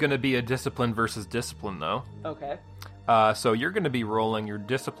is going to be a discipline versus discipline, though. Okay. So you're going to be rolling your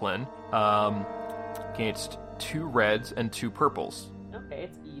discipline against 2 reds and 2 purples. Okay,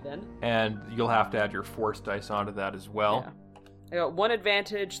 it's even. And you'll have to add your force dice onto that as well. Yeah. I got 1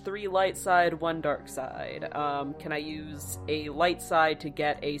 advantage, 3 light side, 1 dark side. Can I use a light side to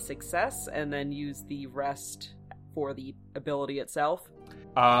get a success and then use the rest for the ability itself?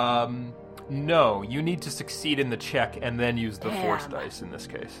 No, you need to succeed in the check and then use the force Damn. dice in this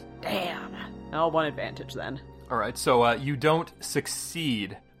case. Damn. Oh, 1 advantage then. All right, so you don't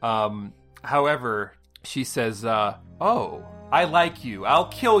succeed. However, she says, "Oh, I like you. I'll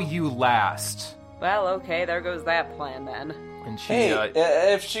kill you last." Well, okay, there goes that plan then. And she, Hey,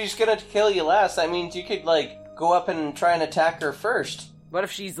 if she's gonna kill you last, that means you could, like, go up and try and attack her first. What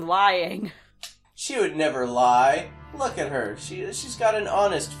if she's lying? She would never lie. Look at her. She's got an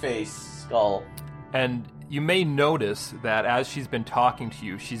honest face, Skull. and you may notice that as she's been talking to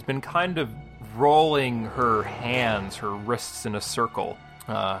you, she's been kind of rolling her hands, her wrists in a circle.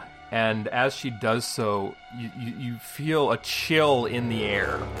 And as she does so, you feel a chill in the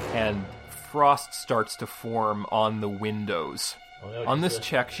air, and frost starts to form on the windows. On this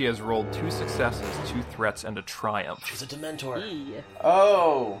check, she has rolled 2 successes, 2 threats, and a triumph. She's a Dementor.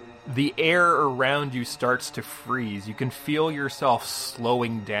 Oh. The air around you starts to freeze. You can feel yourself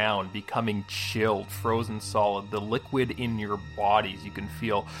slowing down, becoming chilled, frozen solid. The liquid in your bodies you can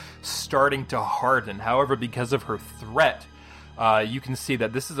feel starting to harden. However, because of her threat, you can see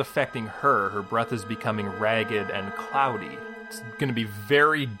that this is affecting her. Her breath is becoming ragged and cloudy. It's going to be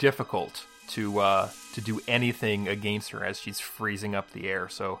very difficult to do anything against her as she's freezing up the air.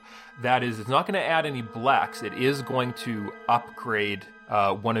 So that is, it's not going to add any blacks. It is going to upgrade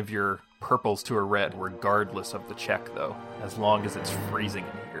one of your purples to a red, regardless of the check, though, as long as it's freezing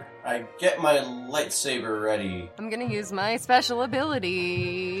in here. I get my lightsaber ready. I'm gonna use my special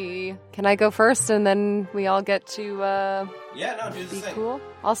ability. Can I go first and then we all get to Yeah, no, do the be thing. cool?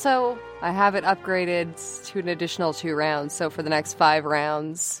 Also, I have it upgraded to an additional 2 rounds, so for the next 5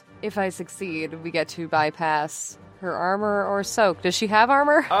 rounds, if I succeed, we get to bypass her armor or soak. Does she have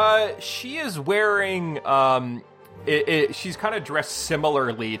armor? She is wearing, she's kind of dressed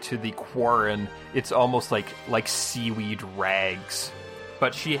similarly to the Quarren. It's almost like seaweed rags.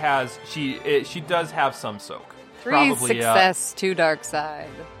 But she does have some soak. 3 Probably, success, 2 dark side.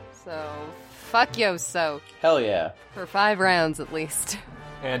 So, fuck yo, soak. Hell yeah. For 5 rounds at least.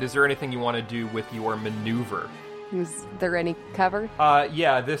 And is there anything you want to do with your maneuver? Is there any cover?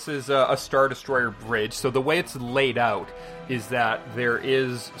 Yeah, this is a Star Destroyer bridge. So the way it's laid out is that there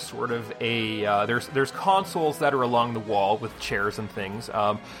is sort of a there's consoles that are along the wall with chairs and things.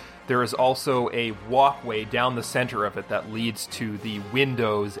 There is also a walkway down the center of it that leads to the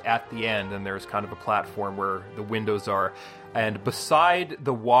windows at the end, and there's kind of a platform where the windows are. And beside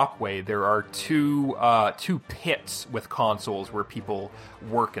the walkway, there are two pits with consoles where people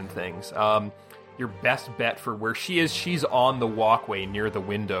work and things. Your best bet for where she is, she's on the walkway near the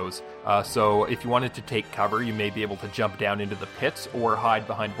windows. So if you wanted to take cover, you may be able to jump down into the pits or hide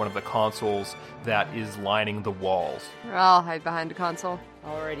behind one of the consoles that is lining the walls. I'll hide behind a console.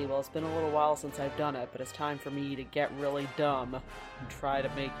 Alrighty, well, it's been a little while since I've done it, but it's time for me to get really dumb and try to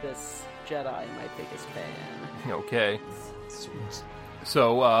make this Jedi my biggest fan. Okay.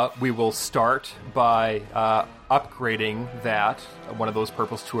 So we will start by upgrading that, one of those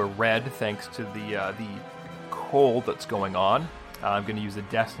purples, to a red, thanks to the cold that's going on. I'm going to use a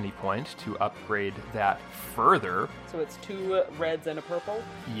destiny point to upgrade that further. So it's 2 reds and a purple.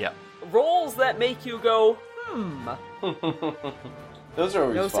 Yep. Rolls that make you go, Those are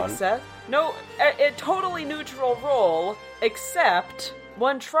always No fun. success? No, a totally neutral roll, except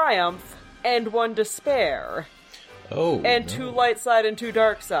 1 triumph and 1 despair. Oh. And 2 light side and 2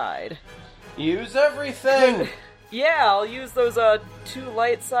 dark side. Use everything! Yeah, I'll use those 2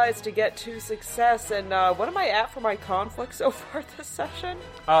 light sides to get 2 success, and what am I at for my conflict so far this session?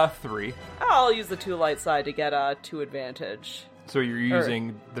 3. I'll use the 2 light side to get 2 advantage. So you're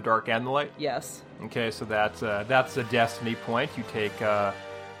using the dark and the light? Yes. Okay, so that's a destiny point. You take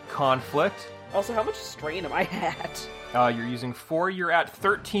conflict. Also, how much strain am I at? You're using 4. You're at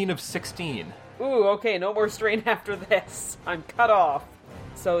 13 of 16. Ooh, okay, no more strain after this. I'm cut off.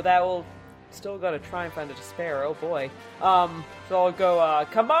 So that will... Still gotta try and find a despair, oh boy. So I'll go,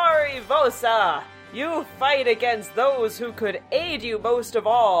 Kamari Vosa! You fight against those who could aid you most of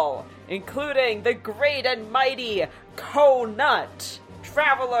all, including the great and mighty Konut.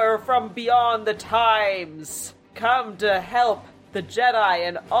 traveler from beyond the times, come to help the Jedi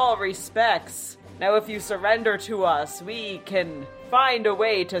in all respects. Now, if you surrender to us, we can find a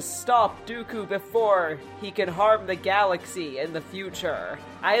way to stop Dooku before he can harm the galaxy in the future.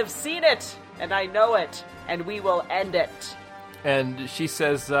 I have seen it, and I know it, and we will end it. And she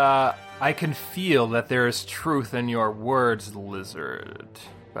says, I can feel that there is truth in your words, lizard.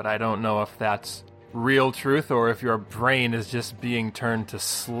 But I don't know if that's real truth or if your brain is just being turned to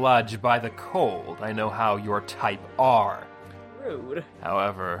sludge by the cold. I know how your type are. Rude.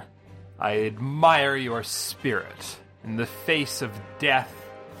 However, I admire your spirit. In the face of death,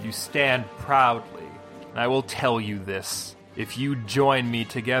 you stand proudly. And I will tell you this. If you join me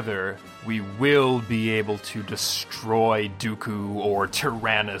together, we will be able to destroy Dooku or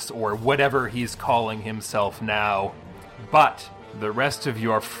Tyrannus or whatever he's calling himself now. But the rest of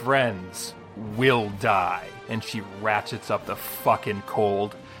your friends will die. And she ratchets up the fucking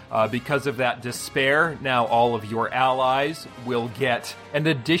cold. Because of that despair, now all of your allies will get an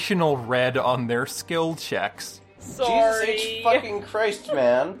additional red on their skill checks. Sorry. Jesus H. fucking Christ,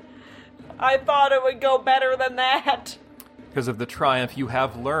 man. I thought it would go better than that. Because of the triumph, you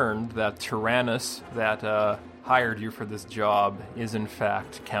have learned that Tyrannus, that hired you for this job, is in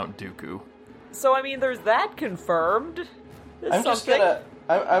fact Count Dooku. So, I mean, there's that confirmed. There's I'm just something.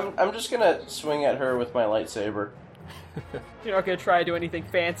 I'm just gonna swing at her with my lightsaber. You're not gonna try to do anything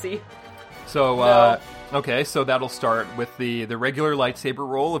fancy. So, No. okay, so that'll start with the regular lightsaber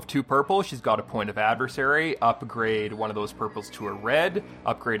roll of 2 purple. She's got a point of adversary. Upgrade one of those purples to a red.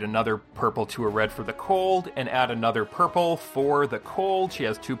 Upgrade another purple to a red for the cold. And add another purple for the cold. She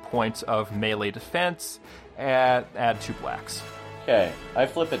has 2 points of melee defense. Add 2 blacks. Okay, I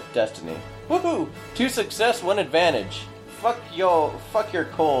flip it destiny. Woohoo! 2 success, 1 advantage. Fuck your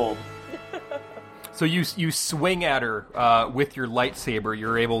cold. So you swing at her with your lightsaber.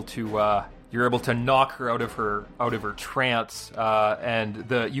 You're able to knock her out of her trance,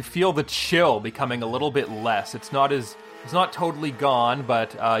 and you feel the chill becoming a little bit less. It's not totally gone,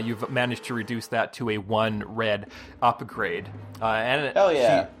 but you've managed to reduce that to a 1 red upgrade. And Hell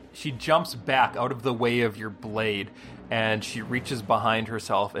yeah. She jumps back out of the way of your blade, and she reaches behind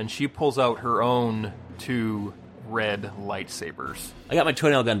herself, and she pulls out her own 2 red lightsabers. I got my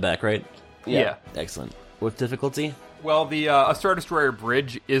toenail gun back, right? Yeah. Excellent. With difficulty? Well, the a Star Destroyer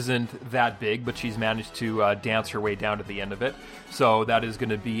bridge isn't that big, but she's managed to dance her way down to the end of it. So that is going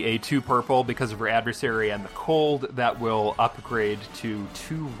to be a 2 purple because of her adversary and the cold. That will upgrade to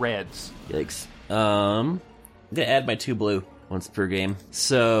 2 reds. Yikes. I'm gonna add my 2 blue once per game.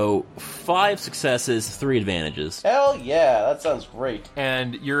 So 5 successes, 3 advantages. Hell yeah, that sounds great.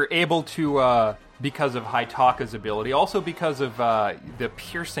 And you're able to, because of Haitaka's ability, also because of the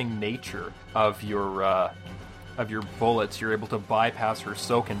piercing nature of your bullets, you're able to bypass her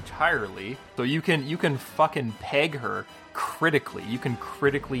soak entirely. So you can fucking peg her critically. You can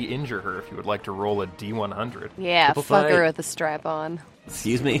critically injure her if you would like to roll a D100. Yeah, Triple fuck her fight. with a strap on.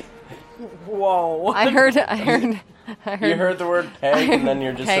 Excuse me? Whoa. I heard. You heard the word peg, and then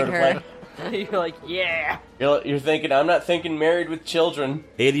you're just Peg sort of her. like, You're like, yeah. you're thinking, I'm not thinking married with children.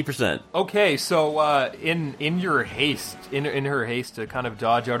 80%. Okay, so in your haste, in her haste to kind of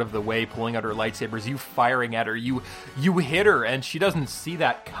dodge out of the way, pulling out her lightsabers, you firing at her, you hit her, and she doesn't see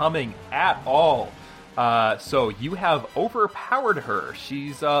that coming at all. So you have overpowered her.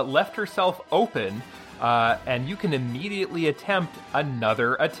 She's left herself open, and you can immediately attempt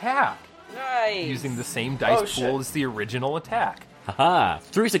another attack Nice. using the same dice Oh, shit. pool as the original attack. Haha.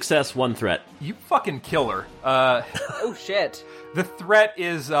 3 success, 1 threat. You fucking kill her. Oh shit. The threat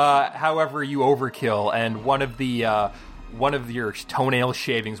is, however, you overkill, and one of your toenail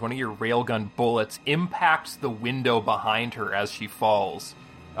shavings, one of your railgun bullets, impacts the window behind her as she falls,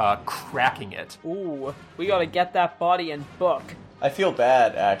 cracking it. Ooh, we gotta get that body and book. I feel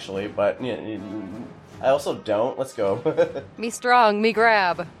bad, actually, but I also don't. Let's go. Me strong, me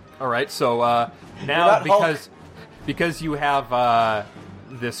grab. All right, so now not Hulk. because you have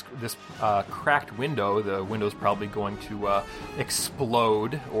this cracked window, the window's probably going to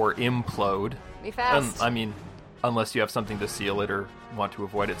explode or implode. Me fast. I mean, unless you have something to seal it or want to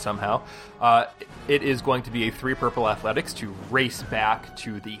avoid it somehow. It is going to be a 3 purple athletics to race back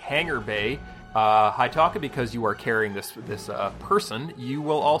to the hangar bay. Haitaka, because you are carrying this person, you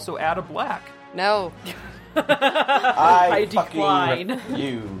will also add a black. No. I decline. fucking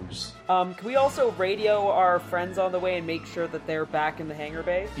refuse. Can we also radio our friends on the way and make sure that they're back in the hangar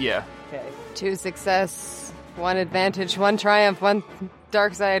bay? Yeah. Okay. 2 success, 1 advantage, 1 triumph, 1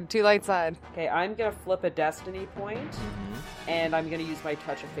 dark side, 2 light side. Okay, I'm gonna flip a destiny point, and I'm gonna use my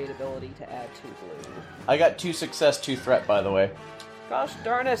touch of fate ability to add 2 blue. I got 2 success, 2 threat, by the way. Gosh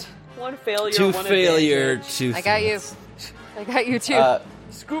darn it. One failure, Two one failure, advantage. two. I got you. I got you too.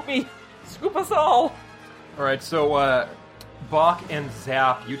 Scoop me. Scoop us all. All right, so Bach and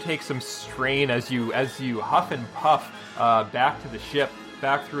Zap, you take some strain as you huff and puff back to the ship,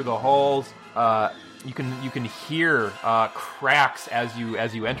 back through the halls. You can hear cracks as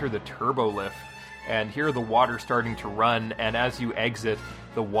you enter the turbo lift, and hear the water starting to run. And as you exit,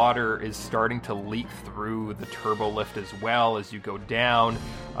 the water is starting to leak through the turbo lift as well as you go down.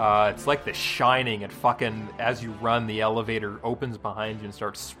 It's like The Shining. It fucking, as you run, the elevator opens behind you and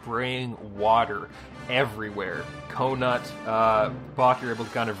starts spraying water everywhere. Conut, Bach, you're able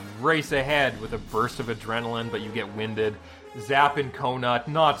to kind of race ahead with a burst of adrenaline, but you get winded. Zap and Conut,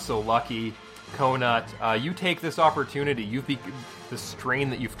 not so lucky. Conut, you take this opportunity. The strain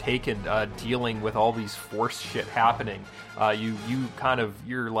that you've taken dealing with all these force shit happening.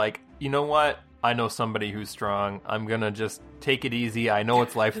 You're like, you know what? I know somebody who's strong. I'm gonna just take it easy. I know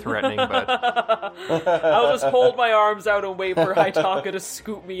it's life-threatening, but I'll just hold my arms out and wait for Haitaka to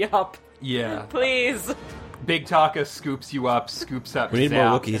scoop me up. yeah. Please. Big Taka scoops you up, scoops up We need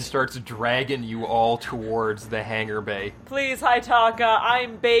more Zap, Wookiees. and starts dragging you all towards the hangar bay. Please, Haitaka,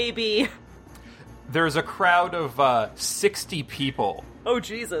 I'm baby. There's a crowd of 60 people Oh,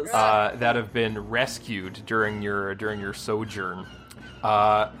 Jesus. that have been rescued during your sojourn.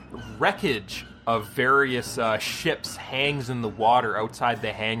 Wreckage of various ships hangs in the water outside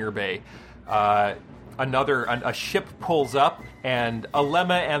the hangar bay. A ship pulls up, and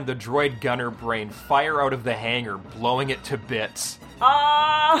Alema and the droid gunner brain fire out of the hangar, blowing it to bits.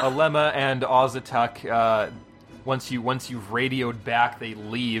 Alema and Ozatuk, once you've radioed back, they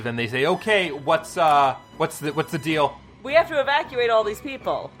leave and they say, "Okay, what's the deal?" We have to evacuate all these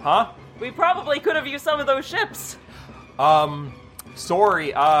people. Huh? We probably could have used some of those ships.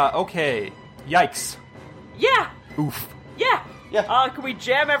 Sorry. Okay. Yikes. Yeah. Oof. Yeah. Yeah. Can we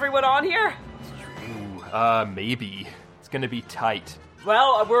jam everyone on here? Ooh, maybe. It's gonna be tight.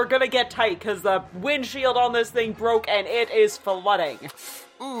 Well, we're gonna get tight because the windshield on this thing broke and it is flooding.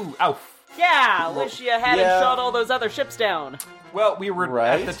 Ooh, ow. Yeah, wish you hadn't Yeah. shot all those other ships down. Well, we were,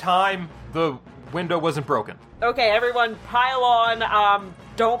 Right. at the time, the window wasn't broken. Okay, everyone pile on.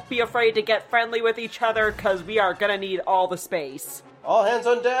 Don't be afraid to get friendly with each other because we are gonna need all the space. All hands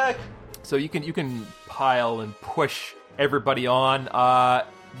on deck. So you can pile and push everybody on.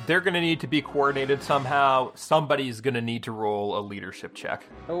 They're gonna need to be coordinated somehow. Somebody's gonna need to roll a leadership check.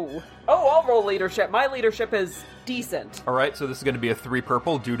 Oh, I'll roll leadership. My leadership is decent. All right, so this is going to be a 3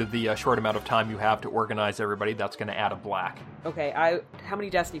 purple due to the short amount of time you have to organize everybody. That's going to add a black. Okay, how many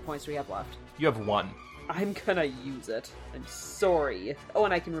destiny points do we have left? You have 1. I'm gonna use it. I'm sorry. Oh,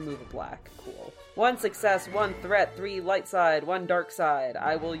 and I can remove a black. Cool. 1 success, 1 threat, 3 light side, 1 dark side.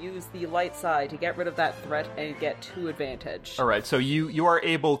 I will use the light side to get rid of that threat and get 2 advantage. All right, so you are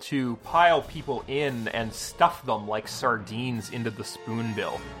able to pile people in and stuff them like sardines into the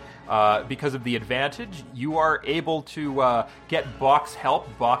spoonbill. Because of the advantage, you are able to get Bach's help.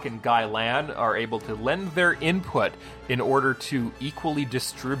 Bach and Guy Lan are able to lend their input in order to equally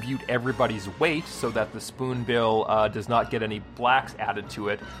distribute everybody's weight so that the spoonbill does not get any blacks added to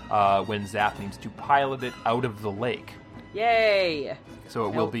it when Zap needs to pilot it out of the lake. Yay! So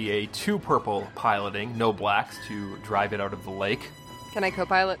it will be a 2 purple piloting, no blacks, to drive it out of the lake. Can I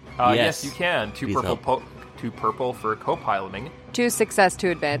co-pilot? Yes, Yes. you can. 2 Please purple, help. 2 purple for co-piloting. 2 success, 2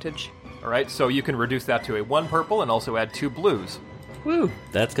 advantage. All right, so you can reduce that to a 1 purple and also add 2 blues. Woo,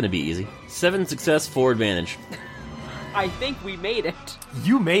 that's gonna be easy. 7 success, 4 advantage. I think we made it.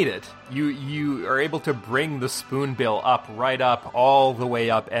 You made it. You are able to bring the spoonbill up, right up, all the way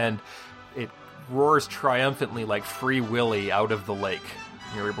up, and it roars triumphantly like Free Willy out of the lake.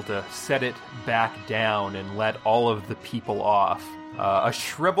 You're able to set it back down and let all of the people off. A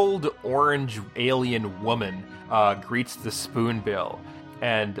shriveled orange alien woman greets the spoonbill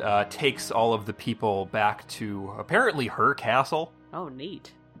and takes all of the people back to apparently her castle. Oh,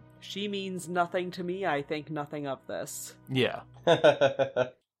 neat. She means nothing to me. I think nothing of this. Yeah.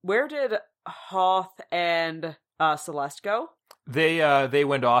 Where did Hoth and Celeste go? They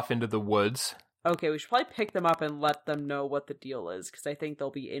went off into the woods. Okay, we should probably pick them up and let them know what the deal is, because I think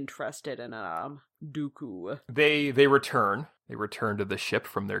they'll be interested in Dooku. They return. They return to the ship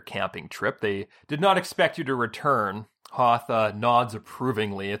from their camping trip. They did not expect you to return. Hoth nods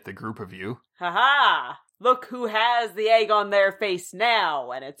approvingly at the group of you. Haha! Look who has the egg on their face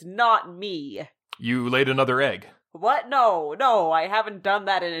now, and it's not me. You laid another egg. What? No, I haven't done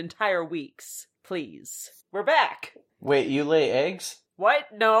that in entire weeks. Please. We're back. Wait, you lay eggs? What?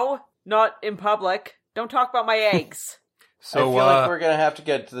 No, not in public. Don't talk about my eggs. So I feel like we're gonna have to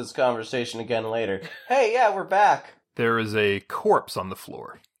get to this conversation again later. Hey, yeah, we're back. There is a corpse on the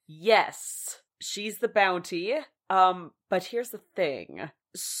floor. Yes, she's the bounty. But here's the thing.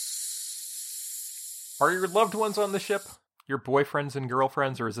 Are your loved ones on the ship? Your boyfriends and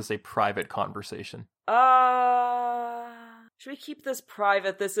girlfriends, or is this a private conversation? Should we keep this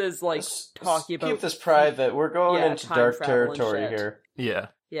private? This is like talking about. Keep this private. We're going into time dark travel and territory shit. here. Yeah.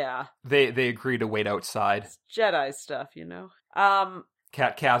 Yeah, They agree to wait outside. it's Jedi stuff, you know.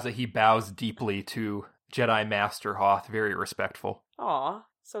 Kat Kaza, he bows deeply to Jedi Master Hoth, very respectful. Aw,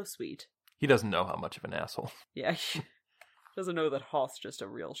 so sweet. He doesn't know how much of an asshole. Yeah, he doesn't know that Hoth's just a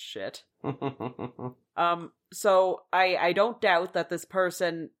real shit. So I don't doubt that this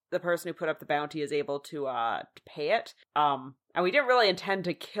person, the person who put up the bounty, is able to pay it. And we didn't really intend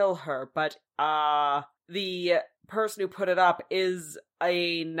to kill her, but the person who put it up is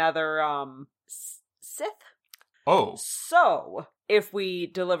another Sith. Oh, So if we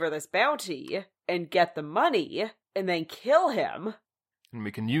deliver this bounty and get the money and then kill him, and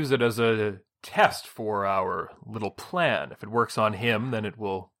we can use it as a test for our little plan. If it works on him, then it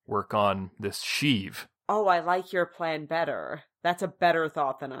will work on this Sheev. oh, I like your plan better. That's a better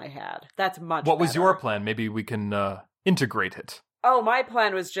thought than I had. That's much What was better. your plan? Maybe we can integrate it. Oh, my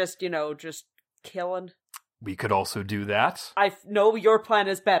plan was just, just killing. We could also do that. No, your plan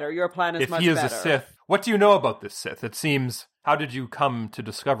is better. Your plan is If much he is better. a Sith, what do you know about this Sith? It seems, how did you come to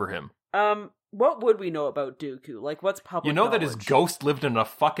discover him? What would we know about Dooku? Like, what's public You know that his knowledge? ghost lived in a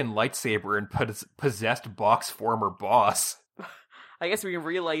fucking lightsaber and possessed Bok's former boss. I guess we can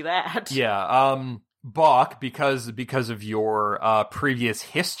relay that. Yeah, Bok, because of your previous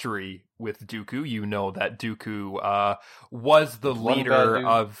history with Dooku, you know that Dooku was the One leader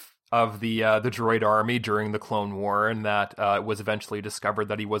bad dude. of the droid army during the Clone War, and that it was eventually discovered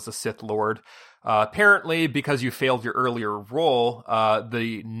that he was a Sith Lord. Apparently, because you failed your earlier role,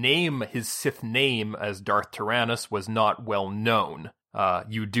 his Sith name as Darth Tyrannus was not well known.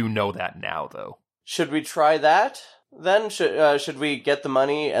 You do know that now, though. Should we try that? Then should we get the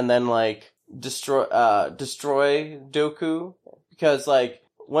money and then destroy Dooku? Because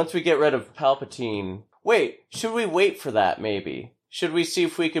once we get rid of Palpatine, should we wait for that? Maybe should we see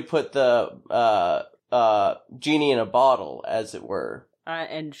if we could put the genie in a bottle, as it were?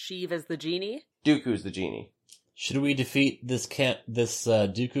 And Sheev is the genie? Dooku's the genie. Should we defeat this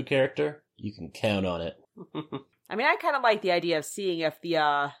Dooku character? You can count on it. I mean, I kind of like the idea of seeing if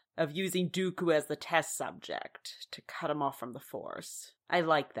of using Dooku as the test subject to cut him off from the Force. I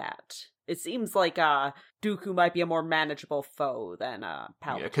like that. It seems like Dooku might be a more manageable foe than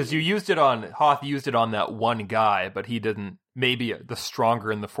Palpatine. Yeah, because Hoth used it on that one guy, but he didn't. Maybe the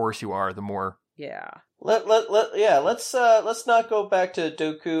stronger in the Force you are, the more. Yeah. Let's not go back to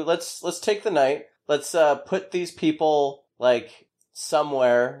Dooku. Let's take the night. Let's put these people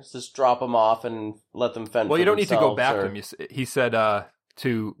somewhere. Just drop them off and let them fend. Well, for you don't need to go themselves, back or... to him. He said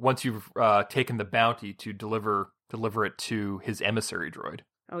to once you've taken the bounty to deliver it to his emissary droid.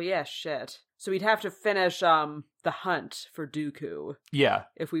 Oh yeah, shit. So we'd have to finish the hunt for Dooku Yeah,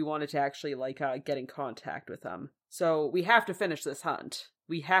 if we wanted to actually get in contact with him. So we have to finish this hunt.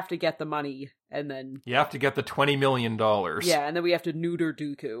 We have to get the money, and then you have to get the $20 million. yeah, and then we have to neuter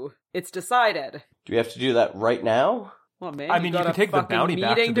Dooku. It's decided. Do we have to do that right now? Well, man, I mean, you got can a take the fucking bounty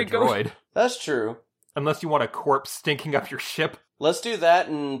back to meeting the go- droid, That's true. unless you want a corpse stinking up your ship. Let's do that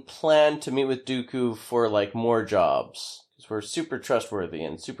and plan to meet with Dooku for more jobs, because we're super trustworthy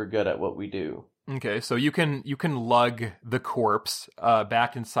and super good at what we do. Okay, so you can lug the corpse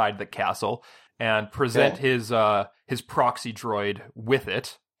back inside the castle and present his proxy droid with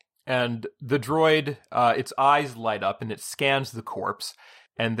it, and the droid its eyes light up and it scans the corpse,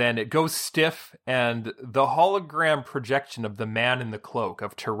 and then it goes stiff, and the hologram projection of the man in the cloak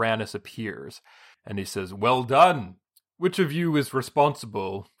of Tyrannus appears, and he says, "Well done. Which of you is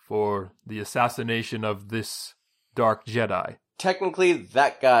responsible for the assassination of this Dark Jedi?" Technically,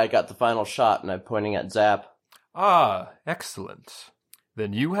 that guy got the final shot, and I'm pointing at Zap. Ah, excellent.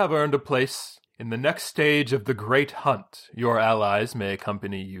 Then you have earned a place in the next stage of the Great Hunt. Your allies may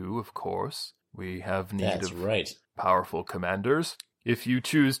accompany you, of course. We have need That's of right. powerful commanders. If you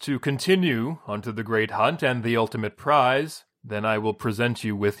choose to continue onto the Great Hunt and the ultimate prize, then I will present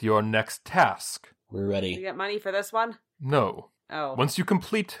you with your next task. We're Do you ready. get money for this one? No. Oh. Once you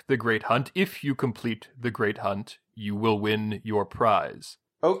complete the Great Hunt, if you complete the Great Hunt, you will win your prize.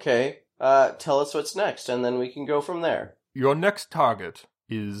 Okay, tell us what's next, and then we can go from there. Your next target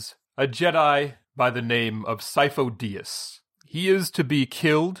is a Jedi by the name of Sifo Dyas. He is to be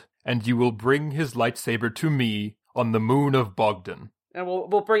killed, and you will bring his lightsaber to me on the moon of Bogdan. And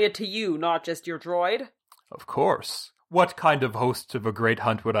we'll bring it to you, not just your droid. Of course. What kind of host of a great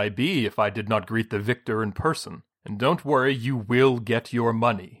hunt would I be if I did not greet the victor in person? And don't worry, you will get your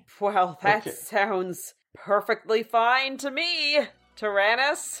money. Well, that Okay. sounds perfectly fine to me,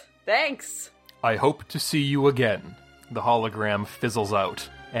 Tyrannus. Thanks. I hope to see you again. The hologram fizzles out,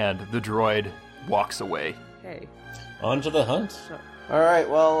 and the droid walks away. Hey. On to the hunt. All right.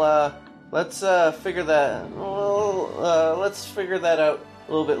 Well, let's figure that. Well, let's figure that out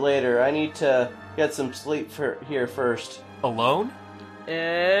a little bit later. I need to get some sleep here first. Alone?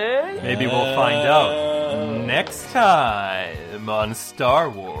 Eh? Maybe we'll find out next time on Star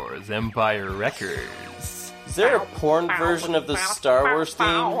Wars Empire Records. Is there a porn version of the Star Wars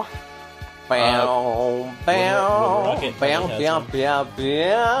theme? Bow, bow, Rocket bow, probably has bow, one. bow,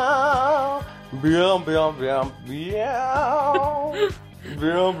 bow, bow, bow, bow, bow, bow,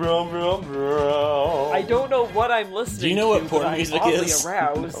 bow, bow. I don't know what I'm listening to. Do you know what porn but I'm music oddly is?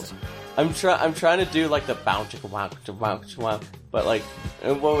 aroused. I'm trying to do like the bow chicka wow chicka wow chicka wow, but like,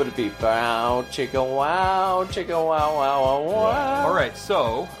 what would it be? Bow chicka wow wow wow wow. All right,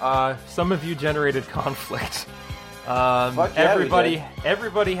 so some of you generated conflict. Fuck yeah, we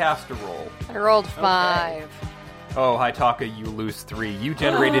everybody has to roll. I rolled 5. Oh, Haitaka, you lose 3. You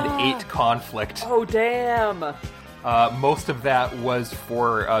generated 8 conflict. Oh, damn. Most of that was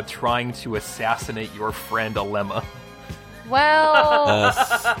for trying to assassinate your friend Alema. Well,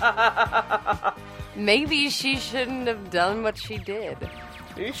 maybe she shouldn't have done what she did.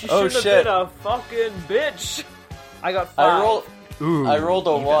 She should Oh, have shit. been a fucking bitch. I got 5. I rolled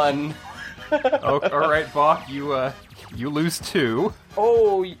a 1. Oh, all right, Bach, you lose 2.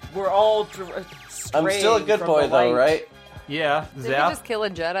 Oh, we're all I'm still a good from boy the though, light. right? Yeah, Did you Zap. just kill a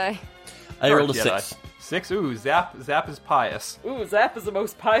Jedi? I Dark rolled a Jedi. 6. 6? Ooh, Zap is pious. Ooh, Zap is the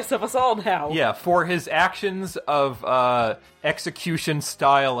most pious of us all now. Yeah, for his actions of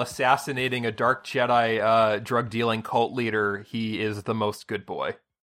execution-style assassinating a Dark Jedi drug-dealing cult leader, he is the most good boy.